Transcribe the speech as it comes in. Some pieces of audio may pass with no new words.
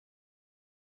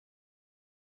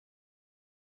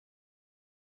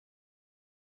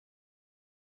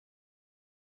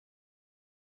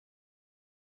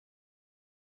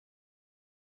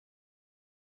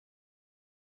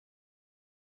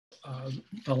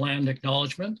the land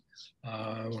acknowledgement.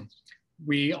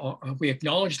 We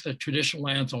acknowledge the traditional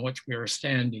lands on which we are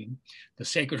standing, the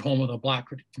sacred home of the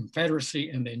Blackfoot Confederacy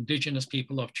and the indigenous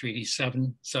people of Treaty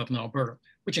 7, Southern Alberta,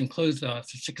 which includes the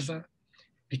Siksika,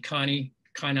 Piikani,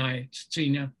 Kainai,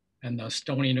 Tsuut'ina, and the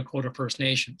Stoney Nakoda First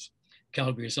Nations.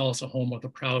 Calgary is also home of the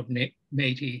proud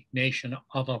Métis Nation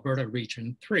of Alberta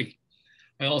Region 3.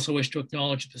 I also wish to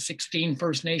acknowledge the 16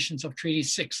 First Nations of Treaty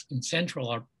 6 in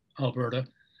central Alberta.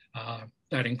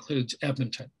 That includes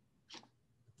Edmonton.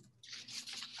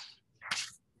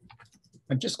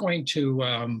 I'm just going to,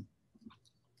 I'm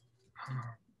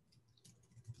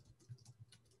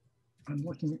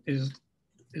looking, is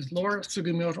Laura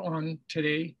Sugimoto on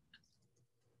today?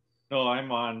 No,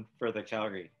 I'm on for the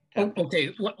Calgary. Oh,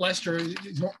 okay, Lester, you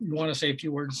want to say a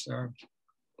few words? Sure.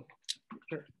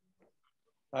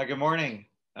 Good morning.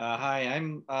 Hi,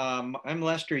 I'm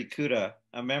Lester Ikuda,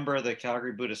 a member of the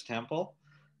Calgary Buddhist Temple.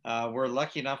 We're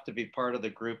lucky enough to be part of the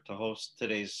group to host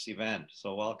today's event,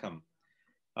 so welcome.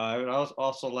 I would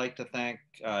also like to thank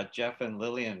Jeff and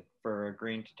Lillian for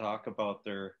agreeing to talk about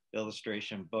their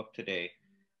illustration book today.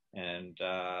 And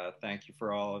thank you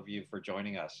for all of you for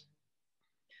joining us.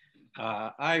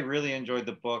 I really enjoyed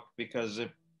the book because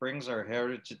it brings our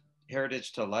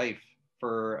heritage to life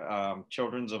for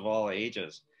children of all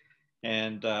ages.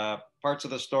 And parts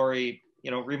of the story,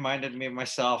 reminded me of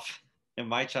myself in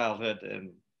my childhood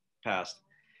and past.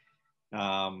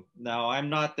 Now I'm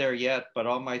not there yet, but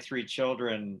all my 3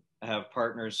 children have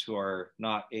partners who are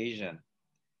not Asian.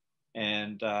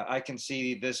 And I can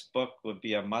see this book would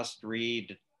be a must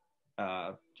read,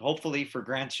 hopefully for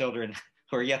grandchildren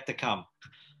who are yet to come.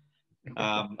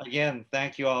 Again,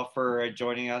 thank you all for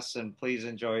joining us, and please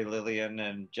enjoy Lillian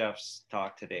and Jeff's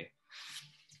talk today.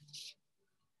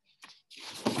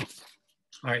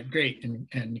 All right, great.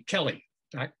 And Kelly,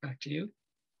 back to you.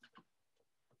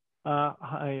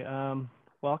 Hi,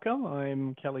 welcome.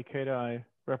 I'm Kelly Keita. I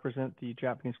represent the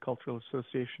Japanese Cultural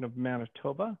Association of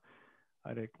Manitoba.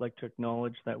 I'd like to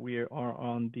acknowledge that we are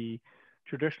on the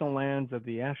traditional lands of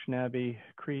the Anishinaabe,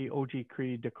 Cree,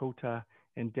 Oji-Cree, Dakota,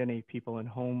 and Dene people and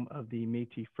home of the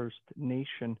Métis First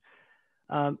Nation.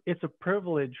 It's a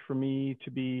privilege for me to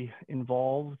be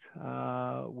involved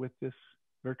with this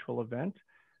virtual event.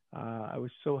 I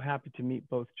was so happy to meet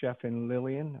both Jeff and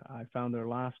Lillian. I found their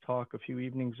last talk a few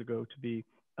evenings ago to be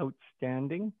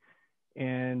outstanding,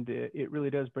 and it really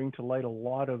does bring to light a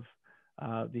lot of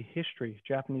the history,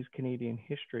 Japanese-Canadian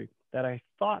history, that I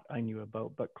thought I knew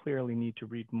about, but clearly need to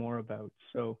read more about.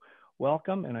 So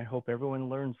welcome, and I hope everyone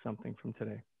learns something from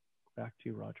today. Back to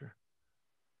you, Roger.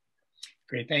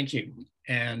 Great, thank you.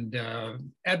 And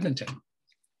Edmonton.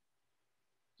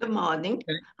 Good morning.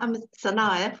 I'm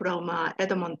Sanae from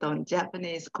Edmonton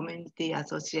Japanese Community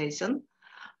Association.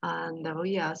 And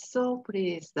we are so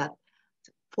pleased that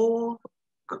 4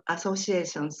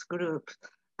 associations groups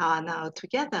are now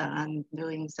together and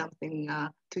doing something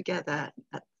together.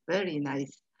 That's very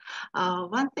nice.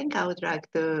 One thing I would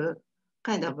like to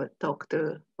kind of tell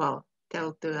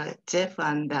to Jeff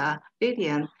and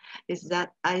Lillian is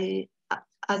that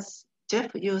as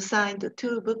Jeff, you signed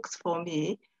 2 books for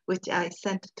me, which I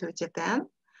sent to Japan,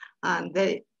 and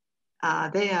they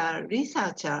are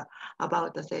researcher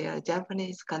about the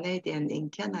Japanese Canadian in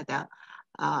Canada,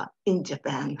 in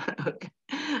Japan,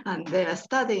 and they are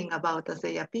studying about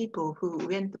the people who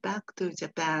went back to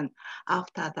Japan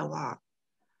after the war.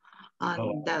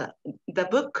 And the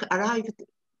book arrived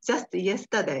just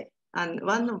yesterday, and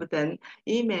one of them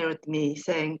emailed me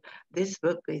saying this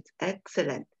book is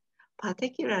excellent,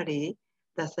 particularly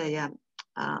the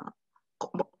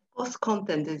post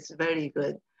content is very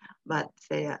good, but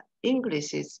the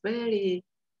English is very,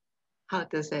 how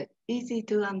to say, easy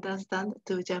to understand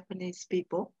to Japanese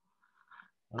people.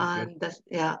 Okay. And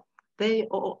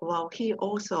he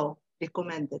also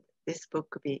recommended this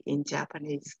book be in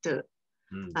Japanese too.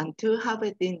 And to have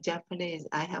it in Japanese,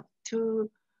 I have 2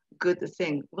 good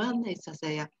things. One is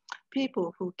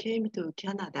people who came to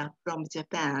Canada from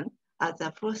Japan as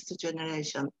a first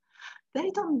generation. They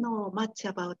don't know much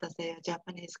about the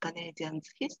Japanese Canadians'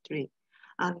 history.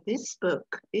 And this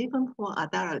book, even for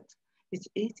adults, is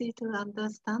easy to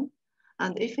understand.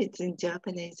 And if it's in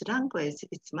Japanese language,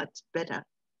 it's much better.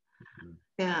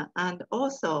 Yeah, and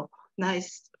also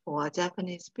nice for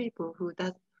Japanese people who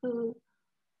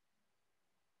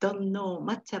don't know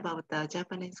much about the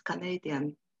Japanese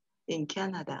Canadian in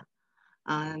Canada.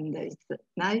 And it's a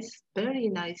nice, very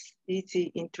nice,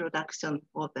 easy introduction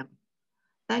for them.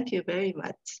 Thank you very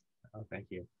much. Oh, thank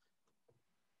you.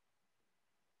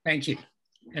 Thank you.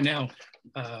 And now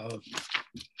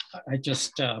I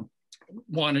just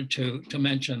wanted to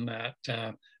mention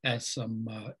that as some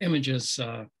images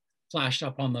flashed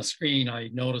up on the screen, I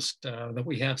noticed that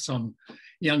we have some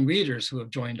young readers who have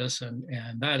joined us, and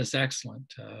that is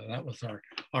excellent. That was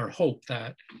our hope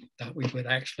that we would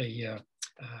actually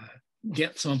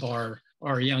get some of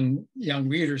our young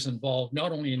readers involved,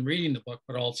 not only in reading the book,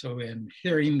 but also in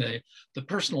hearing the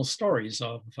personal stories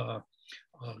of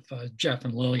Jeff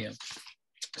and Lillian.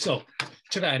 So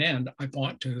to that end, I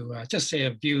want to just say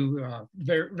a few,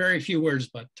 very few words,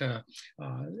 but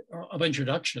of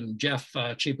introduction. Jeff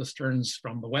Chiba Stearns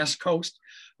from the West Coast,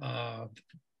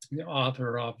 the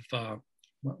author of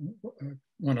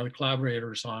one of the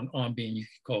collaborators on Being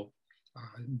Yukiko.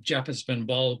 Jeff has been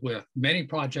involved with many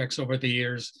projects over the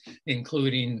years,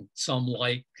 including some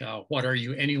like What Are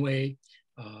You Anyway,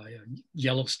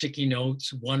 Yellow Sticky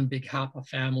Notes, One Big Happy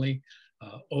Family,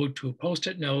 Ode to a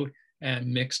Post-it Note, and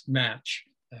Mixed Match.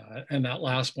 And that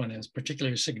last one is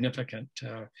particularly significant,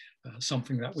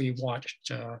 something that we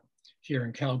watched here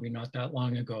in Calgary not that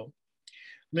long ago.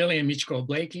 Lillian Michiko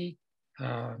Blakey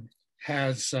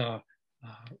has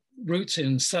roots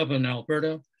in southern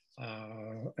Alberta.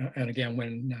 And again,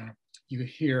 when you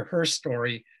hear her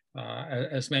story,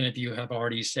 as many of you have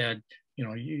already said,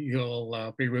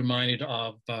 you'll be reminded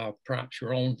of perhaps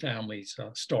your own family's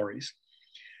stories.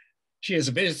 She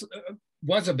is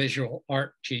was a visual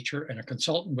art teacher and a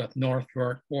consultant with North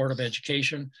York Board of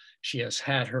Education. She has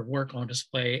had her work on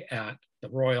display at the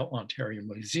Royal Ontario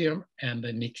Museum and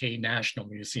the Nikkei National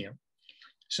Museum.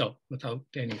 So without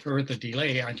any further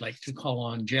delay, I'd like to call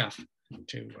on Jeff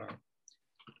to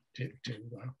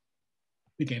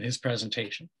begin his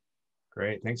presentation.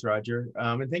 Great, thanks, Roger.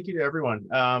 And thank you to everyone.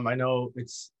 I know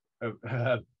it's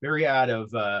a myriad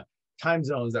of time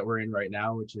zones that we're in right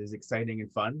now, which is exciting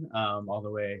and fun. All the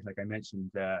way, like I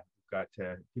mentioned, we've got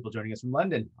people joining us from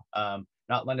London,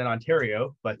 not London,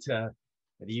 Ontario, but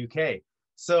the UK.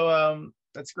 So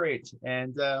that's great.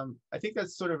 And I think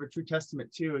that's sort of a true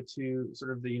testament too to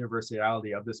sort of the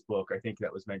universality of this book. I think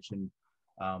that was mentioned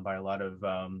by a lot of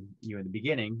you in the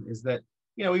beginning, is that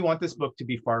we want this book to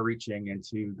be far-reaching and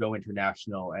to go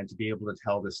international and to be able to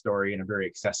tell the story in a very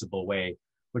accessible way,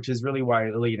 which is really why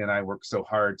Lillian and I worked so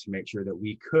hard to make sure that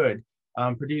we could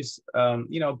produce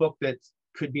a book that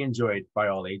could be enjoyed by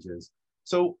all ages.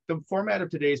 So the format of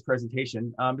today's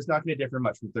presentation is not going to differ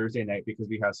much from Thursday night because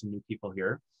we have some new people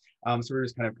here. So we're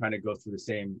just kind of go through the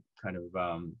same kind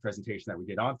of presentation that we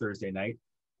did on Thursday night,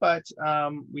 but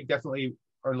we definitely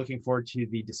are looking forward to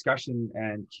the discussion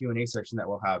and Q&A section that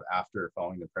we'll have after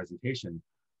following the presentation.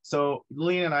 So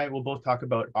Lillian and I will both talk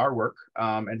about our work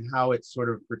and how it sort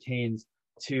of pertains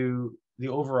to the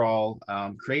overall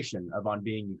creation of On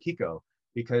Being Yukiko,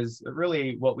 because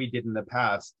really what we did in the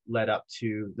past led up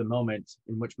to the moment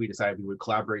in which we decided we would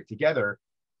collaborate together,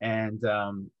 and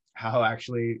how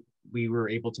actually we were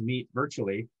able to meet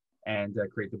virtually and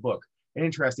create the book. An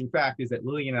interesting fact is that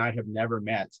Lillian and I have never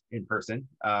met in person.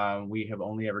 We have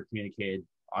only ever communicated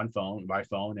by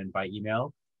phone and by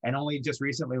email. And only just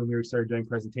recently when we started doing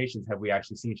presentations have we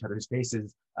actually seen each other's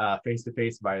faces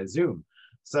face-to-face via Zoom.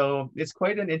 So it's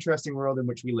quite an interesting world in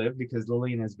which we live, because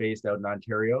Lillian is based out in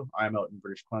Ontario. I'm out in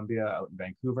British Columbia, out in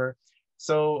Vancouver.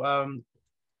 So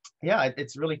yeah,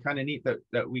 it's really kind of neat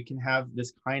that we can have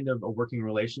this kind of a working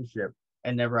relationship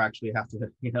and never actually have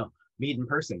to, meet in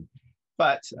person.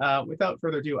 But without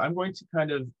further ado, I'm going to kind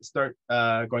of start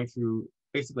going through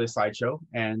basically a slideshow,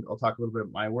 and I'll talk a little bit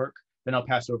about my work. Then I'll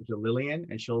pass it over to Lillian,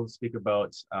 and she'll speak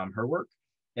about her work.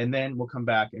 And then we'll come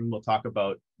back and we'll talk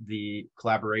about the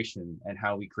collaboration and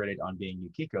how we created On Being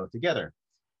Yukiko together.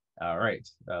 All right,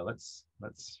 let's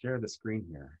share the screen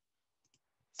here.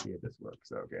 See if this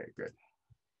works. Okay, good.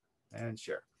 And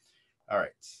share. All right,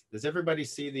 does everybody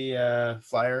see the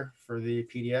flyer for the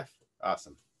PDF?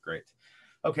 Awesome, great.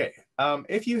 Okay,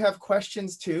 if you have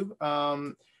questions too,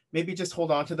 maybe just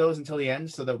hold on to those until the end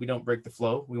so that we don't break the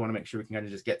flow. We want to make sure we can kind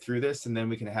of just get through this, and then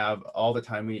we can have all the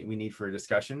time we need for a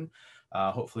discussion,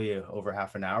 hopefully over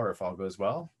half an hour if all goes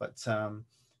well. But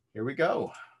here we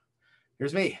go.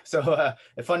 Here's me. So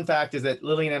a fun fact is that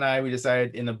Lillian and I, we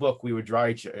decided in the book we would draw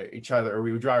each other, or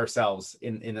we would draw ourselves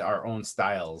in our own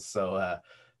styles. So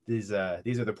these are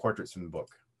the portraits from the book.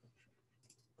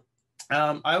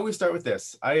 I always start with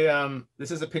this.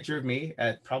 This is a picture of me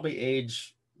at probably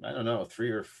age, I don't know,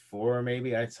 3 or 4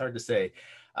 maybe. It's hard to say.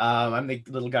 I'm the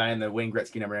little guy in the Wayne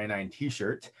Gretzky number 99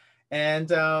 t-shirt. And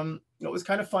what was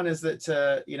kind of fun is that,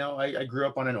 I grew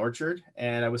up on an orchard,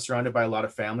 and I was surrounded by a lot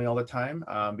of family all the time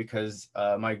because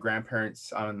my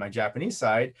grandparents on my Japanese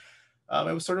side,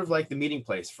 it was sort of like the meeting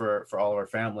place for all of our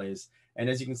families. And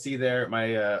as you can see there,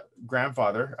 my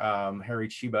grandfather, Harry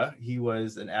Chiba, he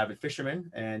was an avid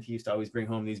fisherman, and he used to always bring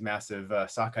home these massive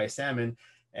sockeye salmon.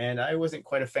 And I wasn't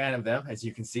quite a fan of them, as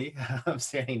you can see. I'm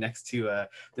standing next to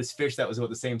this fish that was about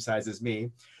the same size as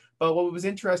me. But what was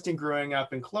interesting growing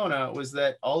up in Kelowna was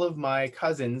that all of my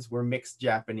cousins were mixed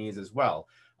Japanese as well.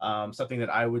 Something that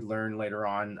I would learn later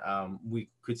on, we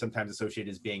could sometimes associate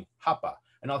as being Hapa.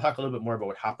 And I'll talk a little bit more about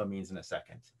what Hapa means in a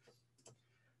second.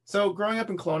 So growing up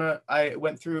in Kelowna, I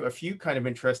went through a few kind of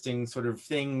interesting sort of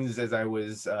things as I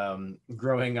was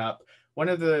growing up. One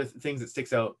of the things that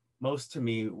sticks out most to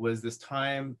me was this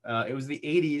time, it was the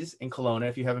 80s in Kelowna.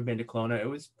 If you haven't been to Kelowna, it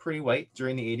was pretty white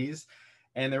during the 80s.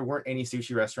 And there weren't any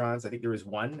sushi restaurants. I think there was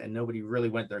one, and nobody really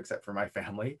went there except for my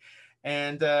family.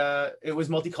 And it was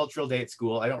multicultural day at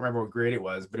school. I don't remember what grade it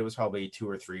was, but it was probably 2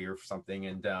 or 3 or something.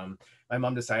 And my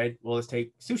mom decided, well, let's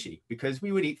take sushi, because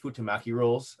we would eat futamaki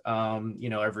rolls, you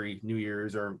know, every New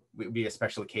Year's, or it would be a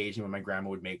special occasion when my grandma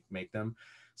would make them.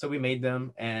 So we made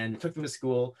them and took them to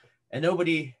school. And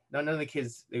none of the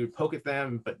kids, they would poke at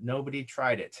them, but nobody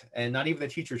tried it. And not even the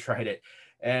teacher tried it.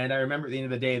 And I remember at the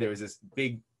end of the day, there was this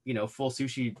big, you know, full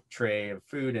sushi tray of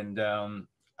food. And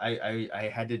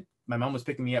I had to, my mom was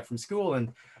picking me up from school,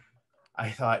 and I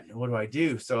thought, what do I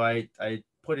do? So I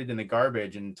put it in the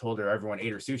garbage and told her everyone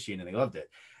ate her sushi, and then they loved it.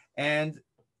 And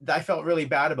I felt really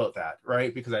bad about that,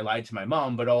 right? Because I lied to my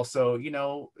mom, but also, you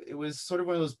know, it was sort of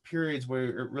one of those periods where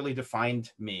it really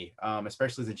defined me,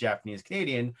 especially as a Japanese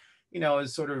Canadian, you know,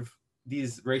 as sort of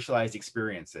these racialized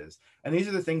experiences. And these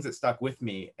are the things that stuck with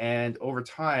me. And over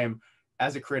time,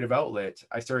 as a creative outlet,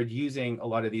 I started using a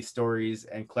lot of these stories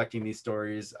and collecting these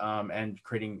stories and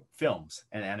creating films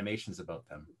and animations about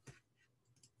them.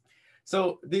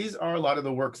 So these are a lot of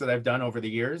the works that I've done over the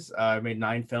years. I've made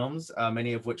 9 films,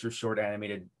 many of which are short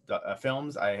animated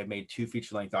films. I have made 2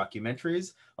 feature-length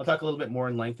documentaries. I'll talk a little bit more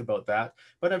in length about that,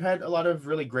 but I've had a lot of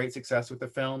really great success with the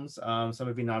films. Some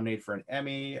have been nominated for an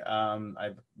Emmy.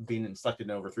 I've been selected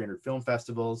in over 300 film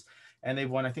festivals, and they've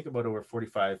won, I think, about over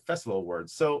 45 festival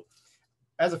awards. So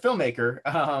as a filmmaker,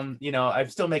 you know, I'm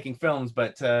still making films,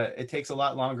 but it takes a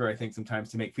lot longer, I think,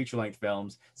 sometimes to make feature-length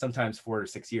films, sometimes 4 or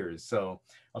 6 years. So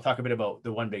I'll talk a bit about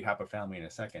the One Big Hapa family in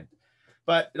a second.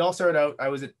 But it all started out,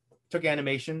 took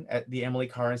animation at the Emily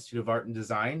Carr Institute of Art and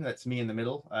Design. That's me in the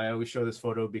middle. I always show this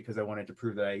photo because I wanted to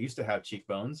prove that I used to have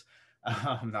cheekbones.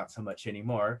 Not so much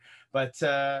anymore. But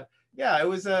yeah, it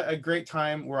was a great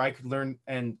time where I could learn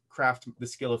and craft the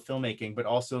skill of filmmaking, but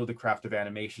also the craft of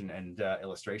animation and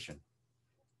illustration.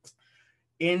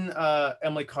 In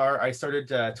Emily Carr, I started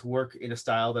to work in a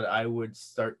style that I would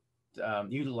start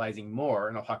utilizing more,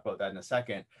 and I'll talk about that in a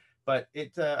second. But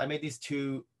I made these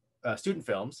 2 student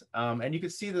films, and you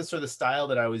could see the sort of style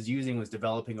that I was using was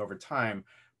developing over time,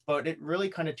 but it really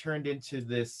kind of turned into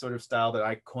this sort of style that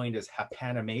I coined as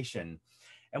Hapanimation.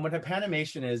 And what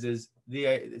Hapanimation is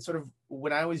the sort of,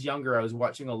 when I was younger, I was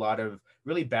watching a lot of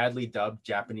really badly dubbed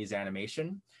Japanese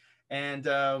animation, and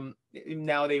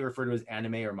now they refer to as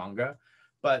anime or manga.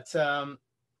 But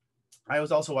I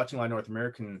was also watching a lot of North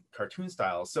American cartoon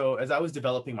styles. So as I was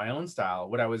developing my own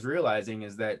style, what I was realizing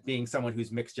is that being someone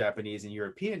who's mixed Japanese and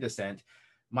European descent,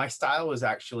 my style was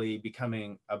actually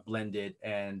becoming a blended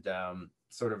and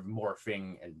sort of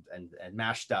morphing and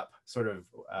mashed up sort of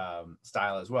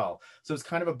style as well. So it's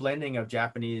kind of a blending of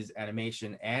Japanese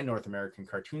animation and North American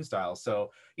cartoon styles. So,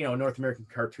 you know, North American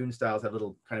cartoon styles have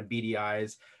little kind of beady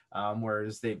eyes,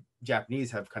 whereas the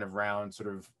Japanese have kind of round sort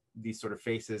of these sort of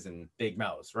faces and big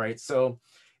mouths, right? So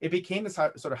it became this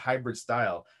sort of hybrid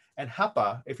style. And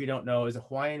Hapa, if you don't know, is a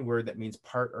Hawaiian word that means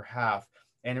part or half.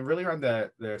 And really around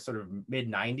the sort of mid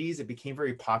 90s, it became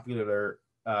very popular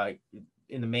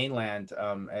in the mainland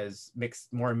as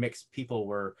more mixed people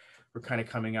were kind of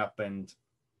coming up and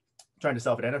trying to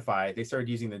self-identify. They started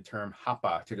using the term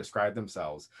Hapa to describe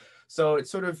themselves. So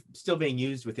it's sort of still being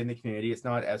used within the community. It's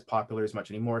not as popular as much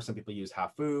anymore. Some people use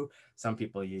Hafu, some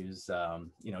people use,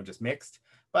 you know, just mixed.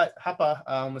 But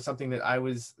Hapa was something that I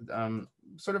was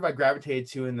I gravitated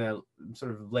to in the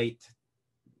sort of late,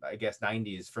 I guess,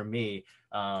 90s for me,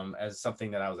 as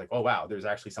something that I was like, oh, wow, there's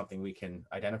actually something we can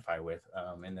identify with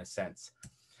in this sense.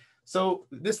 So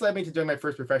this led me to doing my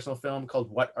first professional film called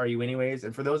What Are You Anyways?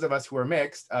 And for those of us who are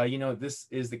mixed, you know, this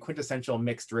is the quintessential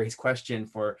mixed race question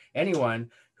for anyone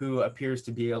who appears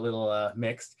to be a little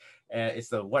mixed. It's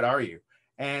the what are you?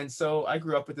 And so I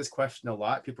grew up with this question a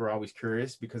lot. People were always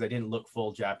curious because I didn't look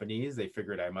full Japanese. They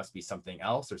figured I must be something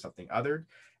else or something othered.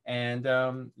 And,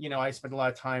 you know, I spent a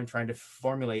lot of time trying to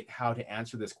formulate how to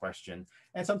answer this question.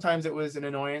 And sometimes it was an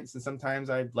annoyance, and sometimes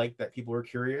I liked that people were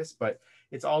curious, but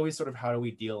it's always sort of how do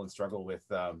we deal and struggle with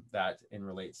that in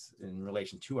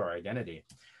relation to our identity.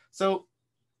 So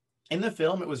in the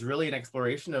film, it was really an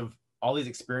exploration of all these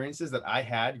experiences that I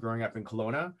had growing up in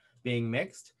Kelowna, being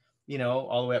mixed, you know,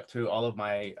 all the way up to all of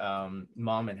my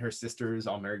mom and her sisters,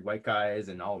 all married white guys,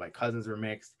 and all of my cousins were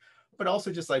mixed, but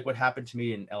also just like what happened to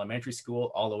me in elementary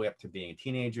school, all the way up to being a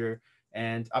teenager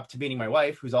and up to meeting my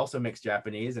wife, who's also mixed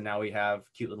Japanese. And now we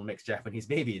have cute little mixed Japanese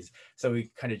babies. So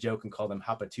we kind of joke and call them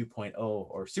Hapa 2.0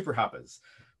 or Super Hapas.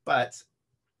 But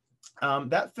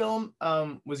that film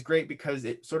was great because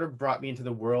it sort of brought me into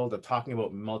the world of talking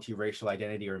about multiracial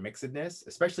identity or mixedness,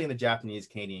 especially in the Japanese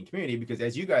Canadian community, because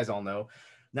as you guys all know,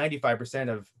 95%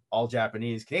 of all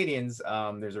Japanese Canadians,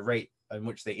 there's a rate in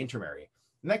which they intermarry.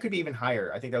 And that could be even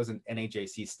higher. I think that was an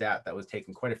NAJC stat that was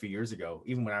taken quite a few years ago,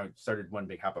 even when I started One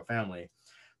Big Hapa Family.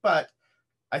 But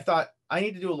I thought I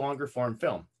need to do a longer form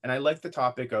film. And I liked the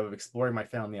topic of exploring my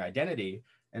family identity.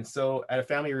 And so at a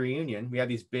family reunion, we have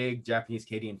these big Japanese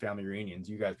Canadian family reunions.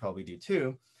 You guys probably do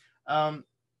too. I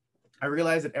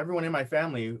realized that everyone in my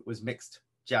family was mixed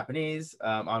Japanese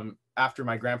after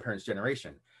my grandparents'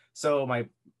 generation. So my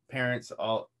parents,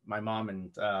 my mom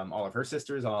and all of her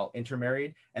sisters all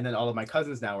intermarried, and then all of my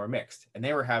cousins now were mixed, and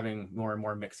they were having more and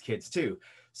more mixed kids too.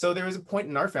 So there was a point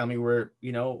in our family where,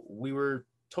 you know, we were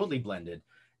totally blended,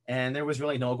 and there was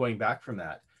really no going back from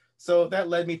that. So that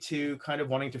led me to kind of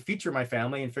wanting to feature my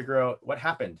family and figure out what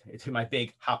happened to my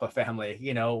big Hapa family.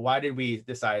 You know, why did we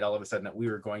decide all of a sudden that we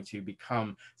were going to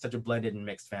become such a blended and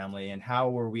mixed family, and how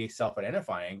were we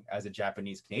self-identifying as a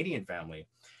Japanese Canadian family?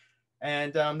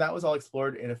 And that was all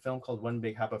explored in a film called One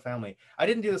Big Hapa Family. I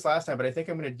didn't do this last time, but I think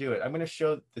I'm going to do it. I'm going to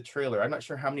show the trailer. I'm not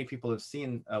sure how many people have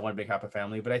seen One Big Hapa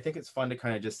Family, but I think it's fun to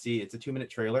kind of just see. It's a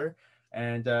 2-minute trailer,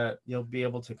 and you'll be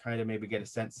able to kind of maybe get a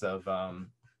sense of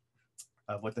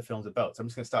what the film's about. So I'm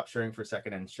just going to stop sharing for a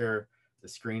second and share the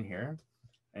screen here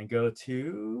and go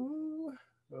to,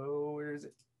 oh, where is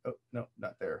it? Oh, no,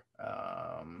 not there.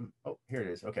 Oh, here it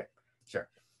is. Okay, sure.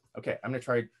 Okay, I'm going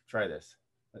to try this.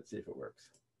 Let's see if it works.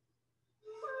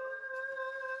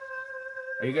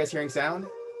 Are you guys hearing sound?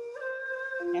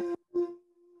 Yeah.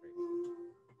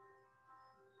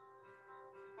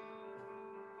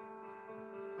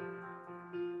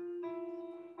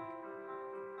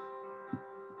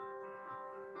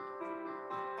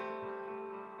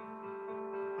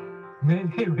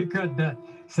 Maybe we could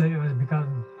say it was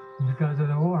because of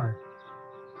the war,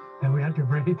 and we had to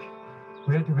break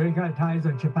our ties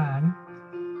with Japan,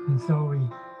 and so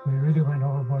we really went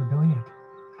overboard doing it.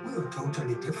 We were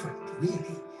totally different,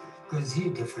 really, because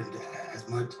you're different as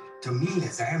much to me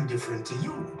as I am different to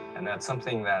you. And that's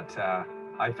something that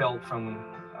I felt from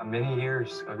many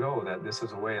years ago, that this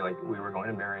was a way, like, we were going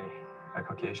to marry a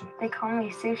Caucasian. They call me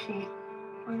Sushi.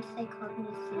 Once they called me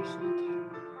Sushi.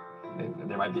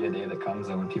 There might be a day that comes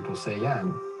and when people say, yeah,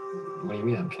 what do you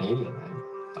mean I'm Canadian?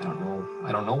 I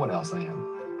don't know what else I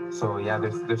am. So yeah,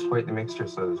 there's quite the mixture.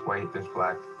 So there's white, there's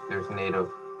black, there's native,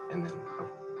 and then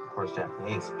of course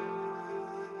Japanese.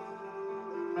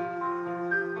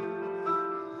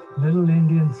 Little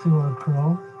Indian Sioux or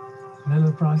Crow,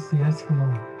 little Frosty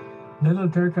Eskimo, little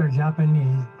Turk or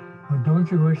Japanese, or don't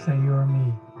you wish that you were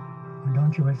me? Or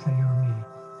don't you wish that you were me?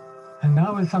 And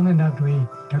that was something that we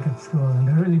took at school in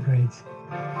the early grades.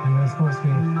 And it was supposed to be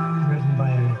written by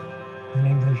an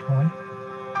English boy.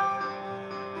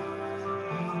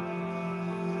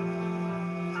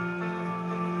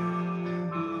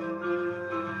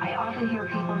 I often hear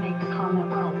people make the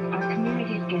comment, well, our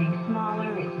community is getting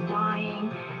smaller, it's dying,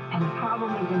 and the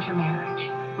problem is intermarriage.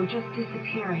 We're just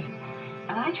disappearing.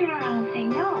 And I turn around and say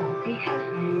no, because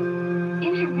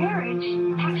intermarriage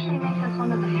actually makes us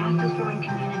one of the fastest growing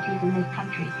communities in this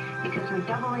country, because we're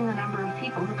doubling the number of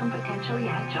people who can potentially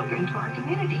add children to our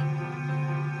community.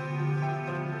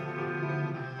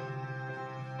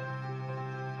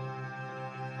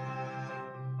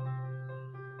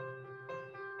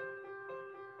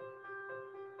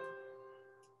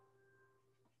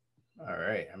 All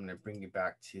right, I'm going to bring you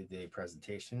back to the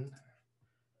presentation.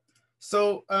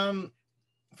 So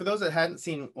for those that hadn't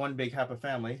seen One Big Hapa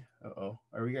Family,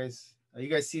 are you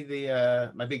guys see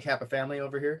the My Big Hapa Family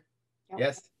over here? Yep.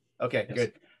 Yes? Okay, yes.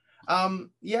 Good.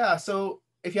 Yeah, so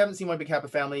if you haven't seen One Big Hapa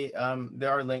Family, there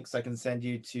are links I can send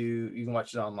you to, you can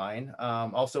watch it online.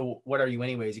 Also, What Are You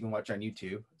Anyways, you can watch on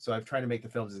YouTube. So I've tried to make the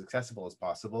films as accessible as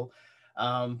possible.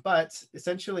 But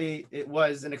essentially, it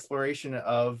was an exploration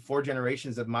of 4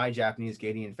 generations of my Japanese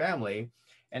Canadian family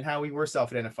and how we were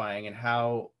self-identifying and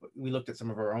how we looked at some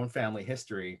of our own family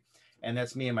history. And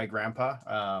that's me and my grandpa.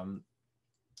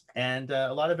 And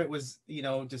a lot of it was, you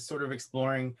know, just sort of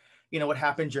exploring, you know, what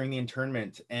happened during the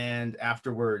internment and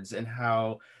afterwards, and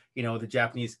how, you know, the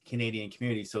Japanese Canadian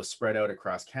community so spread out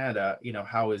across Canada, you know,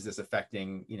 how is this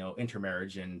affecting, you know,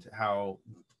 intermarriage and how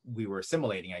we were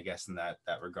assimilating, I guess, in that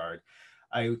regard.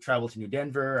 I traveled to New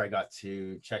Denver. I got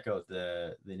to check out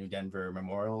the New Denver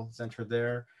Memorial Center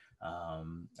there.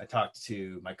 I talked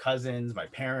to my cousins, my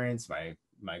parents,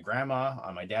 my grandma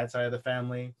on my dad's side of the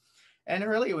family. And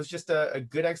really, it was just a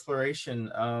good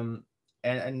exploration.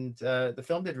 The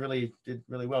film did really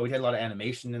well. We had a lot of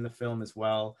animation in the film as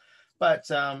well.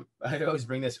 But I always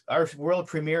bring this, our world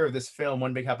premiere of this film,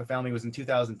 One Big Happy Family, was in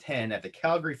 2010 at the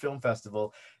Calgary Film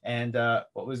Festival. And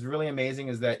what was really amazing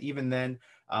is that even then,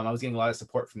 I was getting a lot of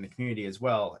support from the community as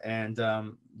well. And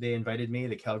they invited me,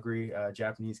 the Calgary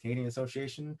Japanese Canadian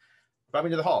Association, brought me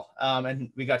to the hall,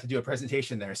 and we got to do a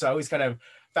presentation there. So I always kind of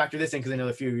factor this in because I know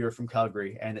a few of you are from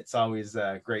Calgary, and it's always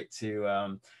great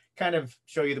to kind of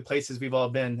show you the places we've all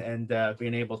been and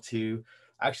being able to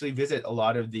actually visit a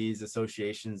lot of these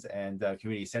associations and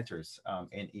community centers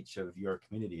in each of your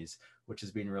communities, which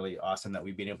has been really awesome that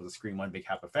we've been able to screen One Big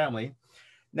Happy Family.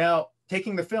 Now,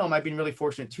 taking the film, I've been really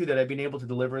fortunate too that I've been able to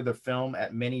deliver the film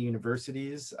at many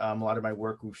universities. A lot of my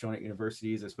work we've shown at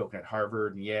universities. I've spoken at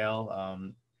Harvard and Yale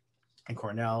and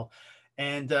Cornell.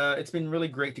 And it's been really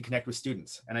great to connect with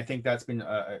students. And I think that's been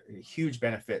a huge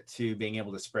benefit to being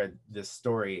able to spread this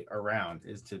story around,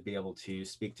 is to be able to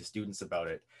speak to students about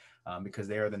it because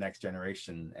they are the next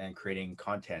generation and creating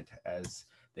content as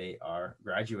they are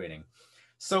graduating.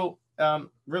 So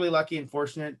really lucky and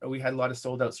fortunate. We had a lot of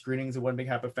sold out screenings of One Big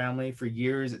Happy Family. For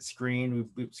years it screened.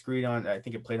 We screened on, I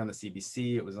think it played on the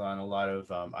CBC. It was on a lot of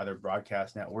other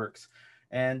broadcast networks.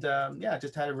 And yeah, it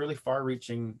just had a really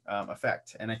far-reaching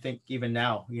effect. And I think even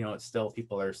now, you know, it's still,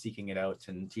 people are seeking it out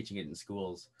and teaching it in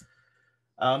schools.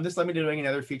 This led me to doing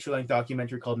another feature-length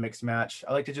documentary called Mixed Match.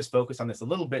 I like to just focus on this a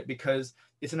little bit because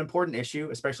it's an important issue,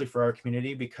 especially for our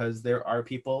community, because there are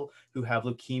people who have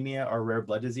leukemia or rare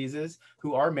blood diseases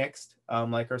who are mixed,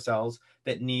 like ourselves,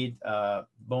 that need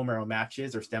bone marrow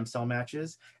matches or stem cell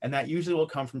matches. And that usually will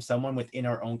come from someone within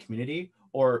our own community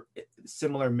or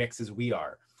similar mix as we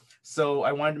are. So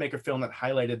I wanted to make a film that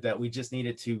highlighted that we just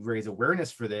needed to raise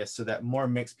awareness for this so that more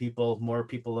mixed people, more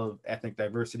people of ethnic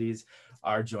diversities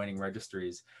are joining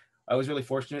registries. I was really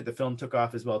fortunate. The film took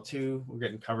off as well too. We're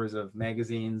getting covers of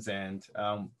magazines, and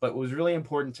but what was really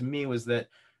important to me was that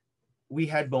we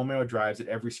had bone marrow drives at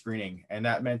every screening. And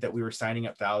that meant that we were signing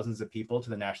up thousands of people to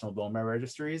the National Bone Marrow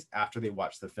Registries after they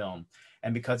watched the film.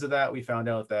 And because of that, we found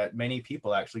out that many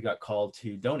people actually got called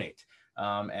to donate.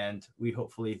 And we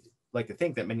hopefully like to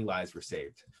think that many lives were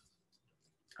saved.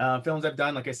 Films I've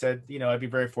done, like I said, you know, I'd be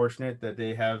very fortunate that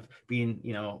they have been,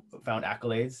 you know, found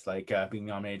accolades, like being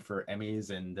nominated for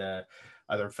Emmys and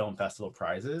other film festival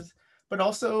prizes. But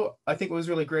also, I think what was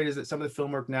really great is that some of the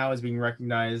film work now is being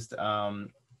recognized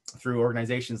through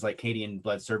organizations like Canadian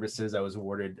Blood Services. I was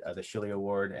awarded the Shilley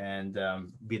Award and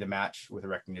Be the Match with a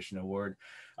recognition award.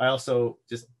 I also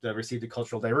just received a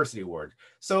Cultural Diversity Award.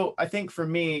 So I think for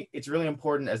me, it's really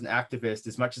important as an activist,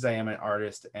 as much as I am an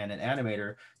artist and an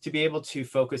animator, to be able to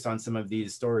focus on some of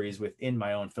these stories within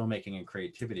my own filmmaking and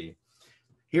creativity.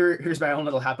 Here's my own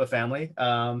little Happy family.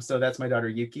 So that's my daughter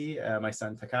Yuki, my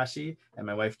son Takashi, and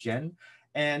my wife Jen.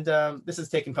 And this is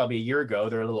taken probably a year ago.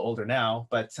 They're a little older now,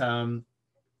 but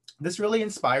this really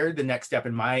inspired the next step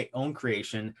in my own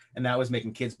creation, and that was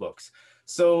making kids' books.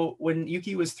 So when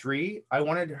Yuki was 3, I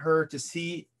wanted her to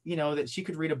see, you know, that she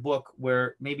could read a book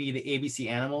where maybe the ABC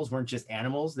animals weren't just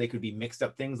animals. They could be mixed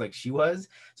up things like she was.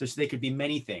 So they could be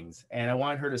many things. And I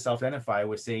wanted her to self-identify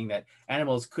with saying that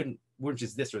animals weren't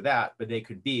just this or that, but they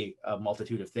could be a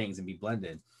multitude of things and be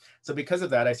blended. So because of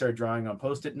that, I started drawing on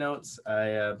Post-it notes.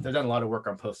 I've done a lot of work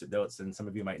on Post-it notes, and some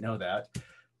of you might know that.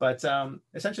 But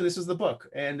essentially, this was the book.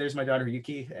 And there's my daughter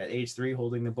Yuki at age 3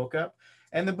 holding the book up.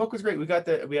 And the book was great. We had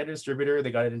a distributor.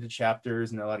 They got it into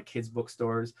Chapters and a lot of kids'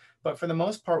 bookstores. But for the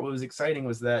most part, what was exciting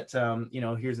was that, you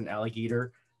know, here's an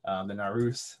alligator, the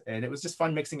Narus, and it was just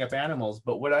fun mixing up animals.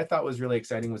 But what I thought was really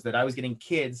exciting was that I was getting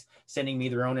kids sending me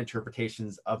their own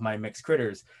interpretations of my mixed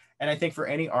critters. And I think for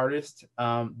any artist,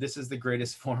 this is the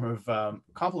greatest form of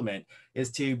compliment, is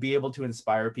to be able to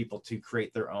inspire people to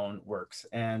create their own works.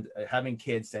 And having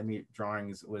kids send me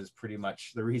drawings was pretty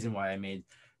much the reason why I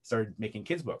started making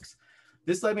kids' books.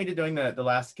 This led me to doing the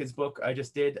last kids' book I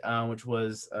just did, which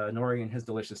was Nori and His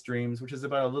Delicious Dreams, which is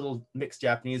about a little mixed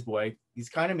Japanese boy. He's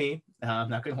kind of me, I'm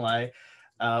not gonna lie.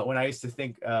 When I used to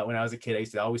think, when I was a kid, I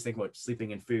used to always think about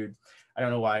sleeping and food. I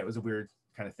don't know why, it was a weird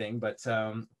kind of thing, but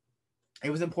it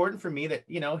was important for me that,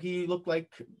 you know, he looked like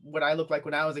what I looked like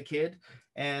when I was a kid,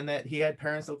 and that he had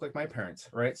parents that looked like my parents,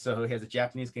 right? So he has a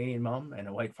Japanese Canadian mom and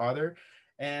a white father.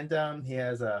 And he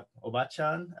has a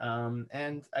Obachan,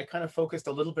 and I kind of focused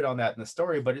a little bit on that in the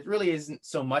story, but it really isn't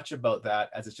so much about that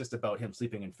as it's just about him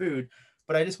sleeping in food.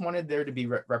 But I just wanted there to be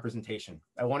representation.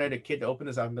 I wanted a kid to open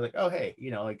this up and be like, oh, hey, you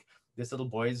know, like this little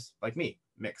boy's like me,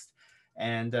 mixed.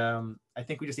 And I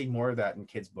think we just need more of that in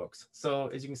kids' books. So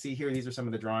as you can see here, these are some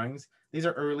of the drawings. These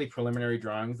are early preliminary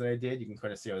drawings that I did. You can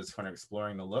kind of see I was kind of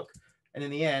exploring the look. And in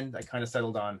the end, I kind of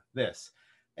settled on this.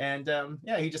 And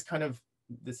yeah, he just kind of,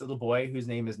 this little boy whose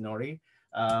name is Nori,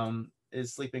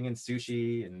 is sleeping in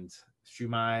sushi and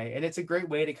shumai. And it's a great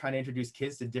way to kind of introduce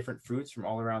kids to different foods from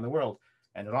all around the world.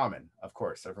 And ramen, of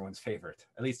course, everyone's favorite,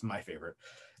 at least my favorite.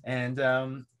 And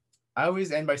I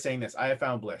always end by saying this: I have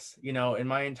found bliss. You know, in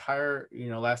my entire, you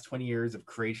know, last 20 years of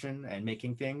creation and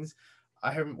making things,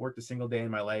 I haven't worked a single day in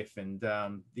my life. And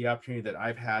the opportunity that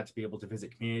I've had to be able to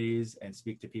visit communities and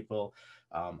speak to people,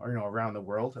 or, you know, around the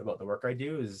world about the work I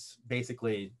do is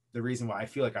basically the reason why I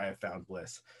feel like I have found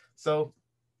bliss. So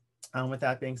with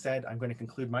that being said, I'm going to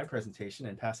conclude my presentation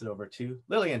and pass it over to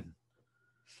Lillian,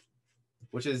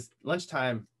 which is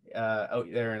lunchtime out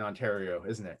there in Ontario,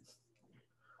 isn't it?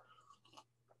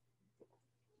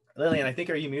 Lillian, I think,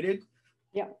 are you muted?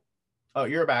 Yeah. Oh,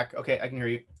 you're back. Okay, I can hear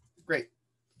you. Great.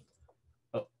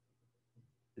 Oh,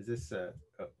 is this,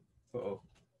 uh-oh,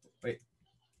 wait.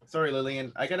 Sorry,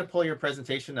 Lillian, I gotta pull your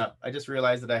presentation up. I just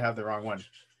realized that I have the wrong one.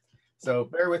 So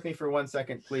bear with me for 1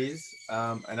 second, please.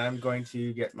 And I'm going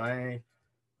to get my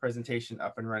presentation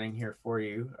up and running here for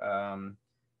you.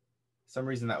 Some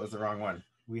reason that was the wrong one.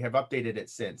 We have updated it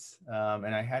since,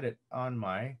 and I had it on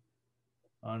my,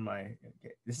 okay.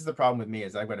 This is the problem with me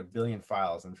is I've got a billion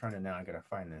files. I'm trying to now, I gotta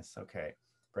find this. Okay,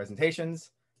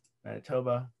 presentations,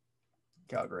 Manitoba,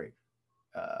 Calgary.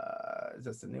 Is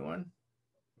this the new one?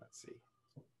 Let's see.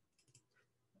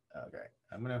 Okay,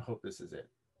 I'm gonna hope this is it.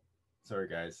 Sorry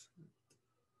guys.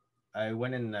 I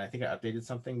went in and I think I updated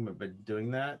something, but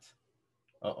doing that,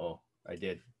 uh-oh, I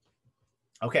did.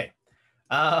 Okay.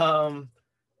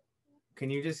 Can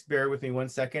you just bear with me 1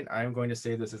 second? I'm going to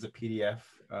save this as a PDF.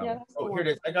 Yeah, oh, here it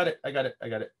is. I got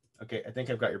it. Okay, I think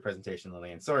I've got your presentation,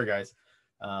 Lillian. Sorry, guys.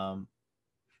 Oh,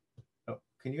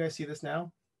 can you guys see this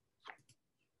now?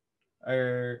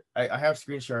 I have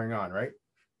screen sharing on, right?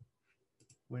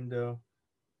 Window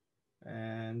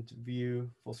and view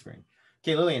full screen.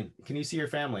 Okay, Lillian, can you see your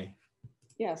family?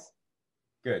 Yes.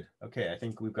 Good. Okay, I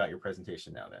think we've got your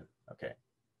presentation now then. Okay.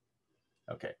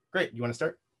 Okay, great. You want to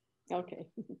start? Okay.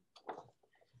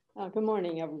 Good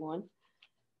morning, everyone.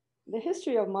 The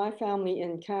history of my family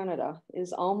in Canada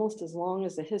is almost as long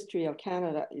as the history of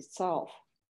Canada itself.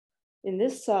 In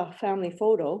this family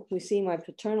photo, we see my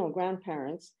paternal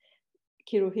grandparents,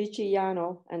 Kiruhichi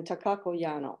Yano and Takako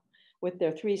Yano, with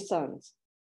their 3 sons.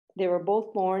 They were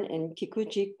both born in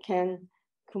Kikuchi, Ken,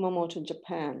 Kumamoto,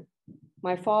 Japan.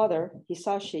 My father,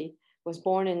 Hisashi, was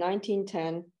born in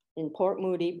 1910 in Port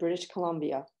Moody, British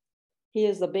Columbia. He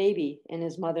is the baby in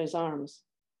his mother's arms.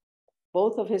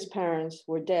 Both of his parents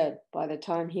were dead by the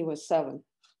time he was 7.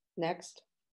 Next.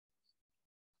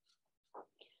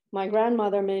 My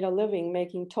grandmother made a living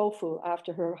making tofu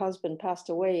after her husband passed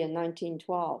away in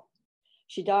 1912.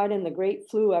 She died in the Great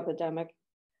Flu epidemic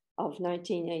of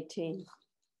 1918.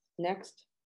 Next.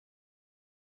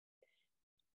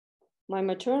 My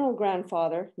maternal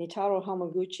grandfather, Nitaro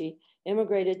Hamaguchi,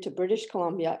 immigrated to British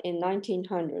Columbia in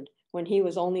 1900 when he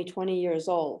was only 20 years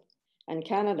old, and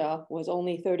Canada was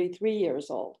only 33 years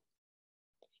old.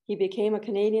 He became a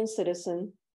Canadian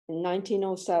citizen in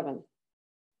 1907.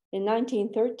 In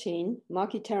 1913,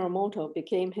 Maki Teramoto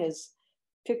became his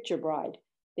picture bride.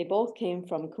 They both came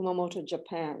from Kumamoto,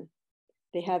 Japan.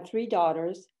 They had 3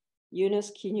 daughters,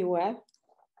 Eunice Kinue,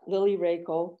 Lily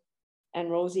Reiko, and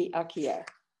Rosie Akie.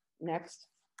 Next.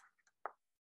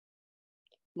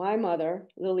 My mother,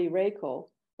 Lily Reiko,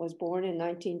 was born in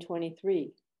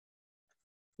 1923.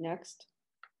 Next.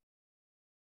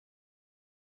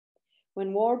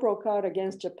 When war broke out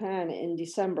against Japan in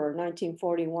December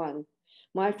 1941,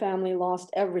 my family lost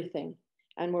everything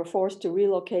and were forced to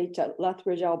relocate to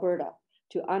Lethbridge, Alberta,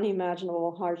 to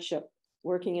unimaginable hardship,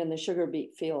 working in the sugar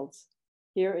beet fields.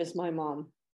 Here is my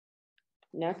mom.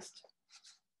 Next.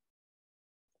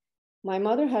 My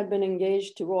mother had been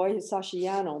engaged to Roy Hisashi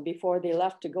Yano before they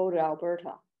left to go to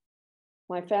Alberta.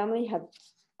 My family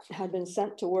had been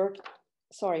sent to work,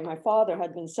 my father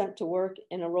had been sent to work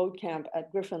in a road camp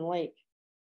at Griffin Lake.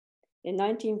 In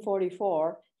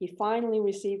 1944, he finally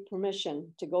received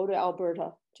permission to go to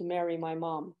Alberta to marry my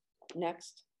mom.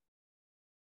 Next.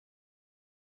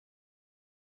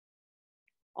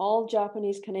 All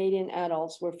Japanese Canadian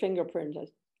adults were fingerprinted,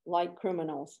 like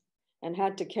criminals, and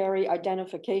had to carry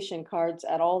identification cards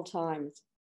at all times.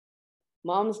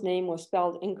 Mom's name was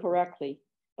spelled incorrectly,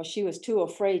 but she was too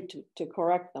afraid to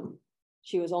correct them.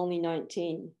 She was only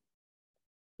 19.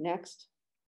 Next.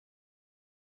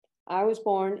 I was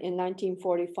born in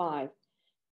 1945.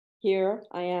 Here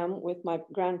I am with my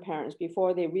grandparents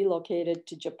before they relocated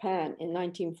to Japan in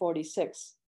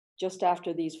 1946, just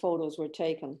after these photos were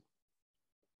taken.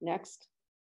 Next.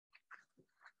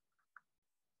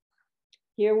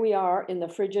 Here we are in the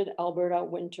frigid Alberta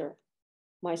winter.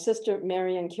 My sister,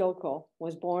 Marian Kyoko,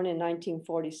 was born in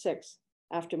 1946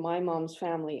 after my mom's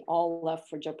family all left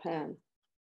for Japan.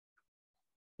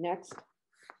 Next.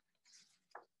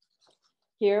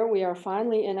 Here we are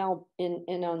finally in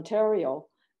Ontario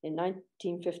in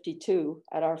 1952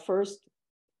 at our first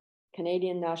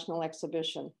Canadian National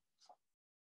Exhibition.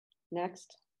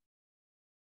 Next.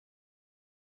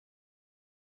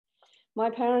 My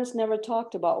parents never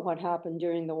talked about what happened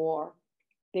during the war.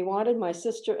 They wanted my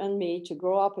sister and me to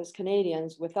grow up as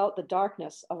Canadians without the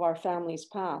darkness of our family's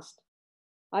past.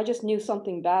 I just knew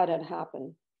something bad had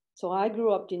happened, so I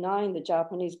grew up denying the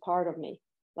Japanese part of me,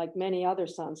 like many other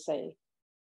sons say.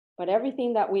 But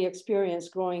everything that we experience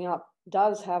growing up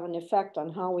does have an effect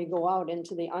on how we go out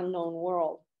into the unknown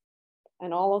world.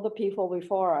 And all of the people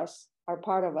before us are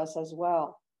part of us as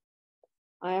well.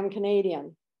 I am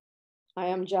Canadian. I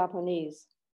am Japanese.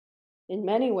 In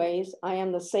many ways, I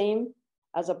am the same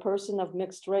as a person of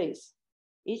mixed race.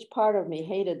 Each part of me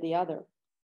hated the other.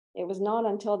 It was not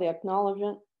until the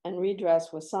acknowledgement and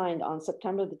redress was signed on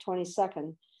September the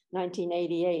 22nd,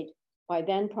 1988, by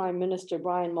then Prime Minister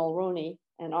Brian Mulroney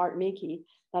and Art Miki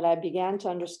that I began to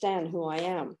understand who I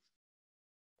am.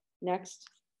 Next.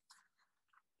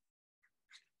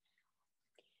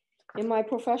 In my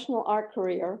professional art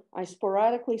career, I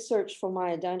sporadically searched for my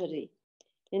identity.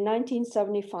 In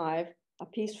 1975, a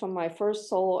piece from my first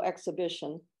solo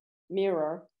exhibition,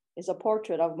 Mirror, is a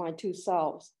portrait of my two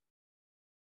selves.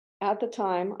 At the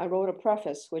time, I wrote a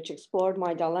preface which explored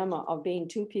my dilemma of being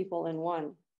two people in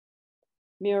one.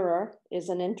 Mirror is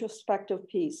an introspective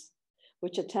piece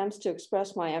which attempts to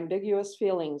express my ambiguous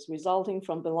feelings resulting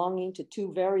from belonging to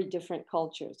two very different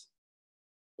cultures.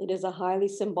 It is a highly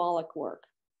symbolic work.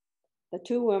 The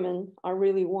two women are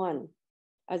really one,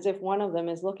 as if one of them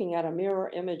is looking at a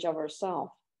mirror image of herself.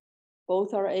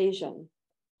 Both are Asian.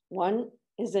 One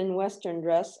is in Western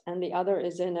dress and the other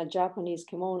is in a Japanese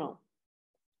kimono.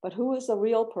 But who is the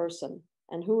real person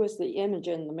and who is the image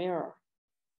in the mirror?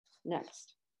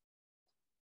 Next.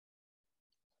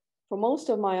 For most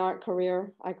of my art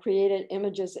career, I created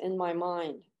images in my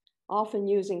mind, often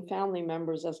using family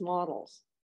members as models.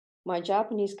 My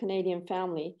Japanese-Canadian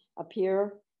family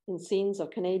appear in scenes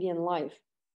of Canadian life,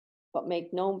 but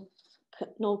make no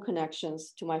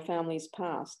connections to my family's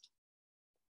past.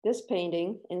 This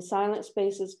painting, in silent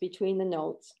spaces between the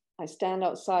notes, I stand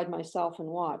outside myself and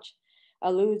watch,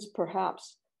 alludes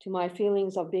perhaps to my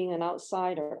feelings of being an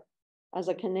outsider as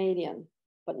a Canadian,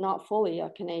 but not fully a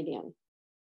Canadian.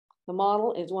 The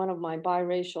model is one of my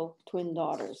biracial twin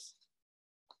daughters.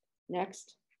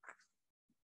 Next.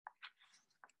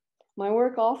 My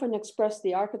work often expressed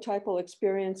the archetypal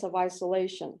experience of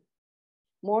isolation.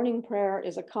 Morning prayer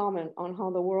is a comment on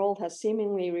how the world has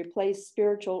seemingly replaced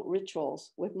spiritual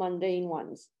rituals with mundane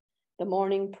ones. The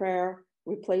morning prayer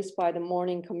replaced by the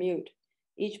morning commute,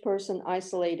 each person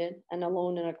isolated and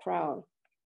alone in a crowd.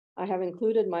 I have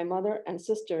included my mother and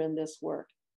sister in this work.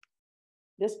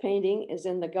 This painting is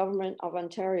in the Government of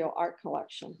Ontario art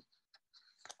collection.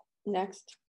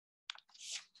 Next.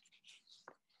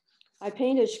 I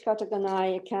painted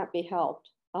Shikataganai, It Can't Be Helped,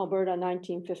 Alberta,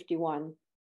 1951,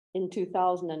 in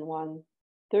 2001,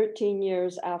 13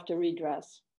 years after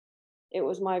redress. It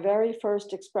was my very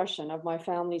first expression of my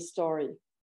family's story.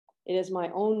 It is my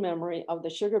own memory of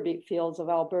the sugar beet fields of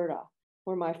Alberta,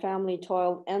 where my family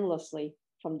toiled endlessly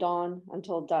from dawn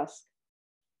until dusk.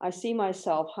 I see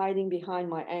myself hiding behind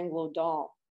my Anglo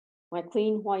doll. My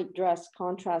clean white dress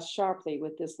contrasts sharply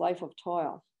with this life of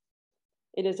toil.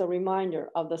 It is a reminder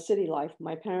of the city life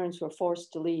my parents were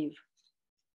forced to leave.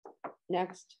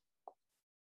 Next.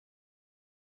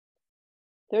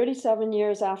 37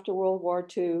 years after World War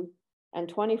II and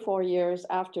 24 years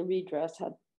after redress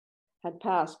had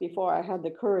passed before I had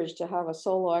the courage to have a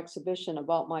solo exhibition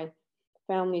about my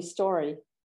family's story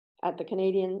at the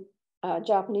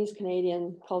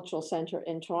Japanese-Canadian Cultural Center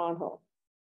in Toronto.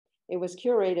 It was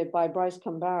curated by Bryce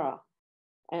Kambara,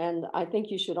 and I think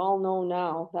you should all know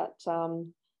now that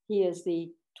he is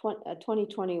the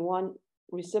 2021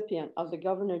 recipient of the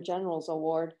Governor General's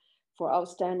Award for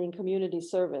Outstanding Community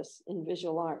Service in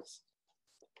Visual Arts.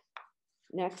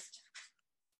 Next.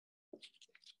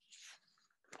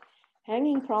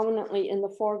 Hanging prominently in the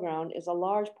foreground is a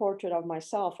large portrait of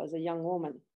myself as a young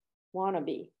woman,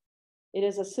 wannabe. It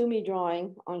is a sumi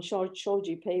drawing on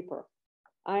shoji paper.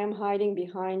 I am hiding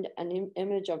behind an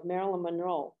image of Marilyn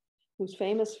Monroe, whose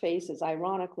famous face is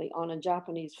ironically on a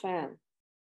Japanese fan.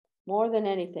 More than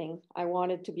anything, I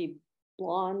wanted to be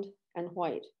blonde and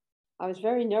white. I was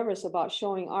very nervous about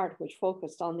showing art which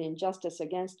focused on the injustice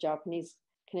against Japanese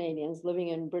Canadians living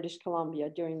in British Columbia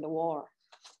during the war.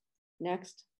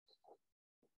 Next.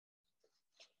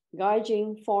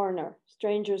 Gaijin Foreigner,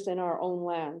 Strangers in Our Own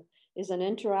Land, is an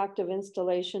interactive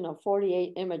installation of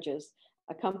 48 images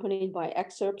accompanied by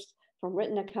excerpts from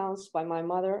written accounts by my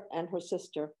mother and her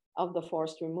sister of the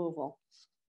forced removal.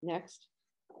 Next.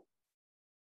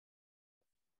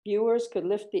 Viewers could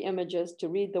lift the images to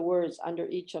read the words under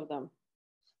each of them.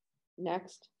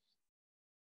 Next.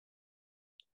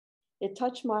 It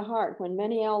touched my heart when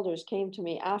many elders came to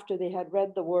me after they had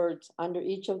read the words under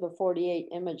each of the 48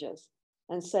 images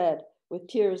and said, with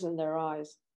tears in their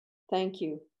eyes, "Thank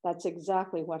you. That's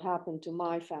exactly what happened to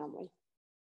my family."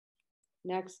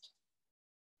 Next.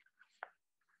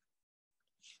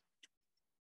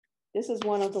 This is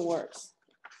one of the works.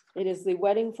 It is the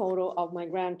wedding photo of my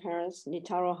grandparents,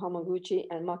 Nitaro Hamaguchi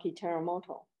and Maki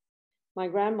Teramoto. My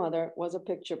grandmother was a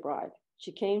picture bride.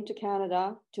 She came to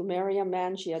Canada to marry a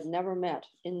man she had never met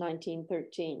in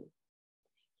 1913.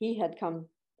 He had come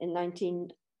in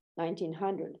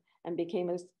 1900 and became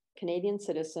a Canadian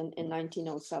citizen in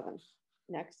 1907.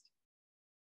 Next.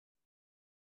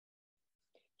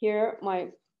 Here,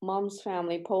 my mom's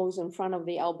family posed in front of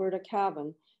the Alberta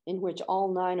cabin in which all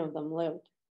 9 of them lived.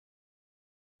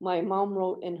 My mom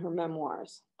wrote in her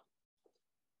memoirs,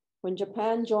 "When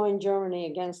Japan joined Germany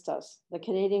against us, the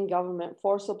Canadian government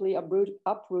forcibly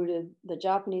uprooted the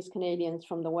Japanese Canadians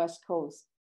from the West Coast.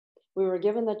 We were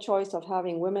given the choice of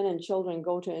having women and children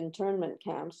go to internment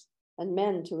camps and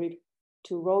men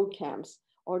to road camps,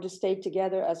 or to stay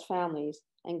together as families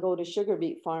and go to sugar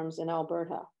beet farms in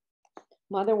Alberta.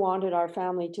 Mother wanted our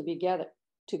family to be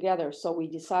together, so we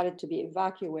decided to be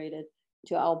evacuated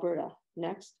to Alberta."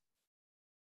 Next.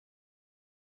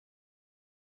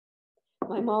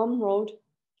 My mom wrote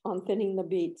on thinning the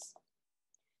beets.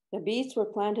 The beets were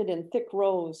planted in thick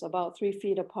rows about 3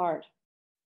 feet apart.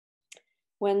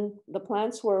 When the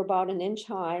plants were about 1 inch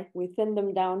high, we thinned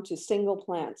them down to single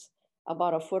plants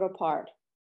about 1 foot apart,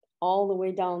 all the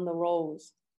way down the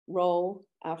rows, row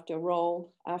after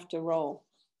row after row.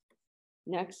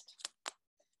 Next.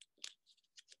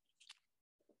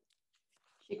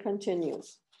 She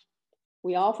continues.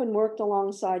 We often worked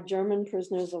alongside German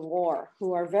prisoners of war,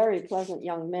 who are very pleasant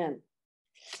young men.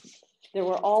 There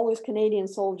were always Canadian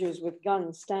soldiers with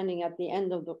guns standing at the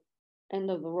end of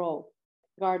the row,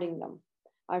 guarding them.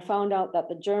 I found out that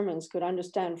the Germans could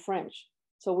understand French,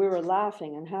 so we were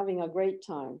laughing and having a great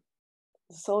time.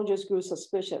 The soldiers grew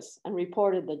suspicious and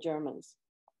reported the Germans.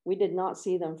 We did not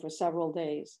see them for several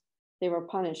days. They were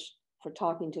punished for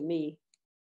talking to me.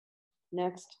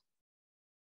 Next.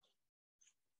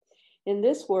 In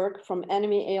this work, From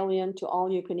Enemy Alien to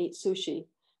All You Can Eat Sushi,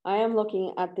 I am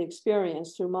looking at the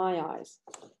experience through my eyes.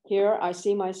 Here, I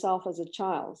see myself as a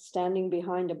child standing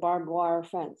behind a barbed wire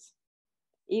fence.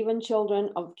 Even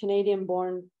children of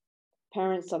Canadian-born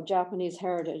parents of Japanese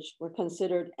heritage were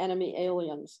considered enemy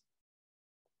aliens.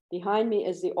 Behind me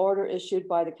is the order issued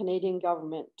by the Canadian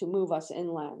government to move us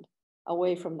inland,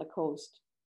 away from the coast.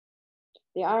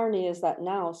 The irony is that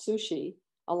now sushi,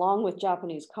 along with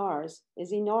Japanese cars,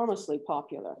 is enormously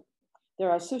popular.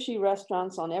 There are sushi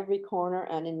restaurants on every corner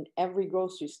and in every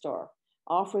grocery store,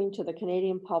 offering to the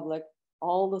Canadian public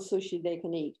all the sushi they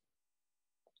can eat.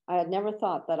 I had never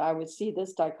thought that I would see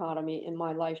this dichotomy in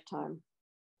my lifetime.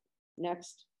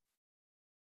 Next.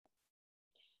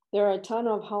 There are a ton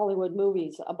of Hollywood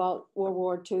movies about World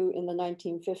War II in the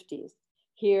 1950s.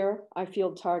 Here, I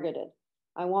feel targeted.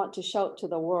 I want to shout to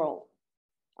the world.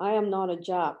 I am not a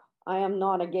Jap. I am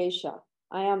not a geisha.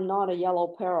 I am not a yellow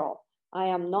peril. I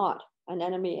am not an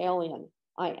enemy alien.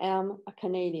 I am a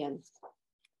Canadian.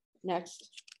 Next.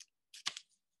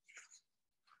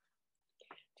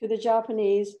 To the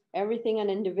Japanese, everything an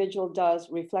individual does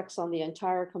reflects on the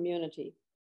entire community.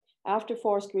 After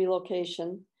forced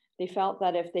relocation, they felt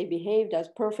that if they behaved as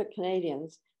perfect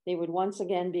Canadians, they would once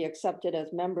again be accepted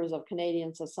as members of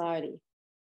Canadian society.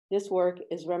 This work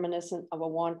is reminiscent of a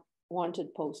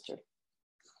wanted poster.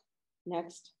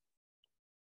 Next.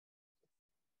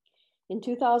 In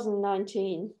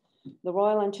 2019, the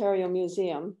Royal Ontario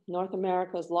Museum, North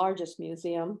America's largest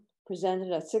museum,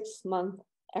 presented a 6-month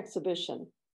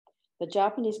exhibition. The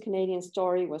Japanese-Canadian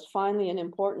story was finally an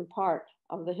important part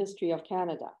of the history of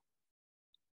Canada.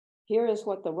 Here is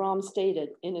what the ROM stated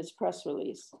in its press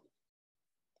release.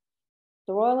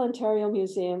 The Royal Ontario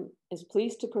Museum is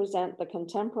pleased to present the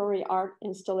contemporary art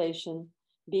installation,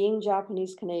 Being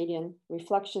Japanese Canadian,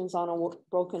 Reflections on a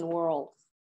Broken World.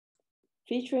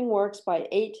 Featuring works by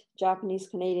 8 Japanese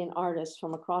Canadian artists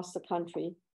from across the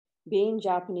country, Being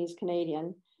Japanese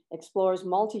Canadian explores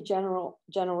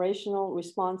multi-generational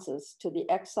responses to the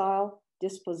exile,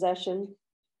 dispossession,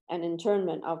 and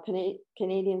internment of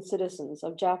Canadian citizens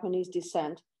of Japanese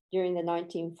descent during the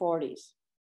 1940s.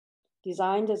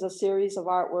 Designed as a series of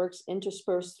artworks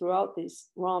interspersed throughout the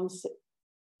ROM's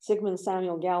Sigmund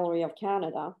Samuel Gallery of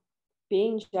Canada,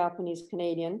 Being Japanese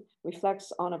Canadian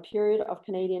reflects on a period of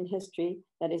Canadian history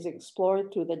that is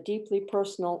explored through the deeply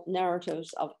personal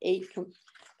narratives of 8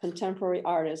 contemporary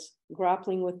artists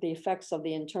grappling with the effects of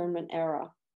the internment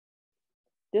era.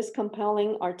 This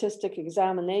compelling artistic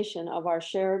examination of our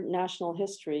shared national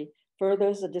history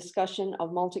furthers the discussion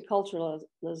of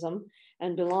multiculturalism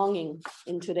and belonging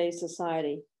in today's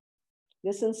society.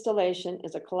 This installation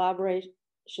is a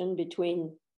collaboration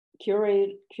between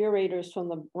curators from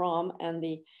the ROM and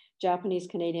the Japanese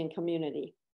Canadian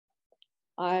community.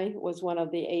 I was one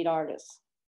of the 8 artists.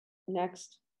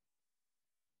 Next.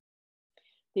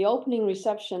 The opening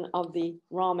reception of the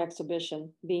ROM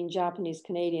exhibition, Being Japanese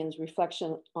Canadians,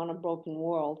 Reflection on a Broken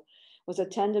World, was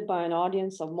attended by an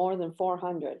audience of more than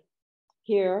 400.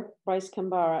 Here, Bryce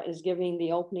Kambara is giving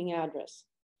the opening address.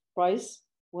 Bryce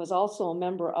was also a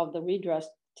member of the redress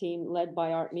team led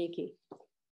by Art Miki.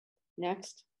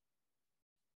 Next.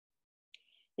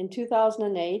 In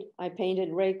 2008, I painted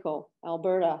Reiko,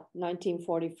 Alberta,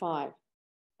 1945,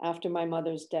 after my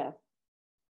mother's death.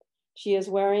 She is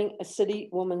wearing a city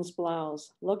woman's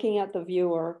blouse, looking at the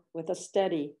viewer with a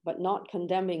steady but not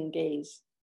condemning gaze.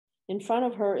 In front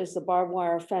of her is the barbed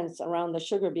wire fence around the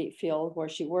sugar beet field where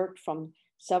she worked from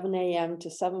 7 a.m. to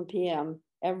 7 p.m.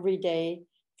 every day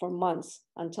for months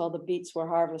until the beets were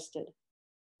harvested.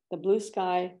 The blue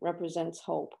sky represents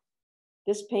hope.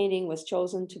 This painting was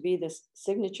chosen to be the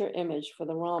signature image for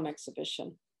the ROM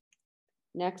exhibition.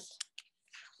 Next.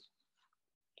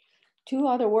 2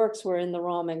 other works were in the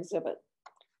ROM exhibit.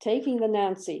 Taking the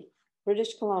Nancy,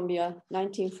 British Columbia,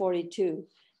 1942,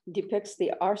 depicts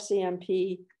the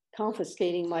RCMP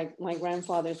confiscating my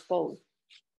grandfather's boat.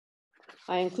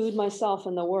 I include myself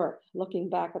in the work, looking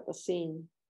back at the scene.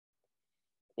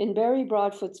 In Barry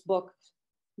Broadfoot's book,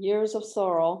 Years of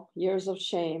Sorrow, Years of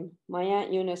Shame, my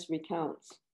Aunt Eunice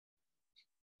recounts.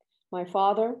 My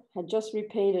father had just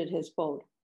repainted his boat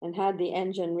and had the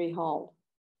engine rehauled.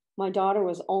 My daughter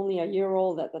was only a year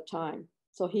old at the time,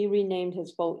 so he renamed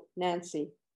his boat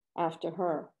Nancy after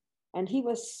her, and he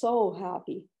was so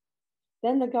happy.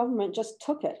 Then the government just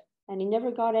took it, and he never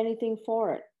got anything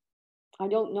for it. I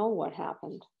don't know what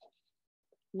happened.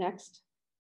 Next.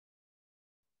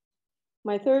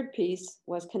 My third piece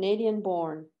was Canadian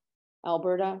Born,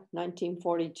 Alberta,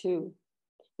 1942,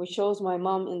 which shows my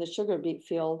mom in the sugar beet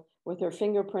field with her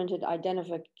fingerprinted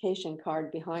identification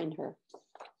card behind her.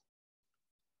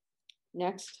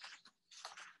 Next.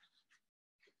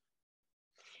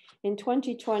 In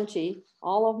 2020,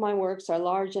 all of my works are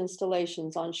large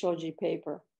installations on shoji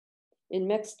paper. In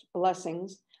Mixed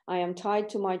Blessings, I am tied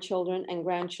to my children and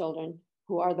grandchildren,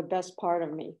 who are the best part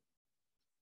of me.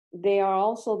 They are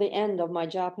also the end of my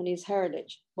Japanese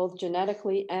heritage, both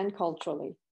genetically and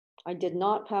culturally. I did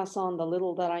not pass on the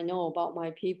little that I know about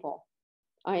my people.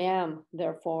 I am,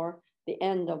 therefore, the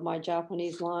end of my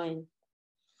Japanese line.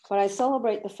 But I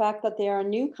celebrate the fact that they are a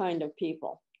new kind of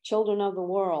people, children of the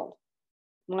world.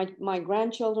 My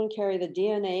grandchildren carry the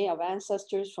DNA of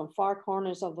ancestors from far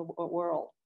corners of the world: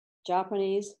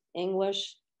 Japanese,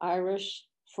 English, Irish,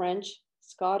 French,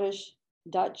 Scottish,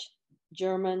 Dutch,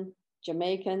 German,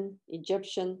 Jamaican,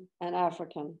 Egyptian, and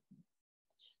African.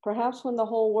 Perhaps when the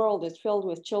whole world is filled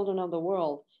with children of the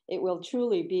world, it will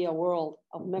truly be a world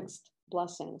of mixed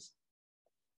blessings.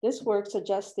 This work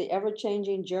suggests the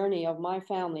ever-changing journey of my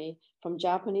family from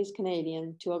Japanese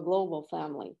Canadian to a global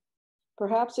family.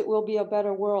 Perhaps it will be a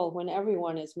better world when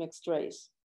everyone is mixed race.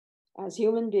 As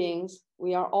human beings,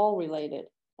 we are all related,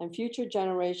 and future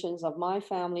generations of my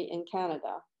family in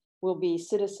Canada will be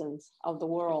citizens of the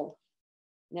world.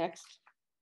 Next.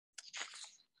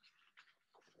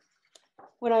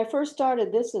 When I first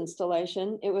started this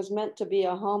installation, it was meant to be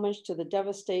a homage to the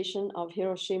devastation of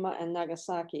Hiroshima and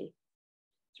Nagasaki.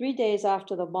 3 days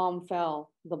after the bomb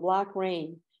fell, the black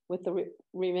rain, with the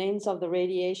remains of the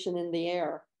radiation in the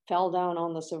air, fell down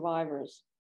on the survivors.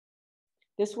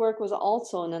 This work was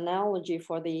also an analogy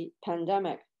for the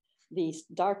pandemic, the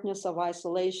darkness of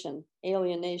isolation,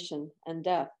 alienation, and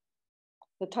death.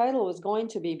 The title was going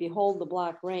to be Behold the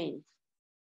Black Rain.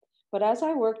 But as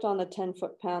I worked on the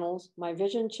 10-foot panels, my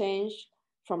vision changed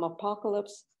from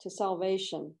apocalypse to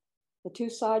salvation. The two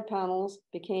side panels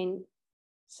became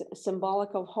symbolic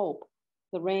of hope,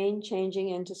 the rain changing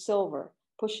into silver,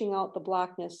 pushing out the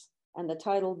blackness, and the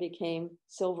title became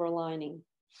Silver Lining.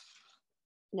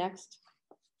 Next.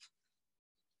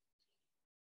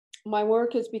 My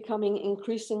work is becoming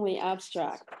increasingly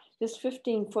abstract. This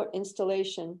 15-foot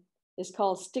installation is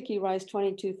called Sticky Rice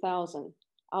 22,000,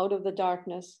 Out of the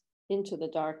Darkness, Into the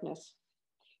Darkness.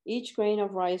 Each grain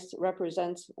of rice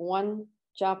represents one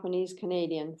Japanese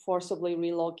Canadian forcibly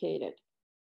relocated.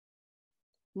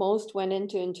 Most went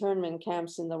into internment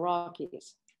camps in the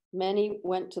Rockies. Many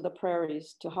went to the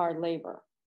prairies to hard labor,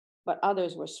 but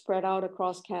others were spread out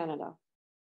across Canada.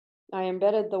 I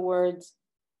embedded the words,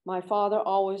 "My father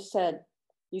always said,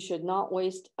 you should not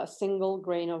waste a single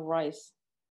grain of rice,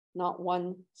 not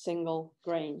one single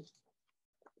grain."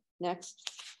 Next.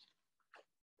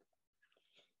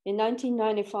 In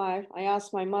 1995, I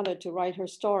asked my mother to write her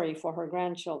story for her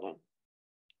grandchildren.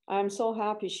 I am so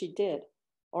happy she did,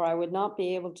 or I would not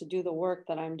be able to do the work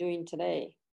that I'm doing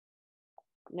today.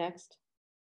 Next.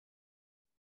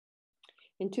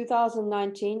 In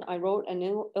 2019, I wrote and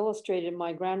illustrated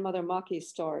my grandmother Maki's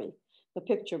story, The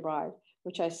Picture Bride,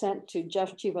 which I sent to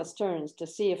Jeff Chiba Stearns to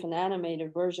see if an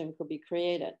animated version could be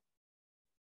created.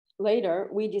 Later,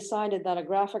 we decided that a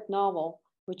graphic novel,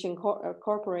 which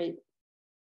incorporates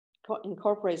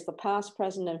the past,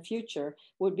 present, and future,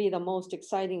 would be the most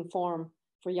exciting form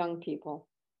for young people.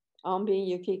 Being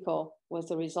Yukiko was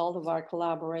the result of our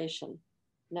collaboration.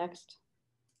 Next.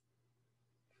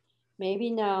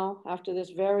 Maybe now, after this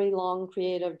very long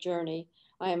creative journey,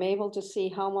 I am able to see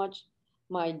how much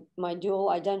my dual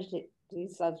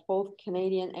identities as both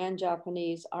Canadian and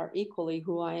Japanese are equally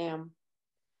who I am.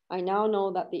 I now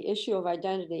know that the issue of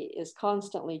identity is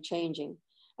constantly changing,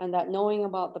 and that knowing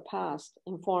about the past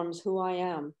informs who I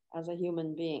am as a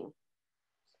human being.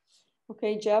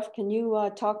 Okay, Jeff, can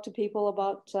you talk to people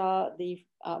about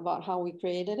about how we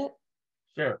created it?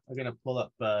 Sure. I'm going to pull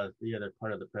up the other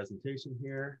part of the presentation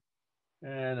here,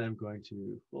 and I'm going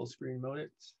to full screen mode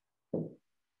it.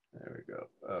 There we go.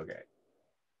 Okay.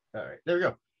 All right. There we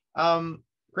go.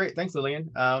 Great. Thanks,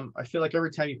 Lillian. I feel like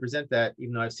every time you present that,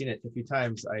 even though I've seen it a few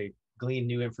times, I glean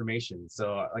new information.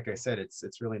 So, like I said, it's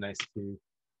really nice to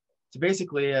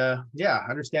basically,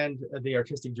 understand the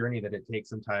artistic journey that it takes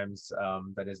sometimes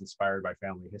that is inspired by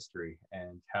family history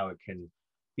and how it can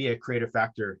be a creative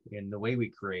factor in the way we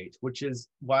create, which is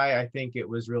why I think it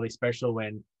was really special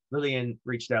when Lillian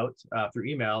reached out through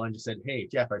email and just said, "Hey,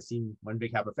 Jeff, I've seen One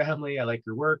Big Happy Family. I like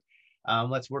your work.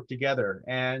 Let's work together."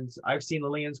 And I've seen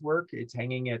Lillian's work. It's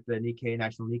hanging at the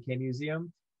National Nikkei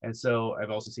Museum. And so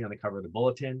I've also seen on the cover of the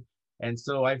bulletin. And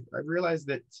so I've realized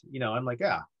that, I'm like,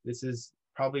 yeah, this is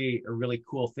probably a really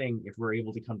cool thing if we're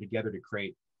able to come together to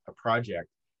create a project.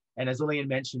 And as Lillian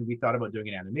mentioned, we thought about doing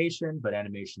an animation, but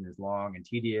animation is long and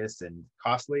tedious and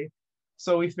costly.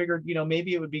 So we figured,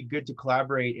 maybe it would be good to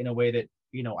collaborate in a way that,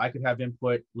 I could have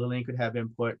input, Lillian could have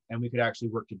input, and we could actually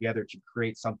work together to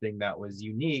create something that was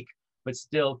unique, but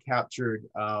still captured,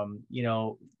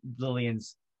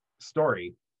 Lillian's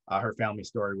story, her family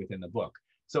story within the book.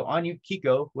 So On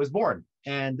Yukiko was born.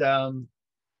 And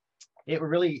it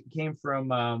really came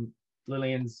from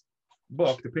Lillian's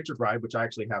book, The Picture Bride, which I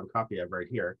actually have a copy of right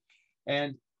here.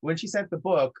 And when she sent the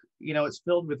book, it's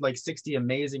filled with like 60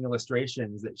 amazing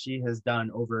illustrations that she has done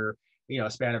over, a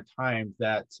span of time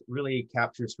that really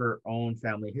captures her own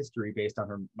family history based on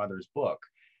her mother's book.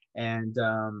 And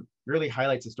really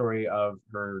highlights the story of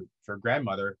her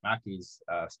grandmother, Maki's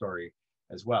story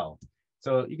as well.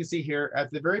 So you can see here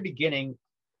at the very beginning,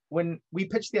 when we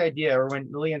pitched the idea, or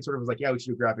when Lillian sort of was like, yeah, we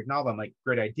should do a graphic novel, I'm like,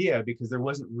 great idea, because there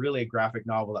wasn't really a graphic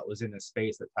novel that was in this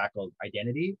space that tackled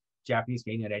identity, Japanese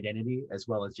Canadian identity, as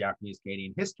well as Japanese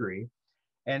Canadian history.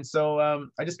 And so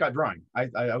I just got drawing.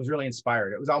 I was really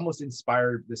inspired. It was almost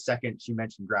inspired the second she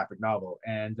mentioned graphic novel.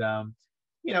 And,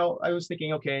 I was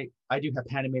thinking, okay, I do have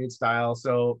animated style.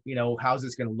 So, how's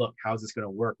this going to look? How's this going to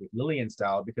work with Lillian's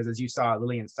style? Because as you saw,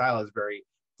 Lillian's style is very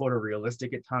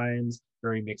photorealistic at times,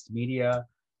 very mixed media.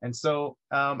 And so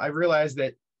I realized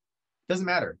that it doesn't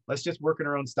matter. Let's just work in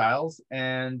our own styles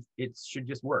and it should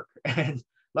just work. And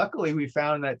luckily we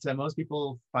found that most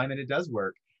people find that it does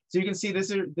work. So you can see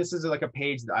this is like a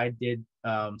page that I did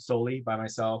solely by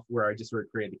myself, where I just sort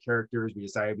of created the characters. We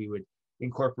decided we would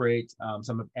incorporate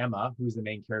some of Emma, who's the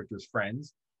main character's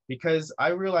friends, because I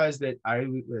realized that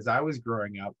as I was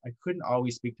growing up, I couldn't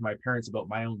always speak to my parents about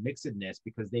my own mixedness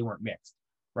because they weren't mixed,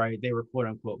 right? They were quote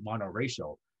unquote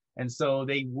monoracial. And so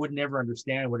they would never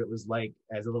understand what it was like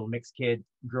as a little mixed kid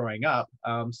growing up.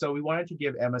 So we wanted to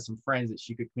give Emma some friends that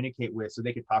she could communicate with so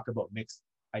they could talk about mixed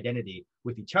identity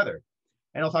with each other.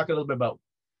 And I'll talk a little bit about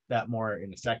that more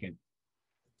in a second.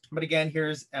 But again,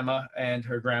 here's Emma and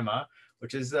her grandma,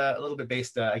 which is a little bit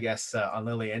based, I guess, on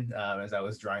Lillian as I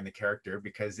was drawing the character,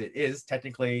 because it is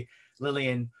technically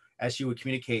Lillian as she would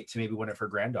communicate to maybe one of her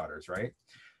granddaughters, right?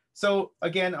 So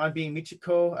again, on Being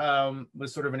Michiko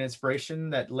was sort of an inspiration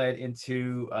that led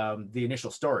into the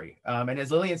initial story. And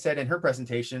as Lillian said in her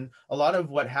presentation, a lot of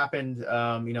what happened,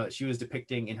 that she was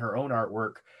depicting in her own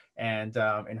artwork and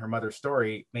in her mother's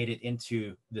story made it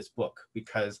into this book,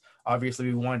 because obviously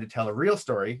we wanted to tell a real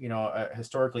story, a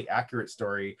historically accurate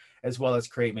story, as well as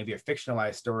create maybe a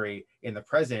fictionalized story in the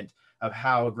present of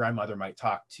how a grandmother might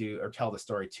talk to or tell the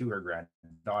story to her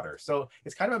granddaughter. So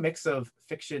it's kind of a mix of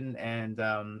fiction and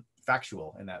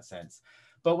factual in that sense.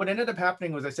 But what ended up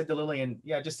happening was I said to Lillian,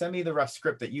 yeah, just send me the rough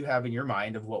script that you have in your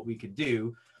mind of what we could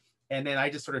do. And then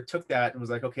I just sort of took that and was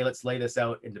like, okay, let's lay this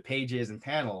out into pages and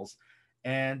panels.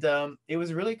 And it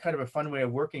was really kind of a fun way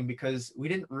of working, because we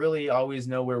didn't really always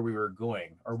know where we were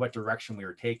going or what direction we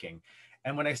were taking.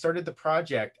 And when I started the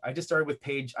project, I just started with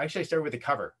I started with the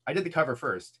cover. I did the cover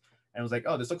first and was like,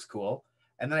 oh, this looks cool.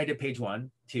 And then I did page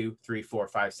 1, 2, 3, 4,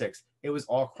 5, 6. It was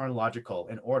all chronological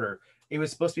in order. It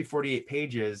was supposed to be 48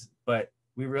 pages, but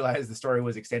we realized the story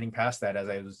was extending past that as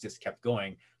I was just kept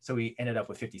going. So we ended up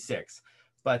with 56.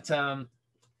 But, I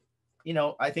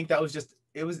think that was just,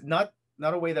 it was not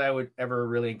a way that I would ever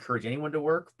really encourage anyone to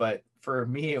work. But for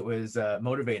me, it was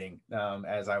motivating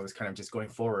as I was kind of just going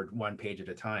forward one page at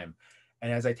a time.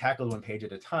 And as I tackled one page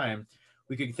at a time,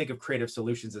 we could think of creative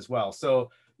solutions as well.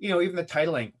 So, even the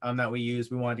titling that we use,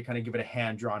 we wanted to kind of give it a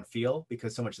hand-drawn feel,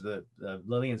 because so much of the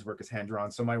Lillian's work is hand-drawn.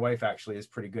 So my wife actually is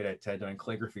pretty good at doing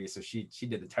calligraphy. So she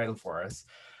did the title for us.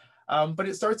 But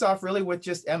it starts off really with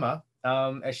just Emma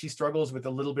as she struggles with a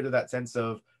little bit of that sense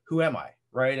of, who am I,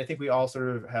 right? I think we all sort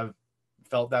of have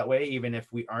felt that way, even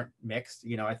if we aren't mixed.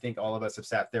 I think all of us have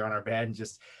sat there on our bed and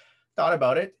just thought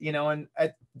about it, and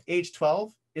at age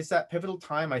 12, it's that pivotal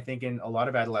time, I think, in a lot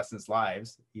of adolescents'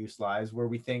 lives, youth lives, where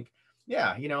we think,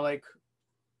 yeah, like,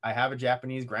 I have a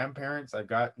Japanese grandparents, I've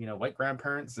got, white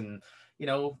grandparents, and,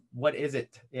 what is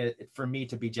it for me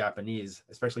to be Japanese,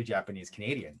 especially Japanese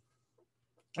Canadian?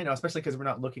 Especially because we're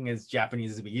not looking as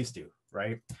Japanese as we used to,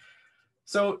 right?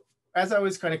 So as I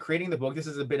was kind of creating the book, this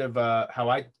is a bit of how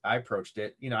I approached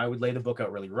it. I would lay the book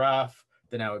out really rough,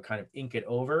 then I would kind of ink it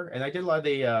over, and I did a lot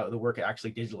of the work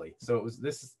actually digitally. So it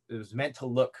was meant to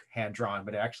look hand drawn,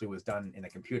 but it actually was done in a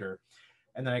computer.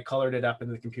 And then I colored it up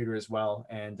into the computer as well.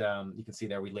 And you can see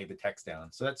there we laid the text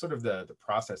down. So that's sort of the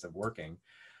process of working.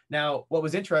 Now, what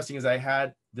was interesting is I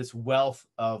had this wealth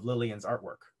of Lillian's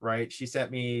artwork, right? She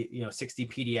sent me, 60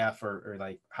 PDF or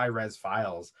like high res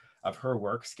files of her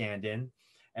work scanned in.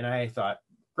 And I thought,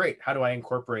 great, how do I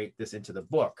incorporate this into the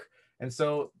book? And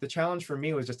so the challenge for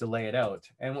me was just to lay it out.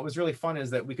 And what was really fun is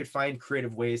that we could find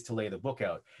creative ways to lay the book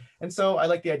out. And so I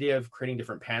like the idea of creating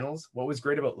different panels. What was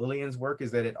great about Lillian's work is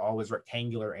that it all was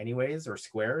rectangular anyways, or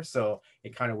square. So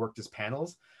it kind of worked as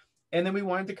panels. And then we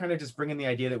wanted to kind of just bring in the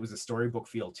idea that it was a storybook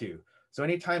feel too. So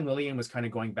anytime Lillian was kind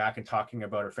of going back and talking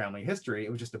about her family history,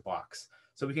 it was just a box.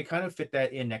 So we could kind of fit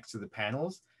that in next to the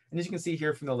panels. And as you can see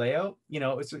here from the layout,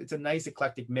 it's a nice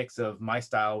eclectic mix of my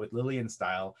style with Lillian's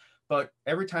style. But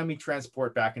every time we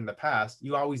transport back in the past,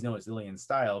 you always know it's Lillian's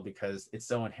style because it's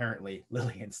so inherently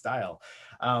Lillian's style.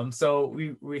 So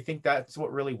we think that's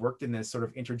what really worked in this sort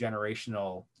of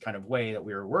intergenerational kind of way that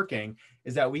we were working,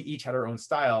 is that we each had our own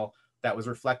style that was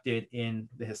reflected in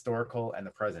the historical and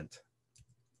the present.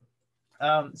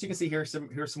 So you can see here's some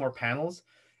more panels.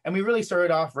 And we really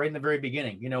started off right in the very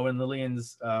beginning, when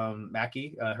Lillian's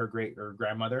Mackie, her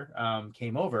grandmother,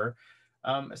 came over.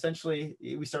 Essentially,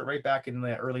 we start right back in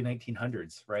the early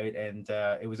 1900s, right? And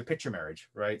it was a picture marriage,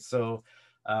 right? So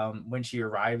when she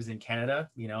arrives in Canada,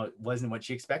 it wasn't what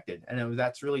she expected. And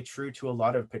that's really true to a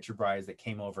lot of picture brides that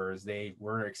came over, as they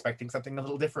were expecting something a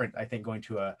little different, I think, going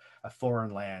to a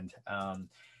foreign land.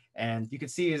 And you can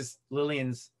see as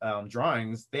Lillian's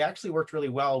drawings, they actually worked really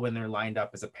well when they're lined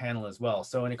up as a panel as well.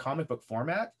 So in a comic book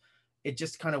format, it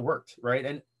just kind of worked, right?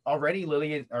 And already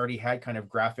Lillian already had kind of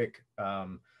graphic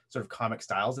sort of comic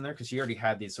styles in there, because she already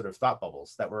had these sort of thought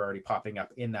bubbles that were already popping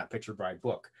up in that picture bride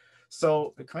book.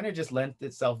 So it kind of just lent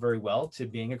itself very well to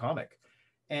being a comic.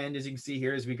 And as you can see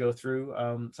here, as we go through,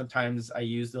 sometimes I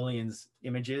use Lillian's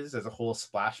images as a whole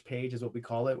splash page is what we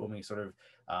call it, when we sort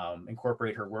of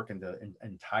incorporate her work into an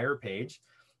entire page.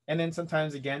 And then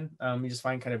sometimes, again, we just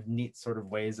find kind of neat sort of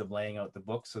ways of laying out the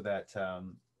book so that,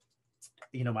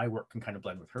 my work can kind of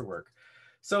blend with her work.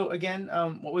 So again,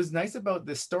 what was nice about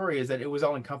this story is that it was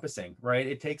all encompassing, right?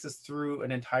 It takes us through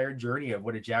an entire journey of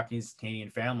what a Japanese Canadian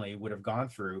family would have gone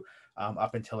through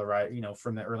up until,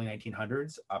 from the early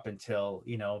 1900s up until,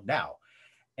 now.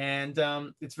 And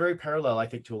it's very parallel, I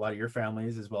think, to a lot of your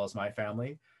families as well as my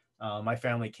family. My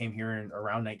family came here in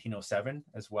around 1907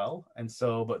 as well. And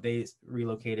so, but they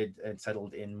relocated and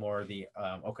settled in more of the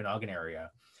Okanagan area.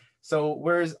 So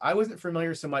whereas I wasn't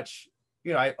familiar so much,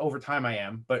 over time I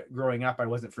am, but growing up, I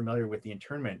wasn't familiar with the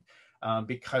internment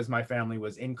because my family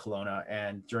was in Kelowna.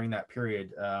 And during that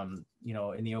period,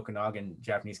 in the Okanagan,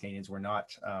 Japanese Canadians were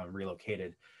not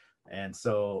relocated. And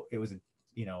so it was,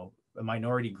 a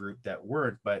minority group that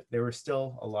weren't, but there were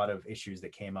still a lot of issues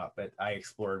that came up that I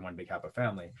explored in One Big Happy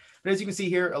Family. But as you can see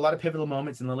here, a lot of pivotal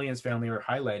moments in Lillian's family are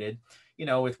highlighted,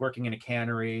 with working in a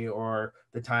cannery, or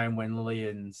the time when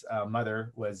Lillian's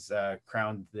mother was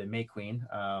crowned the May Queen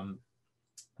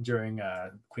during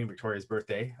Queen Victoria's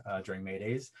birthday during May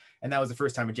Days. And that was the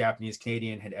first time a Japanese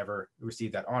Canadian had ever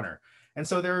received that honor. And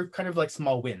so they're kind of like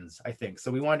small wins, I think.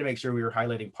 So we wanted to make sure we were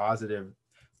highlighting positive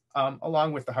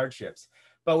along with the hardships.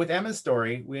 But with Emma's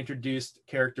story, we introduced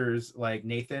characters like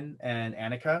Nathan and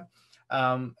Annika.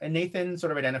 And Nathan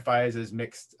sort of identifies as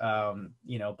mixed,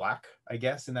 Black, I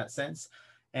guess, in that sense.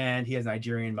 And he has a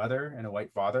Nigerian mother and a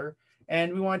white father.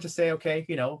 And we wanted to say, okay,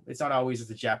 it's not always just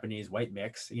a Japanese white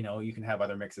mix. You can have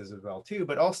other mixes as well, too.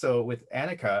 But also with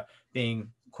Annika being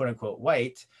quote unquote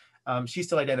white, she's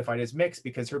still identified as mixed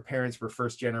because her parents were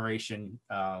first generation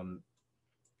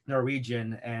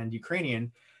Norwegian and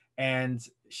Ukrainian. And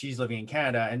she's living in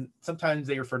Canada, and sometimes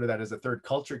they refer to that as a third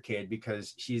culture kid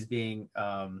because she's being,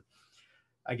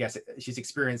 I guess she's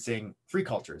experiencing three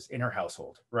cultures in her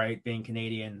household, right? Being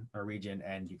Canadian, Norwegian,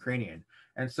 and Ukrainian.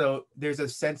 And so there's a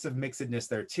sense of mixedness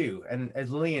there too. And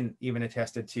as Lillian even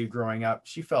attested to growing up,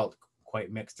 she felt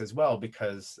quite mixed as well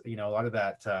because, a lot of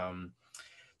that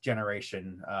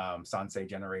generation, Sansei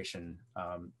generation,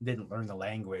 didn't learn the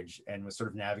language and was sort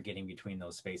of navigating between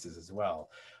those spaces as well.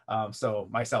 So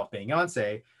myself being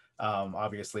Yonsei,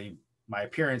 obviously my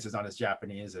appearance is not as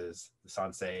Japanese as the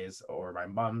Sanseis or my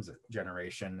mom's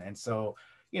generation. And so,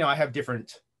 I have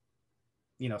different,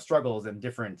 struggles and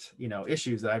different,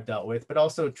 issues that I've dealt with, but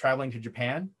also traveling to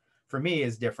Japan for me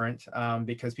is different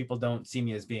because people don't see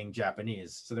me as being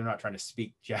Japanese. So they're not trying to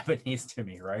speak Japanese to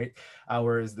me, right?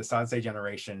 Whereas the Sansei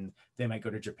generation, they might go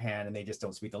to Japan and they just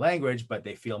don't speak the language, but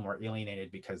they feel more alienated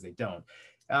because they don't.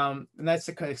 And that's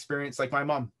the kind of experience like my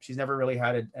mom. She's never really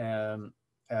had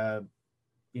a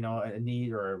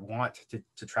need or a want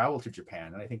to travel to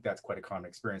Japan. And I think that's quite a common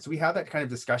experience. So we have that kind of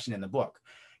discussion in the book.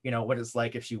 What it's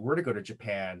like if she were to go to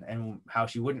Japan and how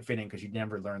she wouldn't fit in because she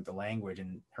never learned the language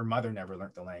and her mother never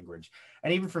learned the language.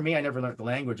 And even for me, I never learned the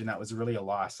language. And that was really a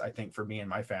loss, I think, for me and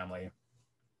my family,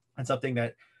 and something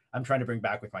that I'm trying to bring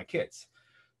back with my kids.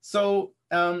 So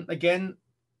again,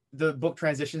 the book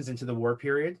transitions into the war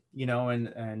period,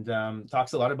 and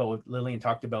talks a lot about what Lillian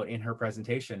talked about in her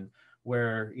presentation,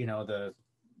 where,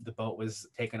 the boat was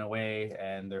taken away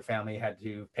and their family had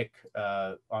to pick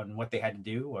on what they had to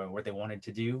do or what they wanted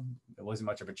to do. It wasn't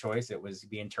much of a choice. It was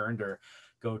be interned or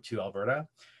go to Alberta.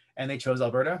 And they chose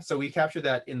Alberta. So we captured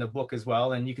that in the book as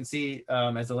well. And you can see,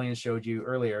 as Lillian showed you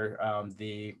earlier,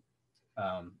 the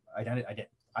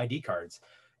ID cards.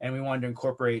 And we wanted to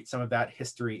incorporate some of that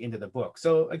history into the book.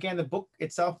 So again, the book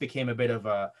itself became a bit of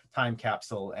a time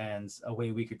capsule and a way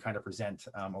we could kind of present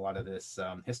a lot of this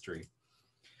history.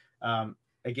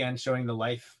 Again, showing the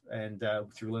life and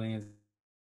through Lillian's.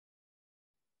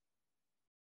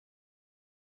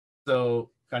 So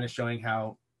kind of showing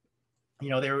how,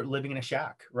 they were living in a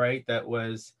shack, right? That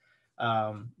was,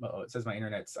 it says my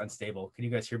internet's unstable. Can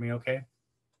you guys hear me okay?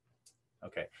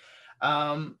 Okay.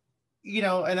 And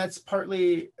that's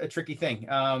partly a tricky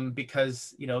thing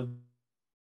because,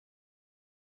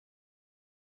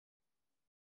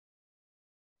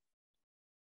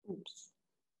 Oops.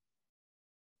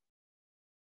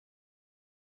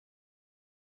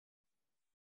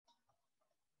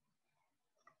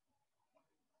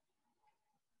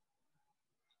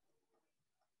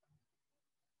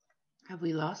 Have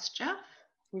we lost Jeff?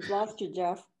 We've lost you,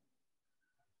 Jeff.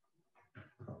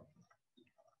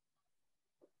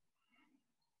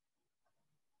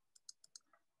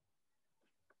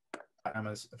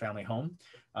 Emma's family home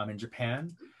in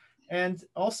Japan. And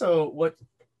also what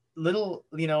little,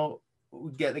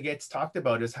 gets talked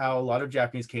about is how a lot of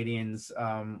Japanese Canadians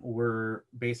were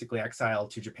basically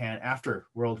exiled to Japan after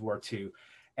World War II.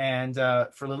 And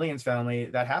for Lillian's family,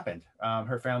 that happened.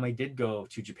 Her family did go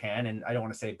to Japan, and I don't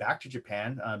want to say back to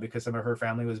Japan because some of her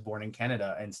family was born in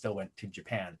Canada and still went to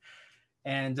Japan.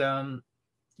 And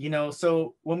You know,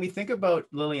 so when we think about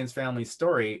Lillian's family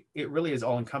story, it really is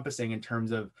all encompassing in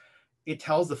terms of it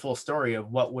tells the full story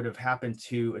of what would have happened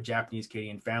to a Japanese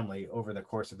Canadian family over the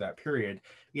course of that period.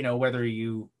 You know, whether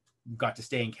you got to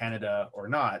stay in Canada or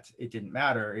not, it didn't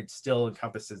matter. It still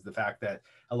encompasses the fact that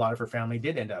a lot of her family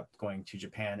did end up going to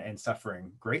Japan and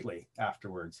suffering greatly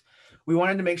afterwards. We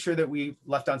wanted to make sure that we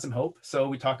left on some hope. So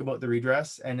we talk about the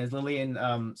redress. And as Lillian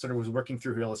sort of was working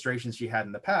through her illustrations she had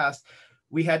in the past,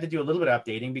 we had to do a little bit of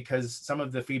updating because some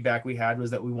of the feedback we had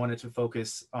was that we wanted to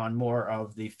focus on more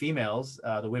of the females,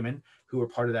 the women who were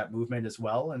part of that movement as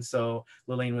well. And so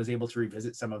Lillian was able to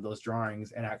revisit some of those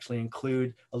drawings and actually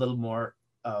include a little more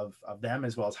of them,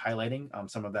 as well as highlighting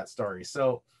some of that story.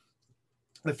 So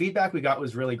the feedback we got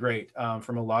was really great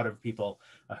from a lot of people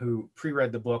who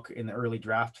pre-read the book in the early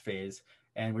draft phase,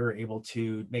 and we were able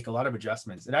to make a lot of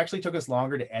adjustments. It actually took us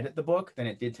longer to edit the book than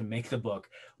it did to make the book.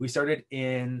 We started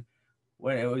in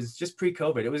when it was just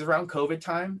pre-COVID. It was around COVID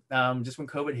time, just when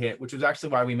COVID hit, which was actually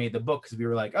why we made the book, because we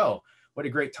were like, oh, what a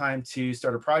great time to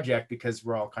start a project because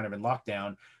we're all kind of in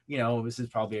lockdown. You know, this is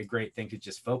probably a great thing to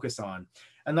just focus on.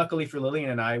 And luckily for Lillian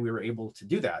and I, we were able to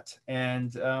do that.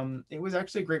 And it was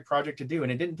actually a great project to do.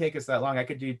 And it didn't take us that long. I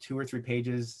could do 2 or 3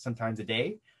 pages sometimes a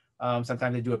day.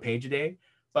 Sometimes I do a page a day,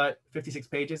 but 56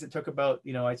 pages, it took about,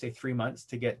 you know, I'd say 3 months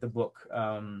to get the book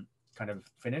kind of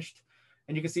finished.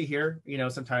 And you can see here, you know,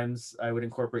 sometimes I would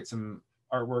incorporate some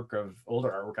artwork of older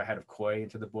artwork I had of Koi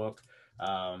into the book.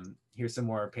 Here's some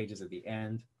more pages at the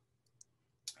end.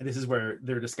 And this is where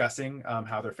they're discussing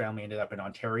how their family ended up in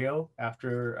Ontario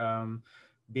after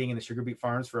being in the sugar beet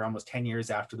farms for almost 10 years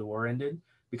after the war ended,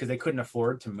 because they couldn't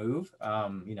afford to move.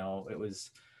 You know, it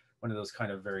was one of those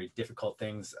kind of very difficult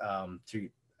things to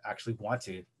actually want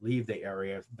to leave the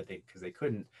area, but because they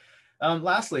couldn't.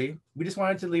 Lastly, we just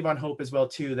wanted to leave on hope as well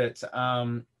too that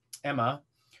Emma,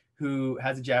 who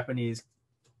has a Japanese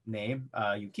name,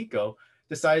 Yukiko,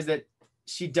 decides that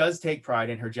she does take pride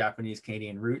in her Japanese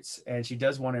Canadian roots, and she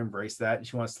does want to embrace that, and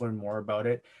she wants to learn more about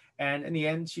it. And in the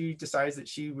end, she decides that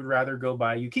she would rather go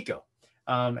by Yukiko,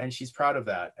 and she's proud of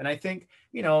that. And I think,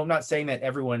 you know, I'm not saying that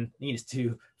everyone needs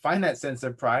to find that sense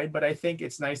of pride, but I think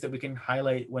it's nice that we can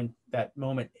highlight when that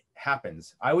moment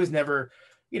happens. I was never,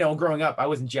 you know, growing up, I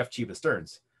wasn't Jeff Chiba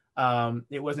Stearns.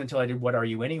 It wasn't until I did What Are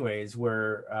You Anyways,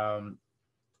 where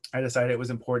I decided it was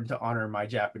important to honor my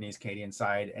Japanese Canadian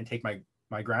side and take my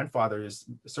grandfather's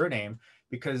surname,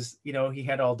 because, you know, he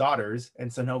had all daughters,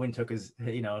 and so no one took his,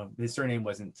 you know, his surname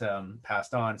wasn't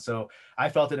passed on. So I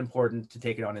felt it important to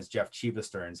take it on as Jeff Chiba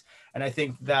Stearns. And I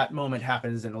think that moment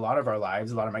happens in a lot of our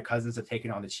lives. A lot of my cousins have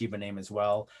taken on the Chiba name as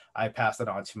well. I passed it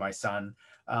on to my son.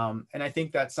 And I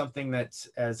think that's something that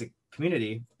as a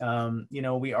community, you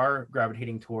know, we are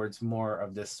gravitating towards more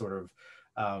of this sort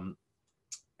of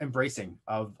embracing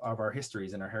of our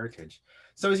histories and our heritage.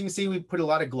 So as you can see, we put a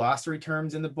lot of glossary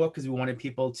terms in the book because we wanted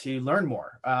people to learn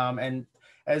more. And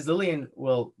as Lillian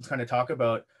will kind of talk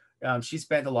about, she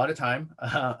spent a lot of time,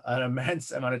 an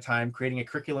immense amount of time creating a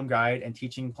curriculum guide and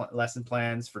teaching lesson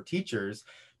plans for teachers,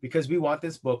 because we want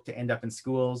this book to end up in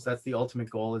schools. That's the ultimate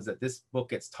goal, is that this book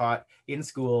gets taught in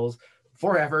schools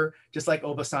forever, just like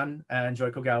Oba-san and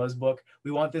Joy Kogawa's book. We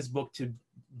want this book to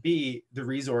be the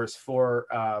resource for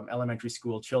elementary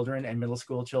school children and middle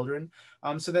school children,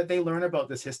 so that they learn about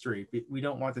this history. We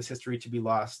don't want this history to be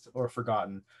lost or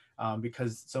forgotten,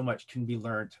 because so much can be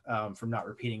learned from not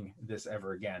repeating this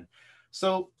ever again.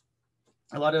 So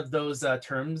a lot of those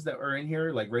terms that are in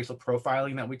here, like racial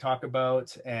profiling that we talk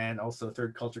about, and also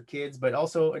third culture kids, but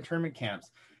also internment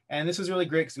camps. And this was really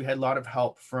great because we had a lot of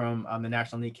help from the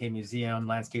National Nikkei Museum,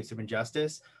 Landscapes of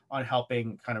Injustice, on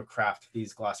helping kind of craft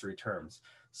these glossary terms.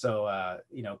 So,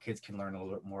 you know, kids can learn a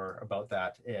little bit more about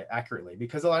that accurately,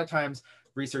 because a lot of times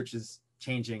research is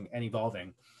changing and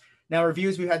evolving. Now,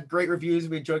 reviews, we had great reviews.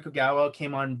 We had Joy Kogawa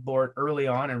came on board early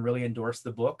on and really endorsed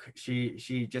the book.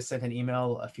 She just sent an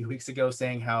email a few weeks ago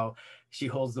saying how she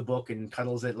holds the book and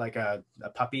cuddles it like a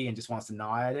puppy and just wants to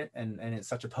gnaw at it. And it's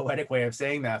such a poetic way of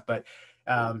saying that. But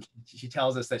she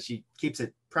tells us that she keeps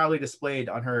it proudly displayed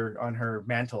on her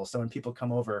mantle, so when people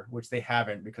come over, which they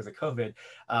haven't because of COVID,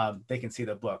 they can see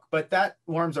the book. But that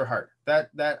warms our heart. That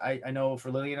I know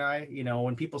for Lillian and I, you know,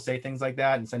 when people say things like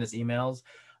that and send us emails,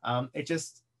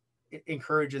 it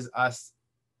encourages us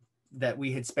that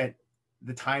we had spent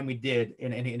the time we did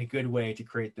in a good way to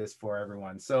create this for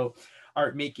everyone. So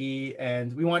Art Miki,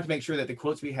 and we wanted to make sure that the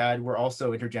quotes we had were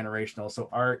also intergenerational. So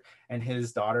Art and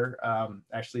his daughter,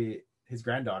 actually his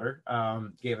granddaughter,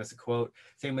 gave us a quote.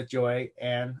 Same with Joy,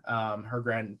 and her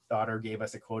granddaughter gave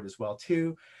us a quote as well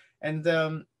too. And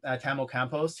Tamo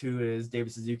Campos, who is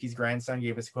David Suzuki's grandson,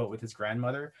 gave us a quote with his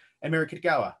grandmother. And Mary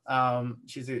Kitagawa,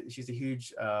 she's a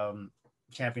huge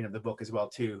champion of the book as well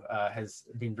too, has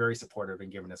been very supportive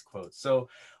and given us quotes. So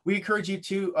we encourage you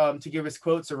to give us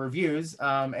quotes or reviews,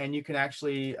 and you can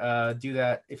actually do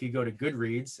that if you go to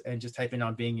Goodreads and just type in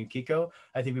on Being Yukiko.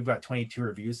 I think we've got 22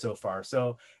 reviews so far.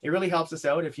 So it really helps us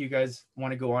out if you guys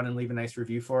want to go on and leave a nice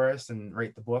review for us and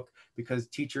rate the book, because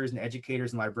teachers and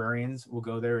educators and librarians will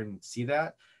go there and see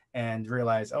that and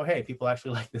realize, oh, hey, people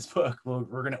actually like this book. Well,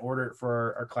 we're going to order it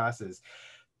for our classes.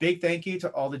 Big thank you to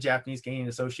all the Japanese Canadian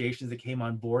associations that came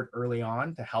on board early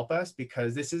on to help us,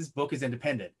 because book is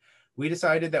independent. We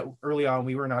decided that early on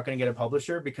we were not going to get a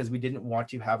publisher because we didn't want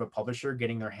to have a publisher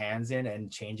getting their hands in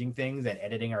and changing things and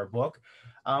editing our book.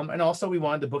 And also we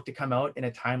wanted the book to come out in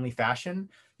a timely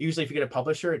fashion. Usually if you get a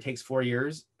publisher, it takes 4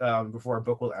 years before a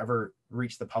book will ever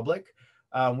reach the public.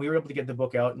 We were able to get the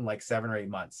book out in like 7 or 8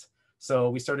 months.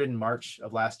 So we started in March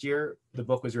of last year. The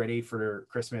book was ready for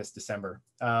Christmas, December.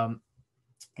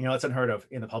 You know, it's unheard of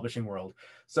in the publishing world.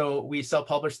 So we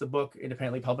self-published the book,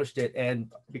 independently published it.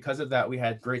 And because of that, we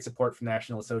had great support from the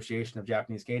National Association of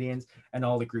Japanese Canadians and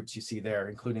all the groups you see there,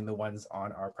 including the ones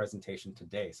on our presentation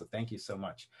today. So thank you so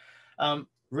much.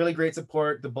 Really great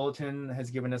support. The Bulletin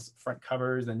has given us front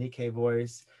covers, the Nikkei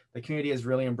Voice. The community has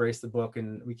really embraced the book,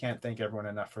 and we can't thank everyone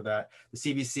enough for that. The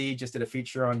CBC just did a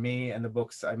feature on me and the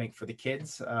books I make for the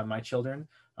kids, my children.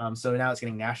 So now it's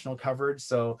getting national coverage.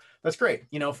 So that's great.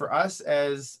 You know, for us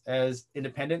as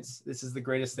independents, this is the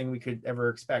greatest thing we could ever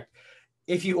expect.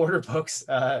 If you order books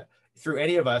through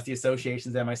any of us, the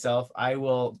associations and myself, I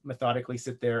will methodically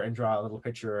sit there and draw a little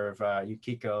picture of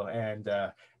Yukiko and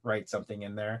write something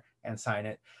in there and sign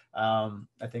it.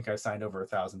 I think I've signed over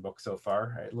 1,000 books so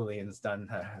far. Lillian's done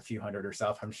a few hundred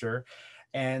herself, I'm sure.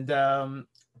 And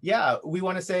yeah, we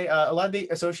want to say a lot of the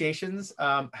associations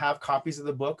have copies of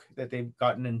the book that they've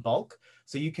gotten in bulk.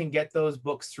 So you can get those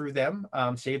books through them,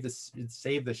 save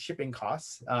the shipping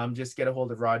costs. Just get a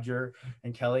hold of Roger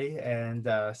and Kelly and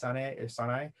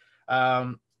Sanai.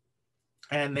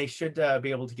 And they should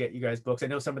be able to get you guys books. I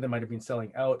know some of them might have been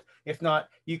selling out. If not,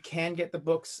 you can get the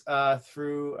books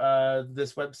through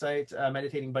this website,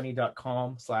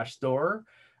 meditatingbunny.com/store.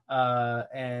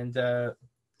 And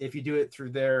if you do it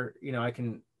through there, you know, I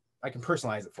can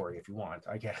personalize it for you if you want,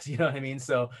 I guess, you know what I mean?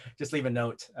 So just leave a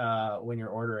note when you're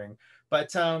ordering.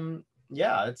 But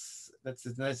yeah, that's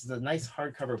a nice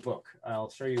hardcover book. I'll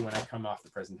show you when I come off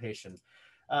the presentation.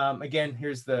 Again,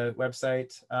 here's the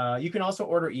website. You can also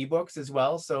order ebooks as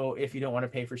well. So if you don't want to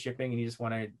pay for shipping and you just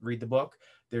want to read the book,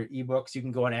 they're ebooks. You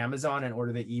can go on Amazon and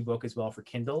order the ebook as well for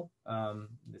Kindle.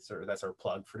 That's our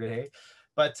plug for today.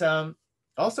 But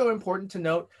also important to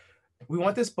note, we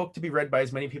want this book to be read by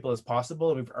as many people as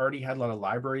possible. We've already had a lot of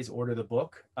libraries order the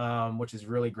book, which is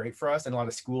really great for us. And a lot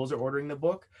of schools are ordering the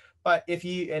book. But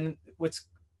and what's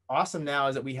awesome now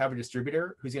is that we have a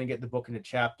distributor who's going to get the book into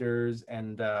chapters,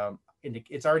 and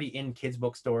it's already in kids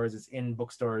bookstores, it's in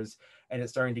bookstores, and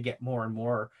it's starting to get more and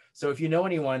more. So if you know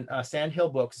anyone, Sandhill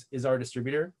Books is our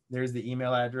distributor. There's the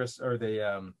email address, or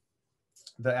the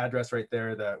address right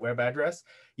there, the web address.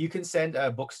 You can send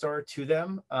a bookstore to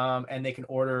them, and they can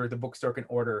order, the bookstore can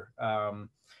order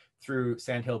through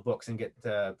Sandhill Books and get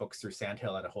the books through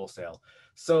Sandhill at a wholesale.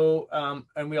 So,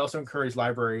 and we also encourage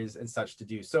libraries and such to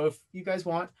do. So if you guys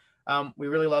want, we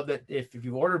really love that if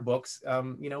you order books,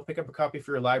 you know, pick up a copy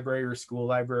for your library or school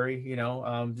library, you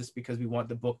know, just because we want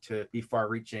the book to be far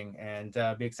reaching and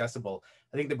be accessible.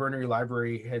 I think the Burnaby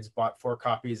Library has bought 4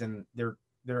 copies and they're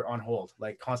on hold,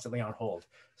 like constantly on hold.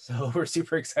 So we're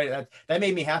super excited. That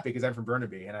made me happy because I'm from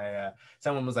Burnaby, and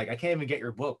someone was like, I can't even get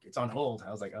your book, it's on hold.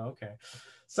 I was like, oh, okay.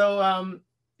 So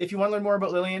if you want to learn more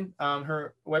about Lillian,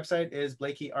 her website is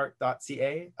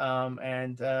blakeyart.ca,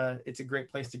 and it's a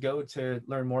great place to go to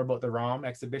learn more about the ROM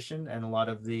exhibition and a lot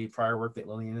of the prior work that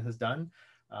Lillian has done.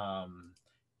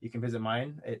 You can visit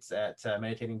mine. It's at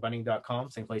meditatingbunny.com,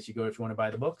 same place you go if you want to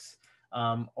buy the books.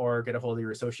 Or get a hold of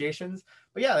your associations.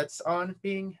 But yeah, that's on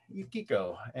Being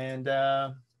Yukiko. And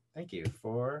thank you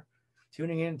for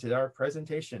tuning in to our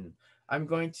presentation. I'm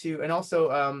going to, and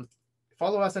also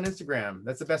follow us on Instagram.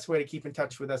 That's the best way to keep in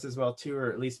touch with us as well too,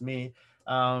 or at least me.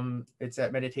 It's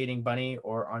at Meditating Bunny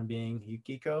or on Being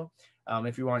Yukiko.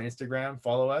 If you're on Instagram,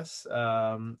 follow us.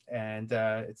 And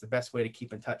it's the best way to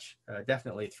keep in touch,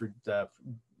 definitely through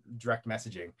direct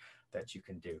messaging that you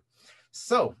can do.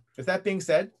 So with that being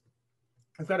said,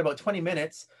 I've got about 20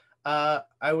 minutes. I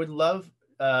would love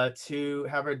to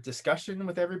have a discussion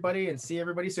with everybody and see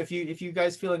everybody. So if you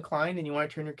guys feel inclined and you want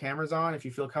to turn your cameras on, if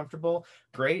you feel comfortable,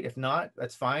 great. If not,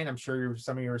 that's fine. I'm sure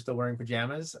some of you are still wearing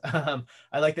pajamas.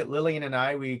 I like that Lillian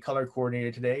and we color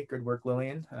coordinated today. Good work,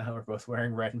 Lillian. We're both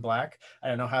wearing red and black. I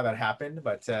don't know how that happened,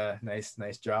 but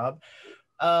nice job.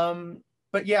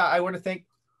 But yeah, I want to thank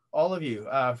all of you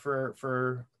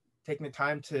for taking the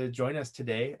time to join us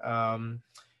today.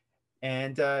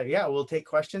 And yeah, we'll take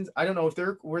questions. I don't know if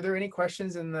were there any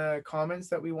questions in the comments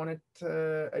that we wanted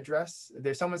to address.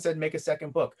 Someone said make a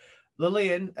second book.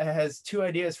 Lillian has 2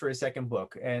 ideas for a second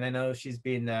book, and I know she's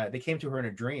been they came to her in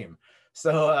a dream.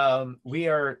 So we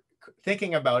are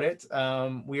thinking about it.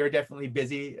 We are definitely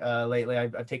busy lately.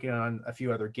 I've taken on a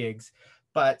few other gigs,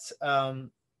 but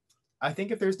I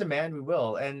think if there's demand, we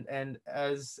will. And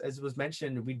as was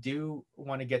mentioned, we do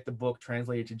want to get the book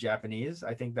translated to Japanese.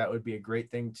 I think that would be a great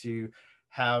thing to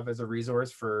have as a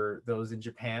resource for those in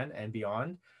Japan and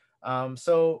beyond.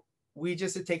 So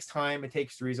it takes time, it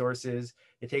takes resources,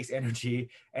 it takes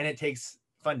energy, and it takes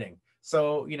funding.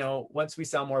 So, once we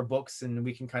sell more books and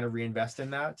we can kind of reinvest in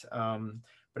that.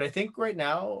 But I think right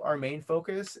now our main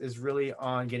focus is really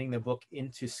on getting the book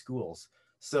into schools.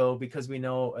 So because we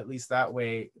know at least that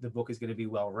way the book is going to be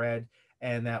well read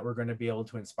and that we're going to be able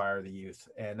to inspire the youth.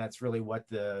 And that's really what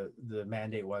the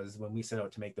mandate was when we set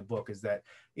out to make the book, is that,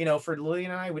 for Lillian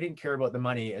and I, we didn't care about the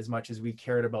money as much as we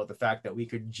cared about the fact that we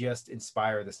could just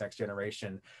inspire this next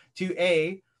generation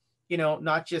to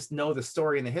not just know the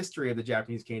story and the history of the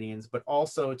Japanese Canadians, but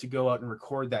also to go out and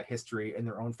record that history in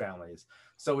their own families.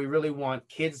 So we really want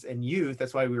kids and youth.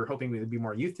 That's why we were hoping there would be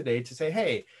more youth today to say,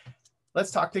 hey, let's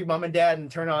talk to mom and dad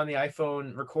and turn on the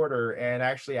iPhone recorder and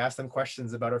actually ask them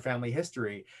questions about our family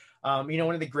history.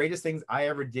 One of the greatest things I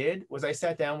ever did was I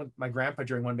sat down with my grandpa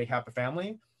during One Big Happy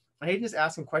Family. I didn't just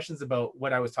ask him questions about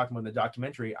what I was talking about in the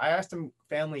documentary. I asked him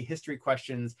family history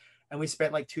questions, and we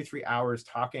spent like 2-3 hours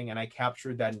talking, and I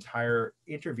captured that entire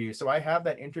interview. So I have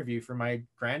that interview for my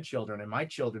grandchildren and my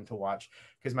children to watch,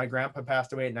 because my grandpa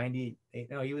passed away at 98.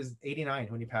 No, he was 89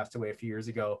 when he passed away a few years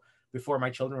ago, before my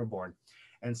children were born.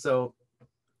 And so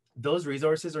those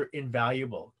resources are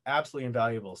invaluable, absolutely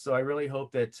invaluable. So I really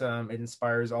hope that it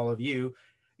inspires all of you,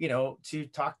 to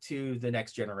talk to the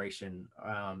next generation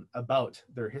about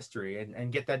their history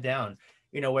and get that down,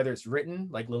 whether it's written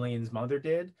like Lillian's mother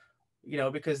did,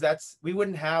 because we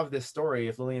wouldn't have this story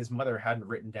if Lillian's mother hadn't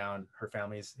written down her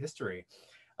family's history.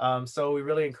 So we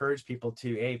really encourage people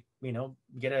to,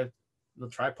 get a little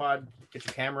tripod, get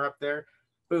your camera up there,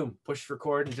 boom, push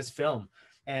record and just film.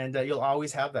 And you'll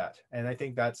always have that. And I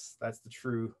think that's the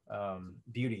true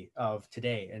beauty of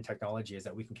today and technology, is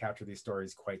that we can capture these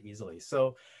stories quite easily.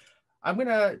 So I'm going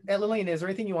to, Lillian, is there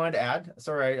anything you wanted to add?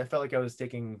 Sorry, I felt like I was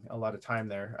taking a lot of time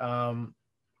there.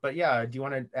 But yeah, do you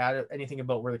want to add anything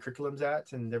about where the curriculum's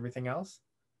at and everything else?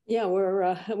 Yeah,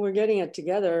 we're getting it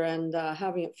together and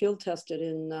having it field tested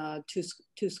in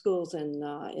two schools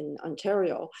in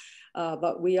Ontario,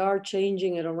 but we are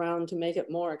changing it around to make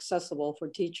it more accessible for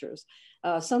teachers.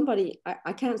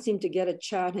 I can't seem to get a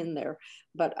chat in there,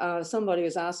 but somebody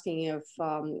was asking if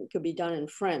it could be done in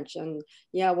French, and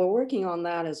yeah, we're working on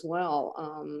that as well.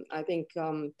 I think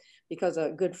because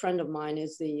a good friend of mine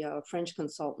is the French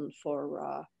consultant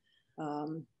for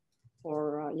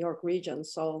York Region,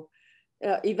 so.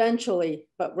 Eventually,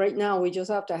 but right now we just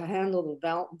have to handle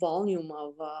the volume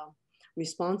of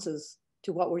responses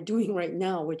to what we're doing right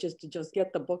now, which is to just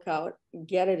get the book out,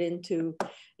 get it into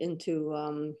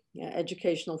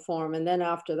educational form, and then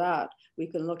after that we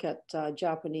can look at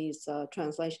Japanese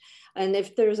translation. And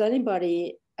if there's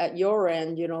anybody at your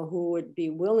end, who would be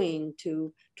willing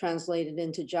to translate it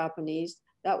into Japanese,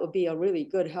 that would be a really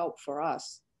good help for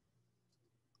us.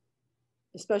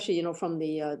 Especially, from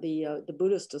the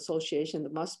Buddhist Association,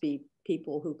 there must be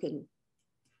people who can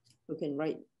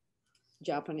write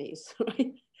Japanese,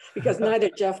 right? Because neither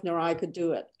Jeff nor I could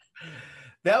do it.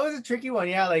 That was a tricky one,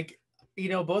 yeah. Like,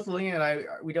 both Lillian and I,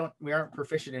 we aren't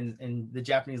proficient in the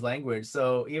Japanese language.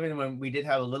 So even when we did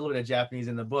have a little bit of Japanese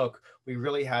in the book, we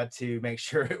really had to make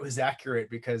sure it was accurate,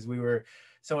 because we were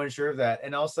so unsure of that.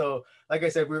 And also, like I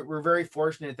said, we're very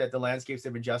fortunate that the Landscapes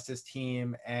of Injustice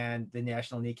team and the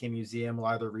National Nikkei Museum, a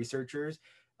lot of the researchers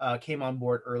came on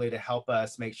board early to help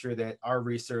us make sure that our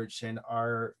research and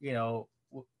our,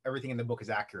 everything in the book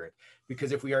is accurate.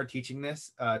 Because if we are teaching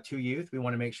this to youth, we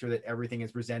want to make sure that everything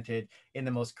is presented in the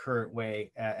most current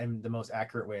way and the most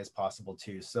accurate way as possible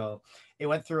too. So it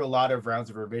went through a lot of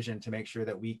rounds of revision to make sure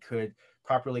that we could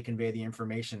properly convey the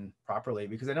information properly,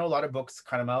 because I know a lot of books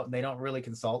come out and they don't really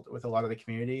consult with a lot of the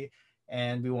community.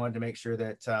 And we wanted to make sure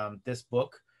that this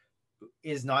book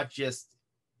is not just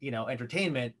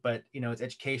entertainment, but it's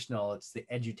educational, it's the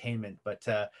edutainment,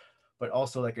 but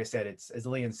also, like I said, it's, as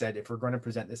Lillian said, if we're going to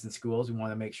present this in schools, we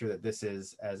want to make sure that this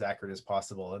is as accurate as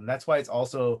possible. And that's why it's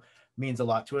also means a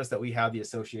lot to us that we have the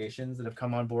associations that have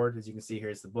come on board. As you can see,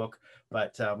 here's the book,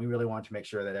 but we really want to make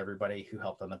sure that everybody who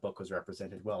helped on the book was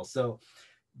represented well. So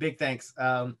big thanks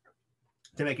to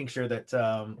making sure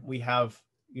that we have,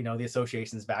 the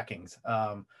association's backings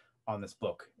on this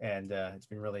book, and it's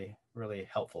been really, really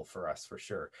helpful for us, for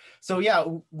sure. So yeah,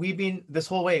 we've been, this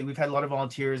whole way, we've had a lot of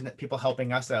volunteers and people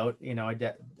helping us out.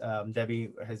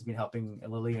 Debbie has been helping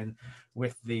Lillian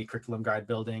with the curriculum guide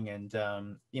building, and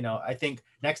I think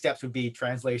next steps would be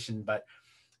translation. But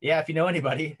yeah, if you know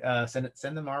anybody,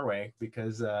 send them our way,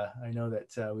 because I know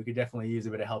that we could definitely use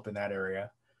a bit of help in that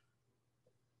area.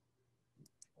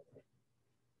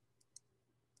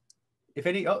 If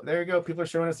any, oh, there you go. People are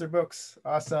showing us their books.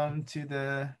 Awesome. To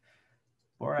the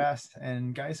Boras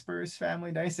and Geispers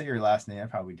family. Did I say your last name? I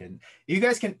probably didn't. You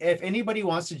guys can, if anybody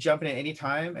wants to jump in at any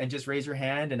time and just raise your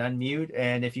hand and unmute.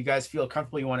 And if you guys feel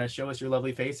comfortable, you want to show us your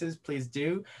lovely faces, please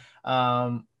do.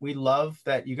 We love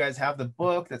that you guys have the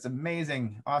book. That's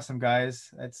amazing. Awesome, guys.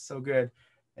 That's so good.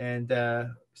 And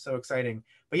so exciting.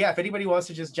 But yeah, if anybody wants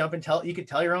to just jump and tell, you could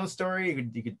tell your own story.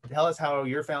 You could tell us how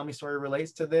your family story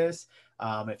relates to this.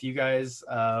 If you guys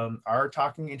are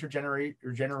talking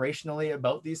generationally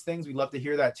about these things, we'd love to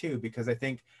hear that too, because I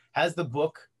think, has the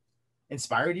book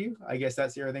inspired you? I guess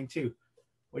that's the other thing too.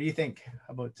 What do you think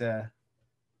about?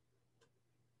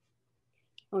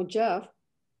 Oh, Jeff.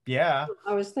 Yeah.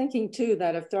 I was thinking too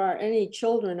that if there are any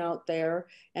children out there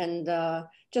and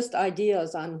just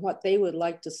ideas on what they would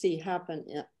like to see happen,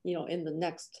 in the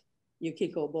next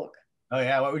Yukiko book. Oh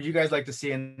yeah, what would you guys like to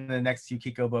see in the next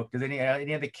Yukiko book? Does any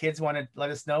of the kids want to let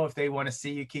us know if they want to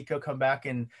see Yukiko come back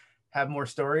and have more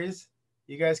stories?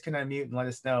 You guys can unmute and let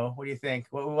us know. What do you think?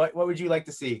 What would you like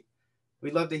to see?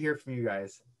 We'd love to hear from you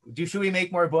guys. Should we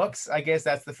make more books? I guess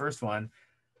that's the first one.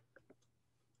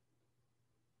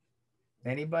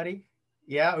 Anybody?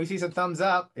 Yeah, we see some thumbs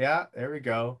up. Yeah, there we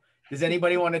go. Does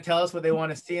anybody want to tell us what they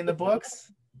want to see in the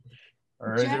books?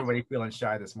 Or is everybody feeling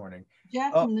shy this morning?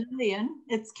 Jeff and Lillian,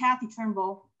 it's Kathy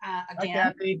Turnbull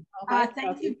again. Hi, Kathy.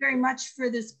 Thank you very much for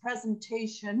this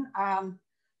presentation.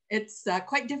 It's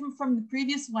quite different from the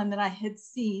previous one that I had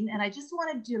seen. And I just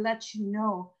wanted to let you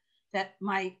know that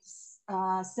my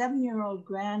 7-year-old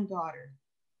granddaughter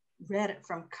read it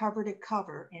from cover to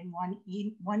cover in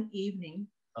one evening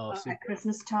at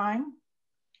Christmas time.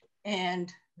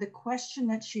 And the question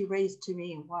that she raised to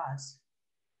me was,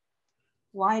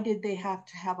 why did they have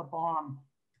to have a bomb?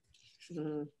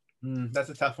 That's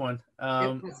a tough one.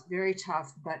 It was very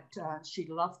tough, but she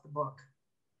loved the book.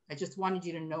 I just wanted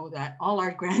you to know that. All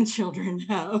our grandchildren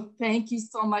know. Thank you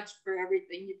so much for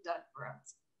everything you've done for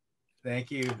us.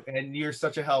 Thank you. And you're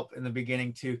such a help in the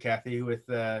beginning too, Kathy, with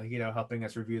helping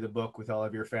us review the book with all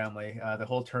of your family. The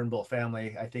whole Turnbull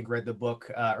family, I think, read the book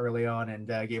early on and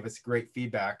gave us great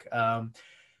feedback.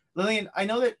 Lillian, I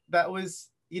know that was,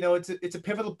 it's a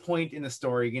pivotal point in the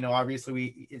story.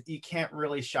 Obviously you can't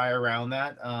really shy around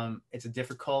that. It's a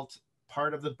difficult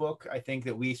part of the book, I think,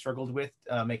 that we struggled with,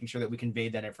 making sure that we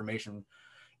conveyed that information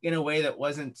in a way that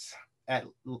wasn't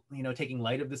taking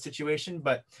light of the situation.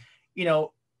 But,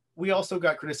 we also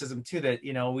got criticism too that,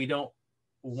 we don't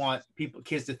want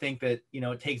kids to think that,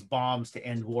 it takes bombs to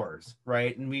end wars,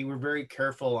 right? And we were very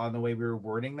careful on the way we were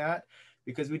wording that,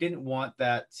 because we didn't want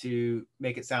that to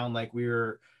make it sound like we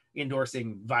were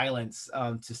endorsing violence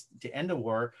to end a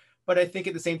war. But I think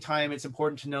at the same time, it's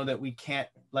important to know that we can't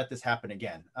let this happen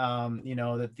again.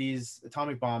 That these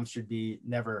atomic bombs should be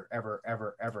never, ever,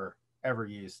 ever, ever, ever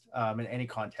used in any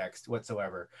context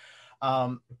whatsoever.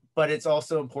 But it's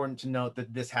also important to note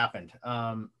that this happened,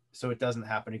 so it doesn't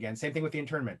happen again. Same thing with the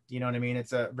internment. You know what I mean?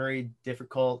 It's a very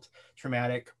difficult,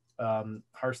 traumatic,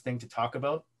 harsh thing to talk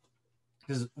about.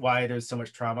 This is why there's so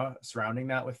much trauma surrounding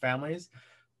that with families.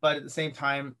 But at the same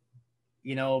time,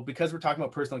 because we're talking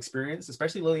about personal experience,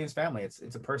 especially Lillian's family,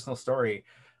 it's a personal story.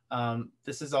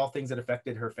 This is all things that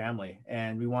affected her family,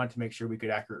 and we wanted to make sure we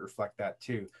could accurately reflect that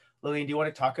too. Lillian, do you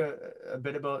want to talk a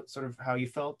bit about sort of how you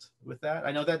felt with that?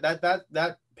 I know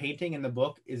that painting in the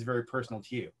book is very personal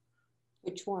to you.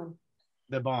 Which one?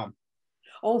 The bomb.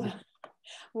 Oh,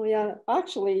 well, yeah.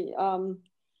 Actually,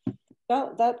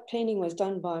 that painting was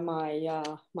done by my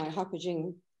my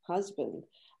Hakujin husband,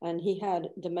 and he had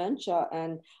dementia.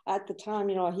 And at the time,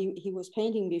 he was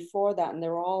painting before that, and they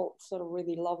were all sort of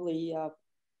really lovely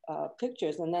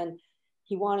pictures. And then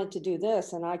he wanted to do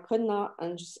this, and I could not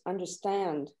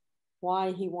understand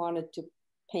why he wanted to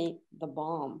paint the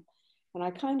bomb. And I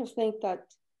kind of think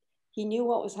that he knew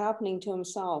what was happening to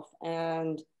himself.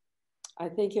 And I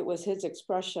think it was his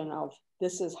expression of,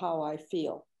 this is how I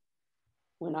feel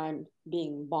when I'm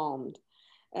being bombed.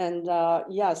 And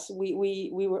yes,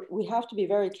 we have to be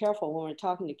very careful when we're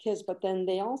talking to kids, but then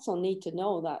they also need to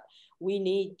know that we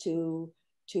need to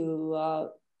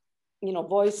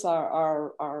voice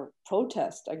our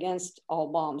protest against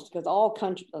all bombs, because all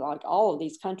countries, like all of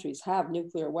these countries, have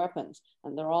nuclear weapons,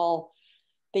 and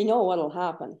they know what'll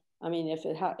happen. I mean, if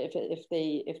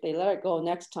they let it go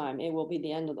next time, it will be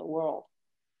the end of the world.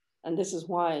 And this is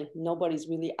why nobody's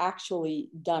really actually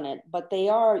done it, but they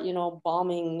are,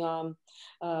 bombing,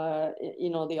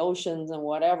 the oceans and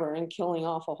whatever, and killing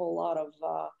off a whole lot of,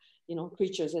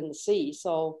 creatures in the sea.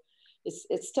 So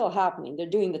it's still happening. They're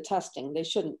doing the testing. They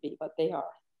shouldn't be, but they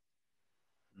are.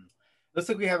 Looks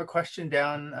like we have a question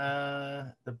down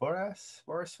the Boris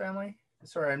family.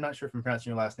 Sorry, I'm not sure if I'm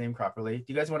pronouncing your last name properly. Do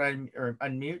you guys want to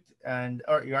unmute?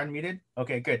 Or you're unmuted?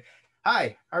 Okay, good.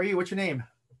 Hi, how are you? What's your name?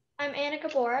 I'm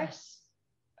Annika Boris.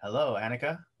 Hello,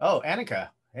 Annika. Oh, Annika.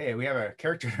 Hey, we have a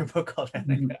character in a book called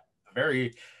Annika.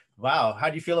 Wow. How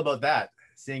do you feel about that?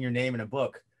 Seeing your name in a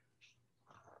book?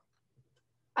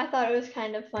 I thought it was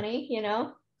kind of funny,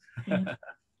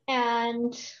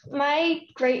 And my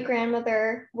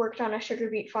great-grandmother worked on a sugar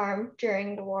beet farm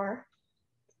during the war.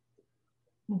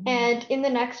 Mm-hmm. And in the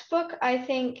next book, I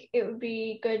think it would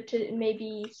be good to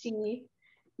maybe see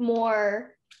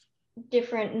more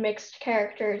different mixed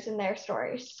characters in their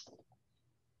stories.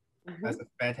 That's a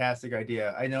fantastic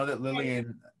idea. I know that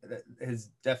Lillian has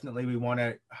definitely, we want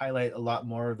to highlight a lot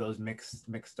more of those mixed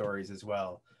stories as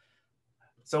well.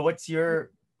 So what's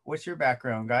your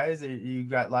background, guys? You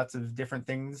got lots of different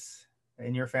things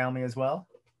in your family as well?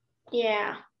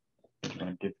 Yeah.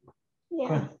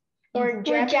 Yeah. Or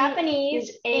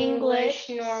Japanese, English,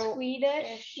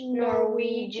 Swedish,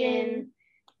 Norwegian,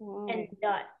 and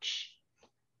Dutch.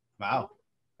 Wow,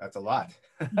 that's a lot.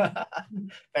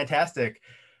 Fantastic.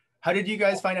 How did you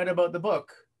guys find out about the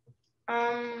book?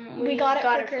 We got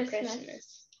it for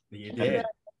Christmas. You did?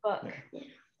 Book.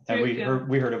 And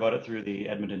we heard about it through the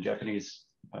Edmonton Japanese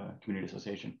Community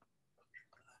Association.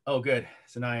 Oh, good.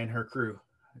 Sanai and her crew.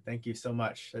 Thank you so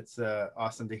much. That's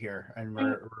awesome to hear. And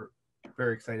we're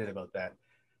very excited about that.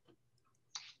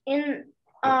 In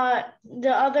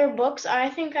the other books, I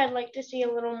think I'd like to see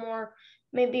a little more,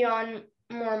 maybe on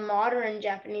more modern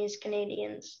Japanese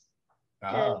Canadians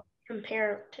to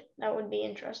compare. That would be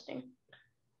interesting.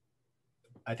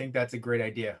 I think that's a great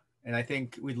idea. And I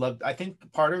think I think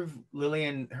part of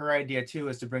Lillian, her idea too,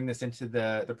 is to bring this into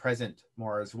the present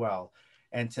more as well.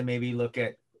 And to maybe look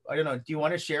at, I don't know, do you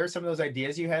want to share some of those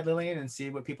ideas you had, Lillian, and see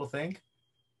what people think?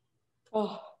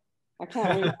 Oh, I can't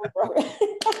remember.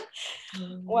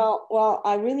 Well,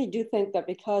 I really do think that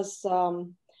because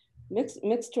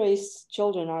mixed race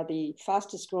children are the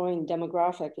fastest growing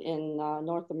demographic in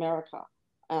North America.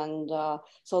 And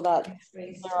so that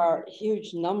there are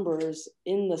huge numbers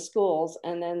in the schools,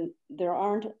 and then there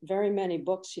aren't very many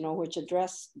books, which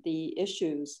address the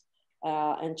issues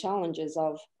and challenges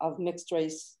of mixed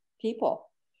race people.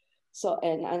 So,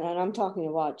 and I'm talking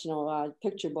about,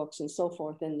 picture books and so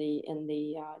forth in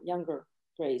the younger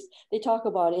grades. They talk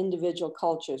about individual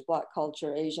cultures, Black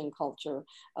culture, Asian culture,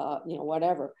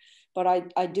 whatever. But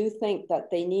I do think that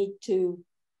they need to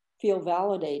feel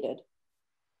validated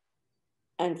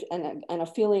and a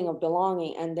feeling of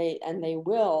belonging, and they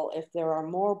will if there are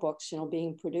more books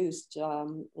being produced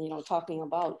talking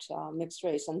about mixed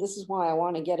race. And this is why I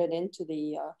want to get it into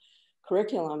the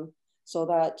curriculum, so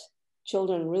that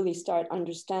children really start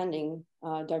understanding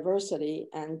diversity,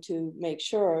 and to make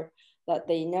sure that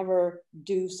they never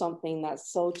do something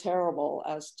that's so terrible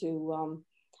as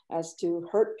to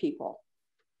hurt people.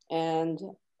 And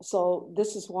so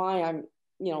this is why I'm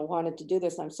wanted to do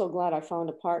this. I'm so glad I found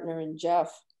a partner in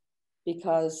Jeff,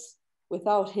 because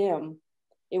without him,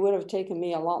 it would have taken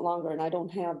me a lot longer, and I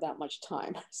don't have that much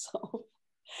time. So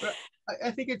I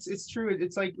think it's true.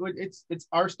 It's like it's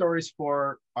our stories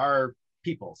for our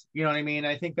peoples. You know what I mean?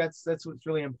 I think that's what's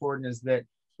really important, is that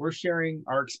we're sharing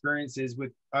our experiences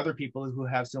with other people who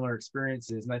have similar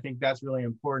experiences. And I think that's really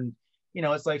important.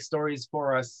 It's like stories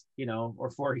for us,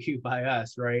 or for you by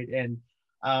us, right? And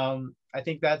I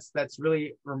think that's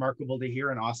really remarkable to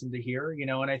hear and awesome to hear,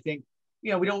 and I think, we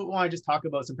don't want to just talk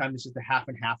about, sometimes it's just a half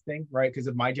and half thing, right? Because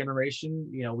of my generation,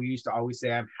 we used to always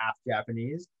say I'm half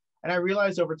Japanese. And I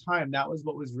realized over time, that was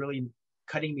what was really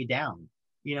cutting me down,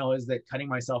 is that cutting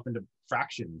myself into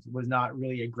fractions was not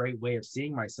really a great way of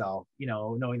seeing myself,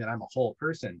 knowing that I'm a whole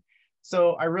person.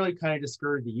 So I really kind of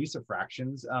discourage the use of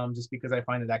fractions, just because I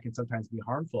find that can sometimes be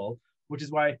harmful, which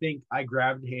is why I think I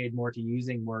gravitated more to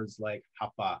using words like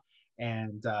hapa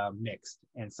and mixed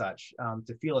and such,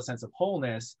 to feel a sense of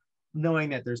wholeness, knowing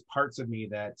that there's parts of me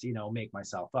that, make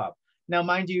myself up. Now,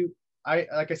 mind you,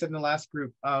 like I said in the last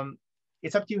group,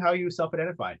 it's up to you how you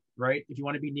self-identify, right? If you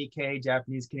want to be Nikkei,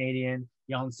 Japanese, Canadian,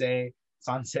 Yonsei,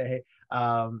 Sansei,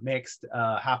 mixed,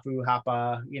 Hafu,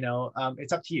 Hapa,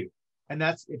 it's up to you. And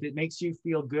that's, if it makes you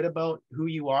feel good about who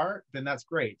you are, then that's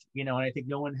great, and I think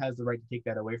no one has the right to take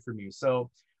that away from you. So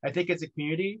I think as a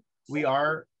community, we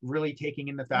are really taking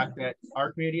in the fact that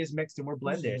our community is mixed and we're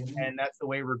blended. And that's the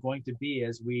way we're going to be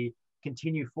as we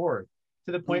continue forward,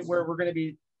 to the point where we're going to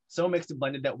be so mixed and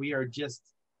blended that we are just,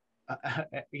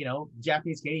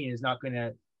 Japanese Canadian is not going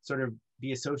to sort of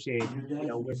be associated,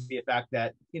 with the fact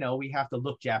that, we have to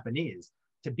look Japanese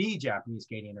to be Japanese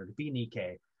Canadian or to be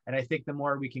Nikkei. And I think the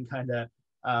more we can kind of,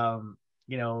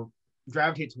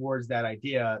 gravitate towards that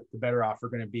idea, the better off we're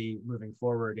going to be moving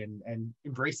forward and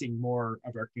embracing more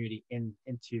of our community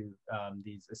into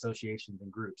these associations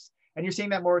and groups. And you're seeing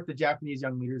that more with the Japanese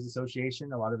Young Leaders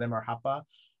Association. A lot of them are Hapa,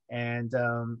 and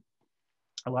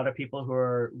a lot of people who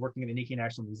are working at the Nikkei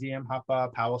National Museum,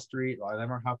 Hapa, Powell Street, a lot of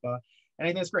them are Hapa. And I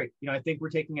think that's great. I think we're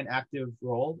taking an active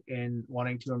role in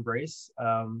wanting to embrace.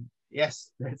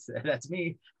 Yes, that's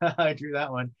me. I drew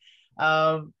that one.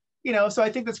 So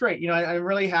I think that's great. I'm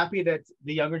really happy that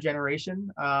the younger generation,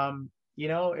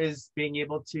 is being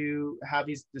able to have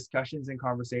these discussions and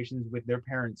conversations with their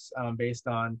parents based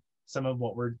on some of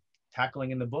what we're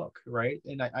tackling in the book, right?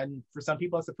 And for some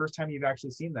people, it's the first time you've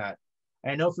actually seen that.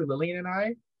 And I know for Lillian and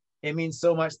I, it means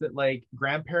so much that like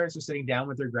grandparents are sitting down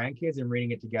with their grandkids and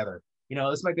reading it together.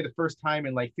 This might be the first time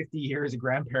in like 50 years a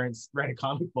grandparents read a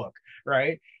comic book,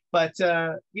 right? But,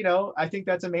 I think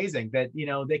that's amazing that,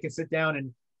 they can sit down.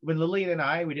 And when Lillian and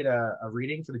I, we did a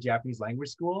reading for the Japanese language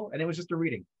school, and it was just a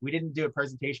reading. We didn't do a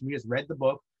presentation. We just read the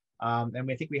book.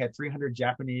 And I think we had 300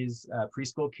 Japanese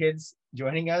preschool kids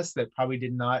joining us that probably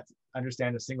did not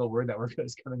understand a single word that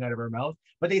was coming out of our mouth,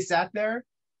 but they sat there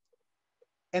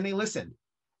and they listened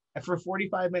for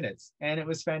 45 minutes, and it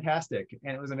was fantastic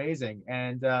and it was amazing.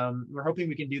 And we're hoping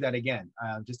we can do that again,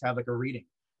 just have like a reading.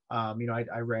 I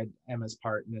read Emma's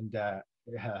part, and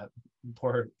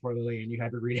poor Lillian, you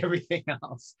had to read everything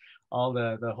else, all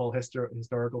the whole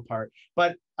historical part.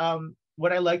 But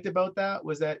what I liked about that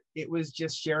was that it was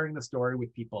just sharing the story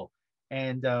with people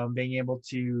and being able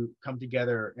to come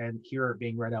together and hear it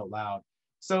being read out loud.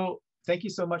 So thank you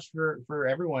so much for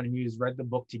everyone who's read the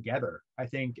book together, I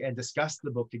think, and discussed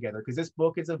the book together, because this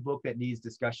book is a book that needs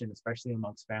discussion, especially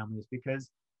amongst families,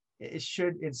 because it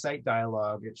should incite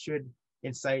dialogue. It should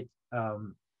incite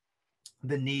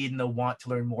the need and the want to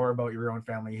learn more about your own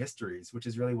family histories, which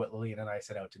is really what Lillian and I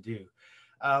set out to do.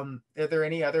 Are there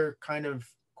any other kind of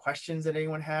questions that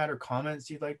anyone had or comments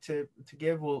you'd like to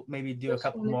give? We'll maybe do a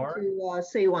couple more. To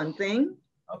say one thing.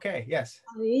 Okay, yes.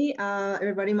 Hi,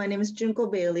 everybody. My name is Junko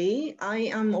Bailey. I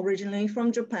am originally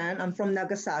from Japan. I'm from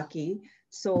Nagasaki.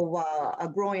 So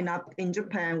growing up in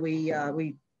Japan,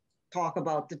 we talk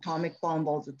about the atomic bomb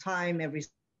all the time. Every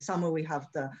summer we have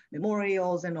the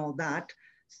memorials and all that.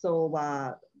 So,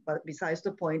 but besides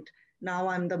the point, now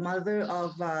I'm the mother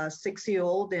of a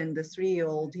 6-year-old and the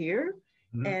 3-year-old here.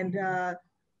 Mm-hmm. And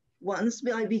once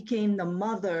I became the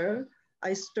mother,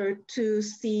 I start to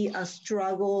see a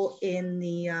struggle in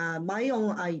my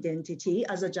own identity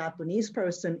as a Japanese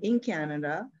person in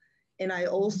Canada. And I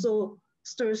also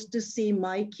start to see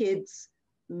my kids,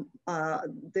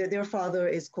 their father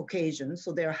is Caucasian,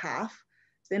 so they're half.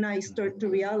 Then I start to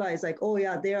realize like, oh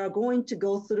yeah, they are going to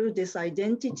go through this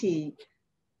identity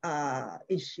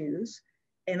issues.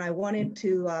 And I wanted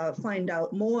to find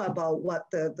out more about what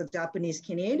the Japanese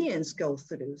Canadians go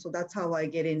through. So that's how I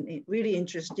get really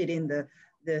interested in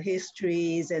the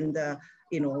histories and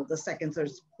the second, third,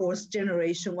 fourth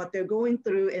generation, what they're going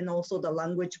through, and also the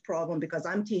language problem, because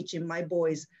I'm teaching my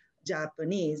boys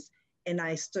Japanese, and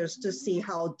I start to see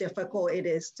how difficult it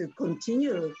is to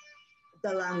continue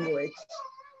the language.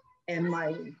 And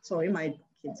my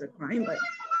kids are crying, but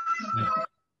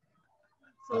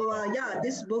so yeah,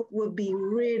 this book would be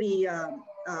really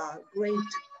great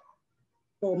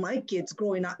for my kids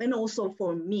growing up, and also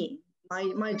for me,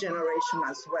 my generation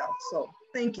as well. So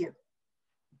thank you.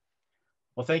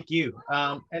 Well, thank you.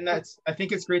 And I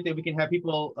think it's great that we can have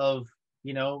people of,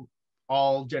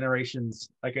 all generations,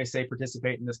 like I say,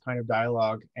 participate in this kind of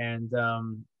dialogue. And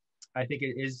I think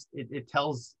it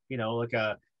tells, like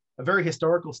a very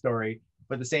historical story,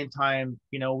 but at the same time,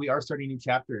 we are starting new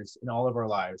chapters in all of our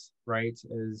lives, right?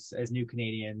 As new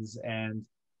Canadians. And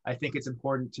I think it's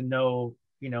important to know,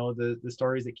 the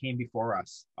stories that came before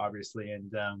us, obviously.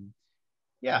 And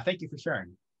yeah, thank you for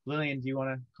sharing. Lillian, do you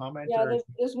want to comment? Yeah,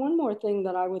 there's one more thing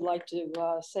that I would like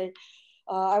to say.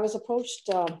 I was approached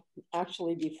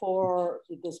actually before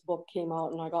this book came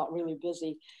out, and I got really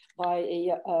busy by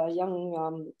a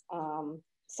young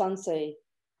Sansei.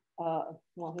 Well,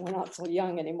 we're not so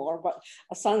young anymore, but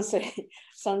a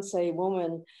Sansei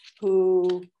woman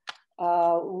who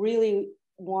really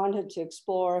wanted to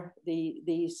explore the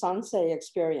Sansei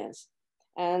experience.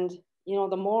 And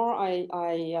the more I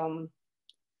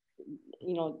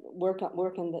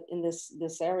work in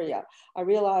this area, I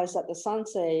realized that the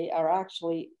Sansei are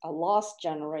actually a lost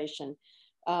generation.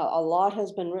 A lot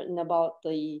has been written about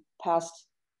the past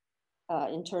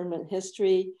internment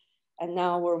history, and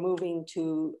now we're moving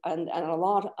to, and a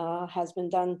lot has been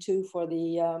done too for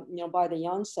the by the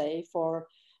Yonsei for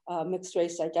mixed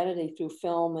race identity through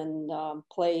film and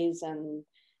plays and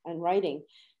writing.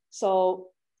 So,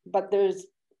 but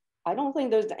I don't think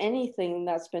there's anything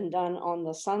that's been done on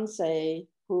the Sansei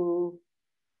who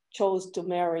chose to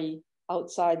marry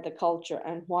outside the culture,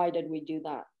 and why did we do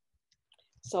that?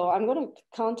 So I'm going to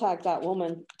contact that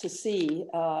woman to see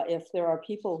if there are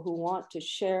people who want to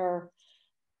share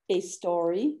a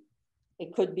story.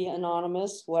 It could be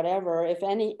anonymous, whatever.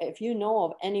 If you know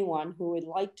of anyone who would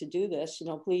like to do this,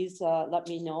 please let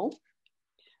me know,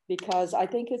 because I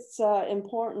think it's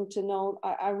important to know.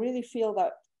 I really feel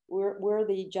that we're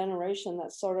the generation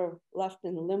that's sort of left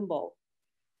in limbo,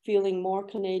 feeling more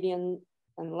Canadian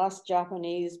and less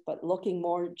Japanese, but looking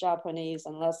more Japanese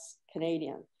and less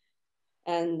Canadian.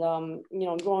 And,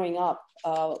 growing up,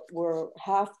 we're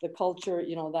half the culture,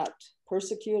 that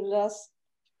persecuted us,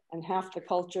 and half the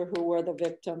culture who were the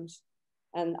victims.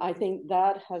 And I think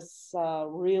that has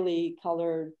really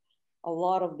colored a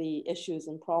lot of the issues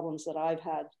and problems that I've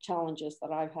had, challenges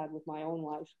that I've had with my own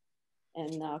life,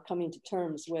 and coming to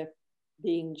terms with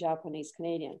being Japanese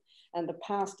Canadian. And the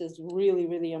past is really,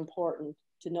 really important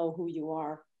to know who you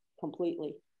are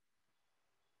completely.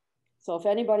 So if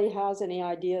anybody has any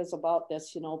ideas about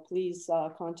this, please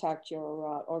contact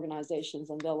your organizations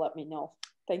and they'll let me know.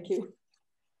 Thank you.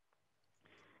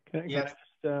 Can I just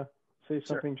say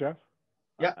something, Jeff?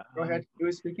 Yeah, go ahead. Who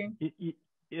is speaking? Yeah,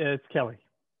 it's Kelly.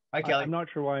 Hi, Kelly. I'm not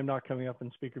sure why I'm not coming up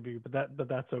in speaker view, but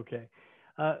that's okay.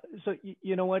 So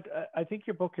you know what? I think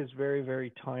your book is very,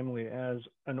 very timely. As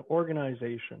an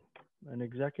organization, an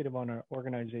executive on an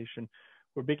organization,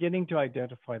 we're beginning to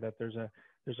identify that there's a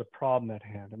problem at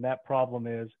hand, and that problem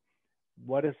is,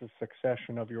 what is the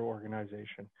succession of your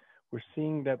organization? We're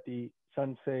seeing that the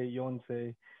Sansei,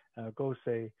 Yonsei,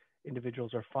 Gosei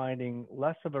individuals are finding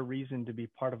less of a reason to be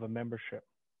part of a membership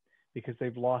because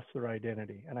they've lost their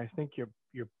identity. And I think your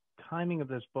timing of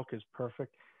this book is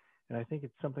perfect. And I think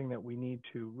it's something that we need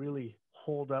to really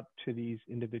hold up to these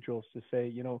individuals to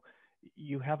say,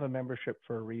 you have a membership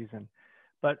for a reason.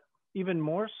 But even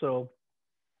more so,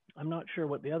 I'm not sure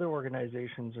what the other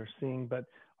organizations are seeing, but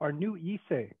our new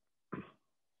Issei,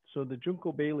 so the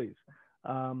Junko Baileys,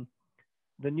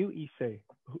 the new Issei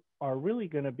are really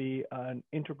going to be an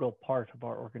integral part of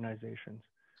our organizations.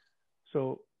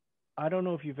 So I don't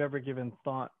know if you've ever given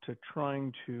thought to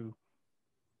trying to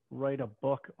write a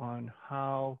book on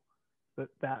how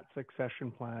that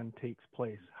succession plan takes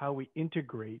place, how we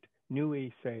integrate new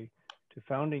Issei to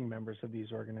founding members of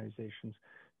these organizations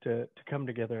to come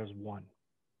together as one.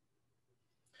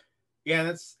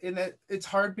 Yeah, it's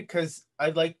hard because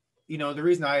I'd like, the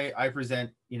reason I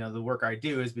present, the work I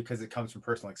do is because it comes from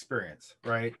personal experience,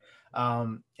 right?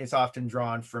 It's often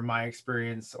drawn from my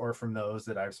experience or from those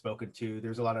that I've spoken to.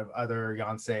 There's a lot of other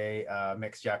Yonsei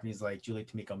mixed Japanese like Julie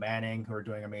Tomiko Manning who are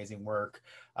doing amazing work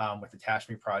with the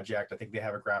Tashmi Project. I think they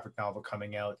have a graphic novel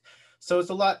coming out. So it's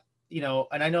a lot,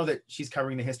 and I know that she's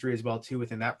covering the history as well too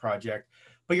within that project.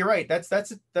 But you're right. That's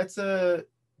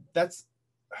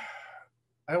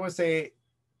I don't want to say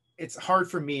it's hard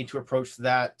for me to approach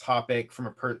that topic from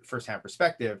a firsthand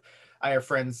perspective. I have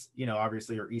friends,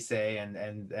 obviously, or Issei,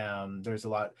 and there's a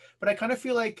lot, but I kind of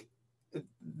feel like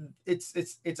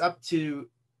it's up to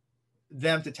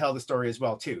them to tell the story as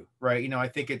well too, right? I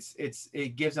think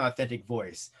it gives an authentic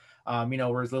voice,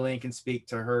 whereas Lillian can speak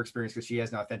to her experience because she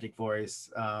has an authentic voice,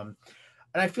 and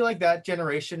I feel like that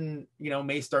generation,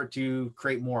 may start to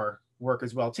create more work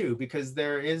as well too, because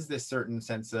there is this certain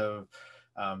sense of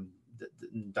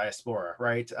diaspora,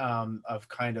 right? Of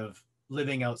kind of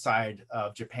living outside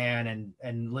of Japan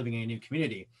and living in a new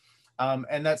community.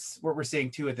 And that's what we're seeing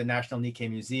too at the National Nikkei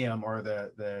Museum or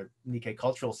the Nikkei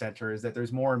Cultural Center, is that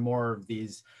there's more and more of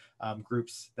these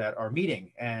groups that are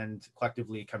meeting and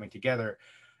collectively coming together.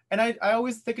 And I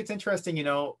always think it's interesting,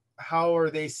 how are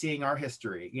they seeing our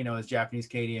history, as Japanese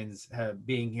Canadians have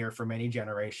being here for many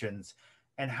generations,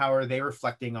 and how are they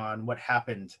reflecting on what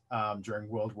happened during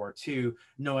World War II,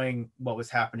 knowing what was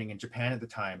happening in Japan at the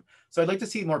time. So I'd like to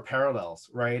see more parallels,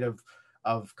 right,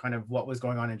 of kind of what was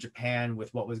going on in Japan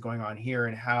with what was going on here,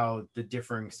 and how the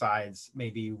differing sides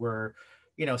maybe were,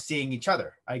 you know, seeing each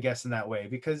other, I guess, in that way.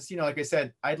 Because, you know, like I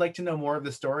said, I'd like to know more of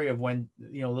the story of when,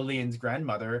 you know, Lillian's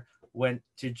grandmother went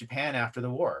to Japan after the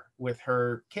war with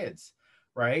her kids,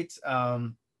 right?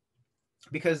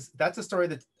 Because that's a story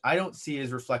that I don't see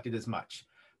as reflected as much,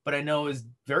 but I know is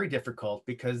very difficult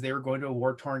because they were going to a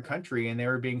war-torn country and they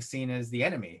were being seen as the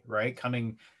enemy, right?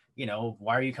 Coming, you know,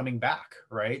 why are you coming back,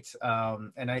 right?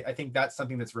 And I think that's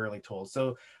something that's rarely told.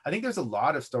 So I think there's a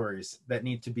lot of stories that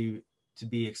need to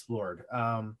be explored.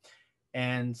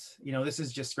 And, you know, this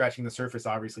is just scratching the surface,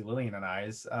 obviously, Lillian and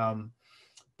I's,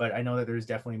 but I know that there's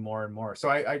definitely more and more. So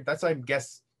that's, I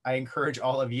guess, I encourage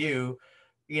all of you,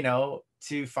 you know,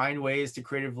 to find ways to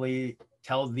creatively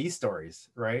tell these stories,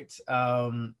 right?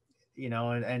 You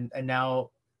know, and now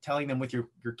telling them with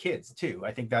your kids too.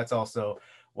 I think that's also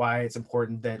why it's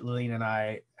important that Lillian and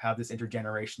I have this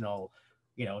intergenerational,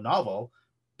 you know, novel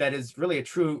that is really a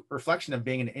true reflection of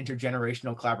being an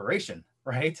intergenerational collaboration,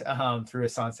 right? Through a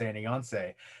sansei and a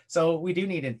yonsei. So we do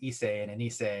need an issei and an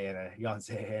issei and a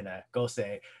yonsei and a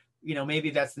gosei. You know, maybe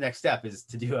that's the next step, is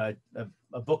to do a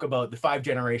book about the 5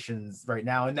 generations right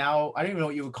now. And now I don't even know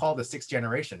what you would call the 6th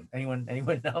generation. Anyone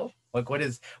know? Like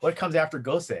what comes after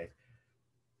gosei?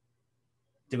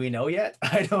 Do we know yet?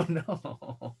 I don't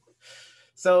know.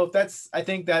 So I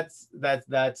think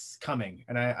that's coming.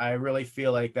 And I really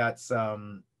feel like that's,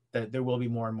 that there will be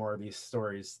more and more of these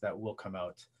stories that will come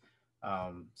out.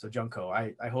 So Junko,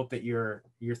 I hope that you're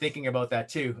thinking about that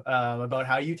too, about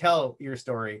how you tell your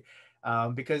story,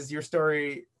 because your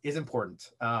story is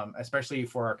important, especially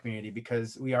for our community,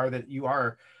 because you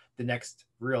are the next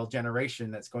real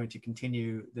generation that's going to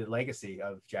continue the legacy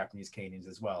of Japanese Canadians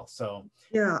as well. So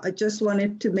yeah, I just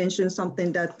wanted to mention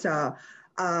something that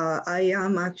I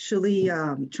am actually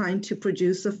trying to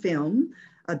produce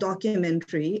a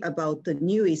documentary about the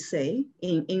new issei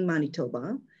in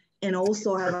Manitoba, and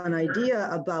also have an idea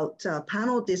about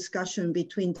panel discussion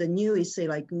between the new issei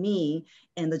like me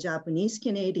and the Japanese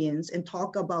Canadians, and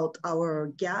talk about our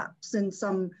gaps and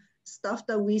some stuff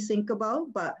that we think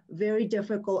about, but very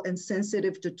difficult and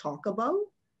sensitive to talk about.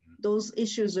 Those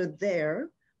issues are there,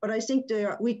 but I think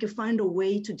we could find a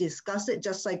way to discuss it,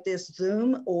 just like this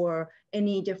Zoom or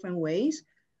any different ways.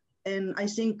 And I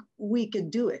think we could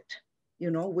do it. You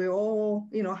know, we all,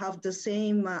 you know, have the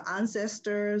same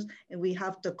ancestors, and we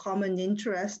have the common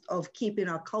interest of keeping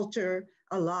our culture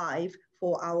alive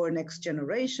for our next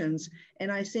generations.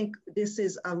 And I think this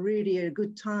is really a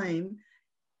good time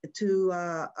to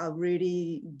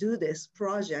really do this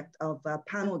project of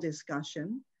panel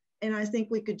discussion. And I think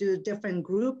we could do different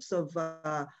groups of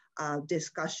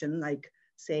discussion, like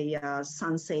say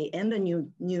sansei and a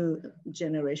new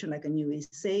generation, like a new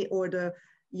issei, or the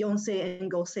yonsei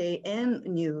and gosei and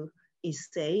new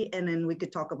issei. And then we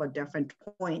could talk about different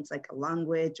points, like a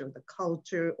language or the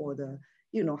culture, or the,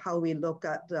 you know, how we look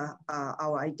at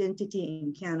our identity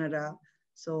in Canada.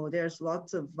 So there's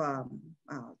lots of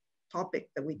topic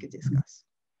that we could discuss.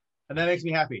 And that makes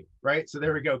me happy, right? So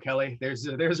there we go, Kelly. There's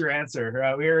your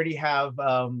answer. We already have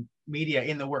media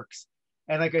in the works.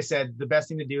 And like I said, the best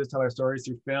thing to do is tell our stories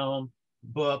through film,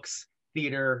 books,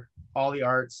 theater, all the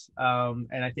arts.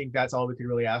 And I think that's all we could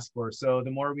really ask for. So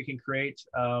the more we can create,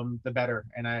 the better.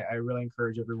 And I really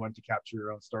encourage everyone to capture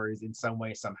your own stories in some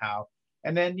way, somehow.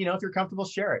 And then, you know, if you're comfortable,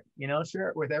 share it, you know, share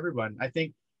it with everyone. I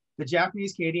think the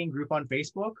Japanese Canadian group on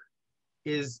Facebook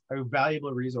is a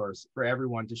valuable resource for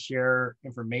everyone to share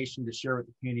information, to share what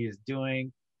the community is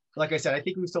doing. Like I said, I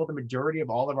think we've sold the majority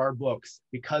of all of our books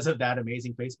because of that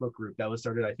amazing Facebook group that was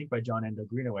started, I think, by John Endo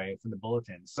Greenaway from the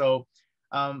Bulletin. So,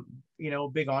 you know,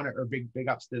 big honor, or big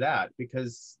ups to that,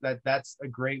 because that's a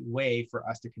great way for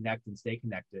us to connect and stay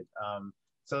connected.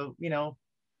 So, you know,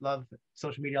 love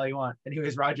social media all you want.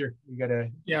 Anyways, Roger, you gotta.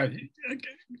 Yeah,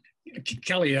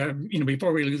 Kelly, you know,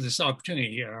 before we lose this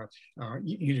opportunity,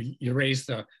 you raised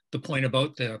the point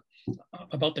about the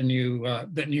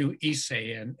new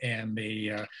issei and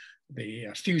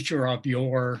the future of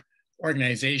your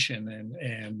organization,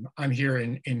 and I'm here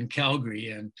in Calgary,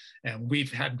 and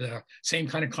we've had the same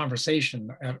kind of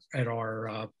conversation at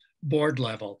our board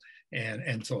level,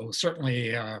 and so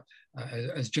certainly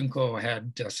as Junko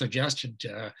had suggested,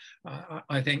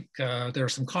 I think there are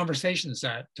some conversations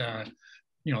that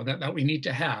you know that we need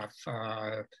to have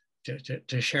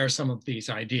to share some of these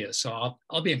ideas. So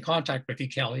I'll be in contact with you,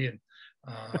 Kelly. And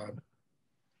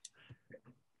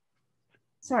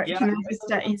sorry, yeah, can I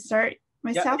just start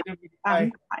myself? Yeah,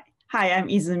 hi, I'm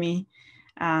Izumi.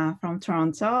 from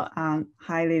Toronto.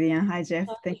 Hi, Lillian. Hi, Jeff.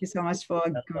 Thank you so much for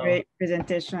a great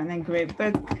presentation and great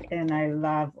book. And I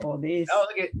love all this. Oh,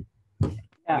 look at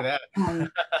that. Yeah, and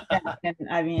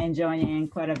I've been enjoying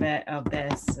quite a bit of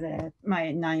this.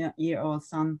 My 9-year-old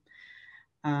son.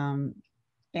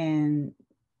 And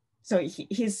so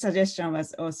his suggestion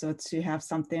was also to have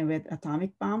something with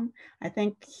atomic bomb. I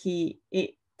think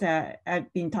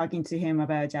I've been talking to him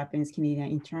about Japanese Canadian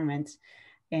internment,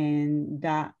 and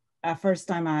that first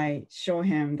time I showed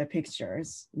him the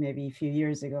pictures, maybe a few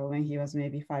years ago when he was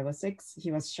maybe 5 or 6,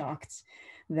 he was shocked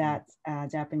that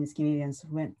Japanese Canadians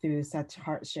went through such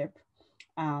hardship.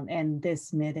 And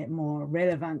this made it more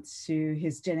relevant to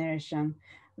his generation,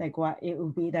 like what it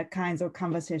would be, the kinds of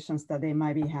conversations that they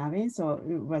might be having. So it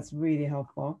was really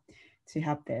helpful to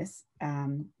have this.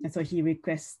 And so he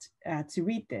requested to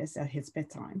read this at his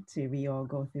bedtime. So we all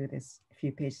go through this a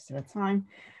few pages at a time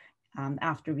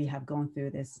after we have gone through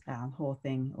this whole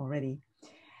thing already.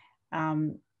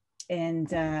 So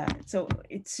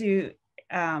to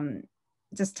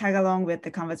just tag along with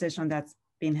the conversation that's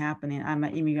been happening, I'm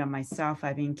an immigrant myself.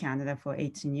 I've been in Canada for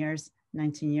 18 years.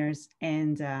 19 years,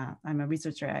 and I'm a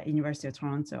researcher at University of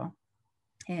Toronto.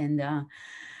 And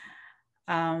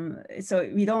so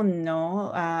we don't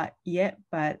know yet,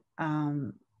 but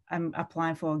I'm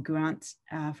applying for a grant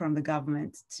from the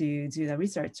government to do the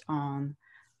research on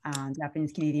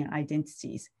Japanese Canadian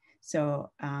identities. So,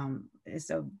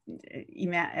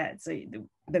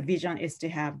 the vision is to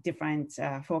have different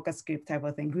focus group type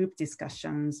of thing, group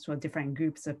discussions for different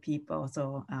groups of people.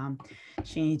 So,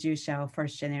 Shinjushao,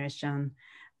 first generation,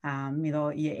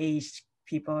 middle year age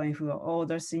people who are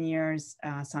older seniors,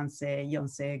 sansei,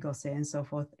 yonsei, gosei, and so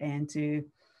forth, and to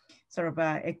sort of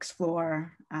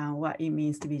explore what it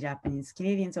means to be Japanese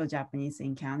Canadians or Japanese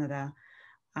in Canada,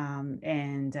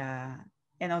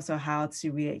 and also how to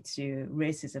relate to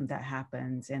racism that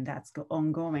happens, and that's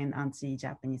ongoing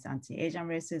anti-Japanese, anti-Asian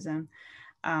racism,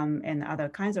 and other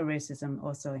kinds of racism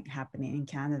also happening in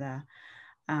Canada,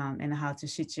 and how to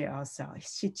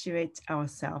situate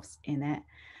ourselves in it.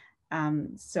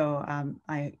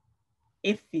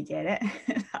 If we get it,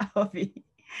 I'll be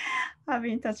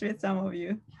in touch with some of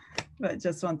you, but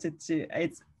just wanted to,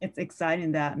 it's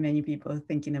exciting that many people are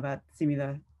thinking about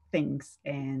similar things,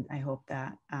 and I hope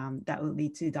that that will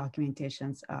lead to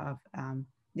documentations of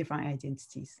different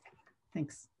identities.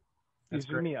 Thanks.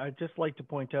 Izumi, I'd just like to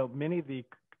point out many of the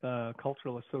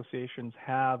cultural associations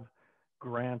have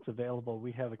grants available.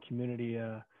 We have a community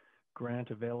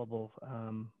grant available.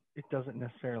 It doesn't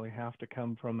necessarily have to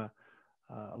come from a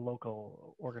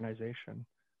local organization.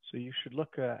 So you should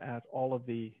look at all of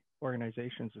the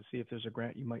organizations to see if there's a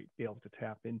grant you might be able to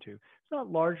tap into. It's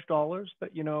not large dollars,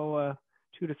 but you know,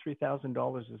 $2,000 to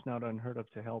 $3,000 is not unheard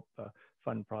of to help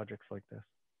fund projects like this.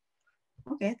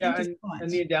 Okay, thank you so much.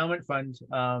 And the endowment fund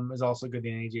is also good. The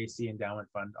NAJC endowment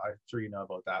fund, I'm sure you know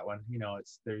about that one. You know,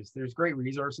 there's great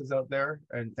resources out there,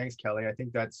 and thanks, Kelly. I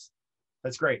think that's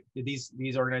great.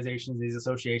 These organizations, these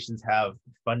associations have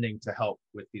funding to help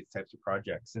with these types of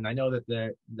projects, and I know that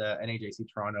the NAJC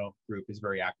Toronto group is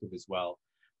very active as well,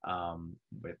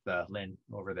 with Lynn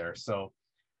over there. So.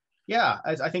 Yeah,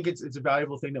 I think it's a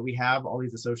valuable thing that we have all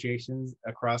these associations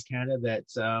across Canada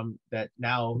that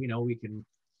now, you know, we can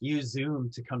use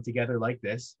Zoom to come together like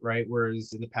this, right?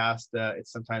 Whereas in the past,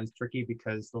 it's sometimes tricky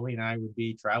because Lily and I would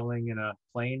be traveling in a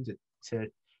plane to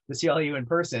see all you in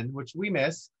person, which we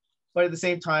miss. But at the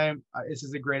same time, this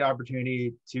is a great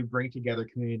opportunity to bring together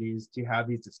communities, to have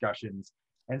these discussions.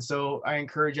 And so I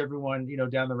encourage everyone, you know,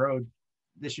 down the road,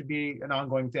 this should be an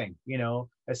ongoing thing, you know,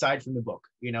 aside from the book.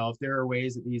 You know, if there are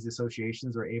ways that these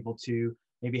associations are able to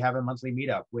maybe have a monthly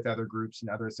meetup with other groups and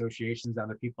other associations and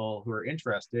other people who are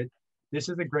interested, this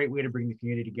is a great way to bring the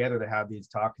community together to have these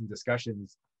talks and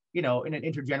discussions, you know, in an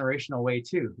intergenerational way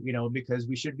too, you know, because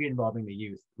we should be involving the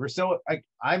youth.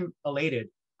 I'm elated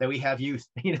that we have youth,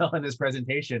 you know, in this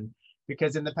presentation,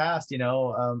 because in the past, you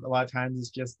know, a lot of times it's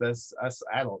just us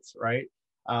adults, right?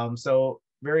 So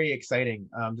very exciting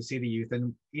to see the youth.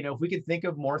 And, you know, if we could think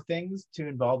of more things to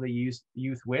involve the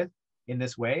youth with in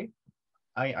this way,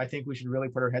 I think we should really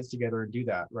put our heads together and do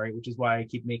that, right? Which is why I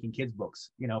keep making kids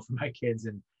books, you know, for my kids,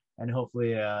 and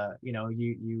hopefully, you know,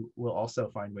 you will also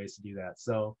find ways to do that.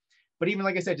 So, but even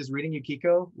like I said, just reading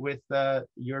Yukiko with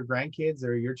your grandkids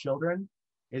or your children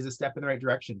is a step in the right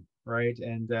direction, right?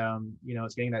 And, you know,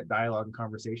 it's getting that dialogue and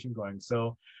conversation going.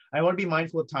 So I want to be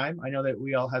mindful of time. I know that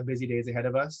we all have busy days ahead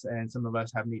of us, and some of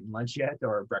us haven't eaten lunch yet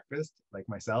or breakfast, like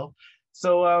myself.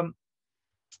 So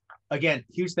again,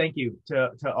 huge thank you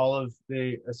to all of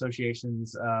the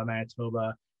associations,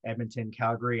 Manitoba, Edmonton,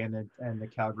 Calgary, and the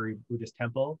Calgary Buddhist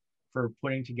Temple for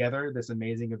putting together this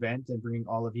amazing event and bringing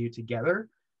all of you together.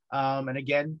 And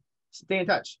again, stay in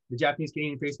touch. The Japanese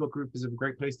Canadian Facebook group is a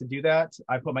great place to do that.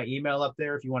 I put my email up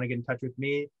there if you want to get in touch with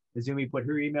me. Izumi put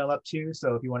her email up too,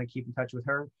 so if you want to keep in touch with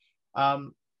her.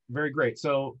 Very great.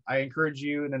 So I encourage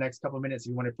you in the next couple of minutes,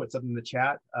 if you want to put something in the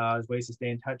chat as ways to stay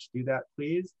in touch, do that,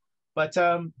 please. But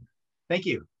thank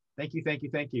you. Thank you, thank you,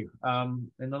 thank you.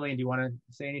 And Lillian, do you want to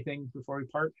say anything before we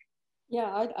part?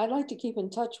 Yeah, I'd like to keep in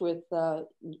touch with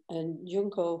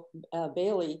Junko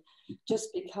Bailey, just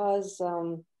because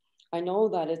I know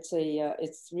that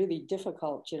it's really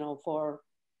difficult, you know, for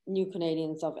new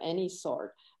Canadians of any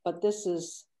sort. But this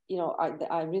is, you know,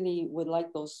 I really would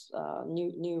like those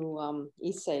new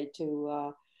Issei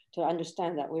to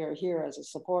understand that we are here as a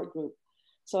support group.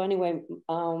 So anyway,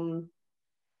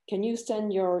 can you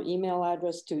send your email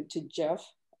address to Jeff,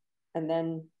 and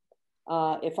then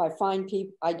if I find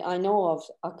people, I know of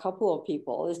a couple of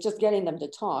people. It's just getting them to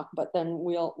talk, but then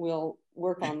we'll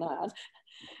work on that,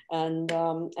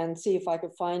 and see if I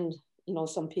could find, you know,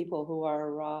 some people who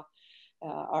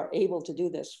are able to do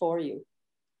this for you.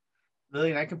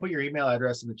 Lillian, I can put your email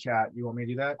address in the chat. You want me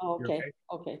to do that? Oh, okay.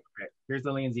 Okay. Here's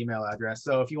Lillian's email address.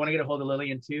 So if you want to get a hold of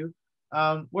Lillian too,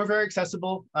 we're very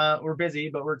accessible. We're busy,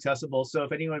 but we're accessible. So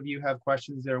if any of you have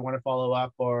questions or want to follow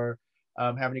up or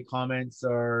have any comments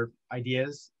or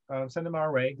ideas, send them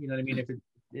our way. You know what I mean? If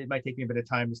it might take me a bit of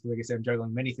time, just like I said, I'm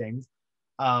juggling many things.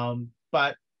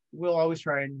 But we'll always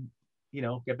try and, you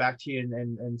know, get back to you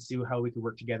and see how we can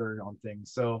work together on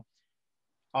things. So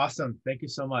awesome. Thank you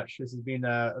so much. This has been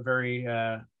a very,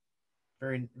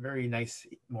 very nice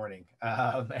morning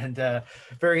and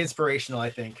very inspirational, I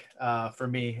think, for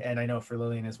me, and I know for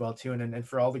Lillian as well too, and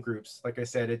for all the groups. Like I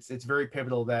said, it's very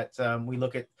pivotal that we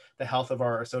look at the health of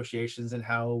our associations and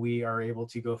how we are able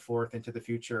to go forth into the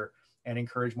future and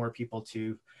encourage more people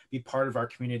to be part of our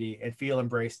community and feel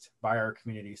embraced by our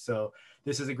community. So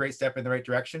this is a great step in the right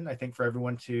direction, I think, for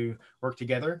everyone to work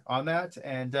together on that,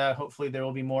 and hopefully there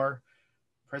will be more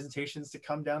presentations to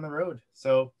come down the road.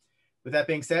 So with that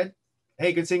being said,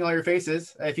 hey, good seeing all your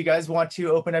faces. If you guys want to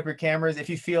open up your cameras, if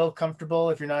you feel comfortable,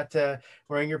 if you're not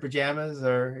wearing your pajamas,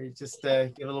 or just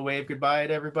give a little wave goodbye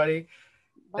to everybody.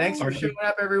 Bye. Thanks for showing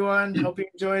up, everyone. Hope you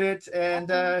enjoyed it,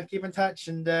 and keep in touch,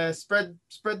 and spread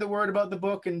the word about the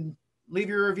book, and leave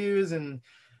your reviews, and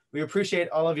we appreciate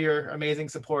all of your amazing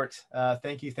support.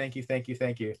 Thank you, thank you, thank you,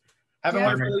 thank you. Have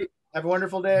a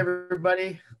wonderful day,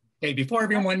 everybody. Hey, before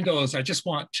everyone goes, I just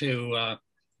want to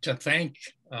thank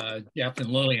Jeff and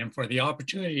Lillian for the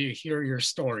opportunity to hear your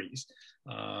stories.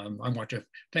 I want to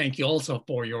thank you also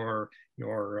for your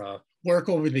work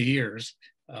over the years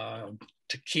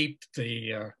to keep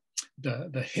the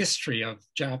history of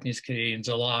Japanese Canadians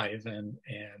alive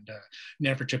and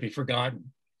never to be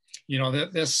forgotten. You know,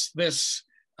 this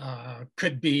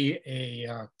could be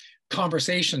a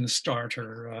conversation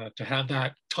starter to have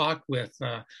that talk with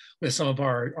some of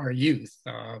our youth.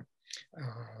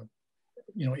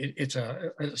 You know, it's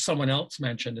someone else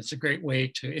mentioned, it's a great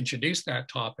way to introduce that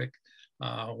topic,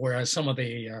 whereas some of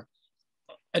the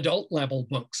adult level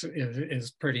books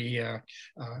is pretty,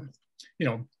 you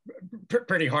know,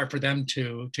 pretty hard for them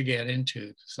to get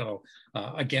into. So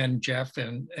again, Jeff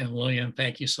and Lillian,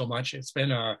 thank you so much. It's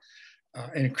been an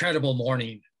incredible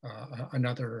morning. And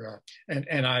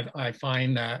I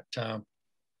find that,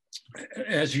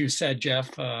 as you said, Jeff,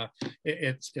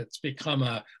 it's become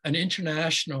an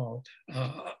international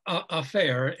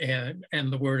affair,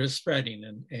 and the word is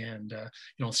spreading. And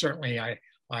you know, certainly I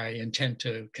intend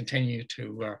to continue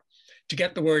to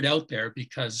get the word out there,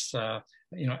 because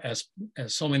you know, as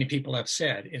so many people have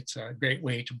said, it's a great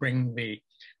way to bring the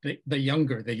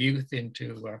younger, the youth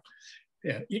into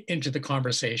the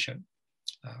conversation.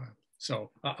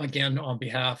 So again, on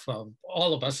behalf of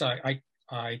all of us, I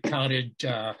counted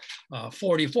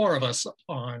 44 of us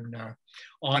on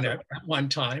it at one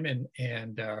time,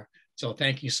 and so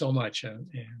thank you so much,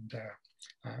 and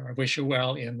I wish you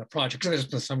well in the project. There's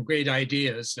been some great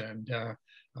ideas, and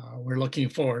we're looking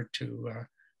forward to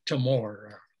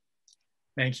more.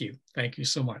 Thank you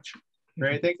so much.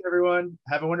 Great, thanks everyone.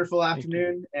 Have a wonderful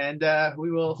afternoon, and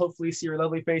we will hopefully see your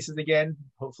lovely faces again,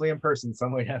 hopefully in person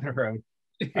some way down the road.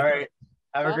 All right,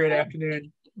 have a great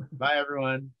afternoon. Bye,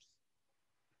 everyone.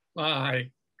 Bye.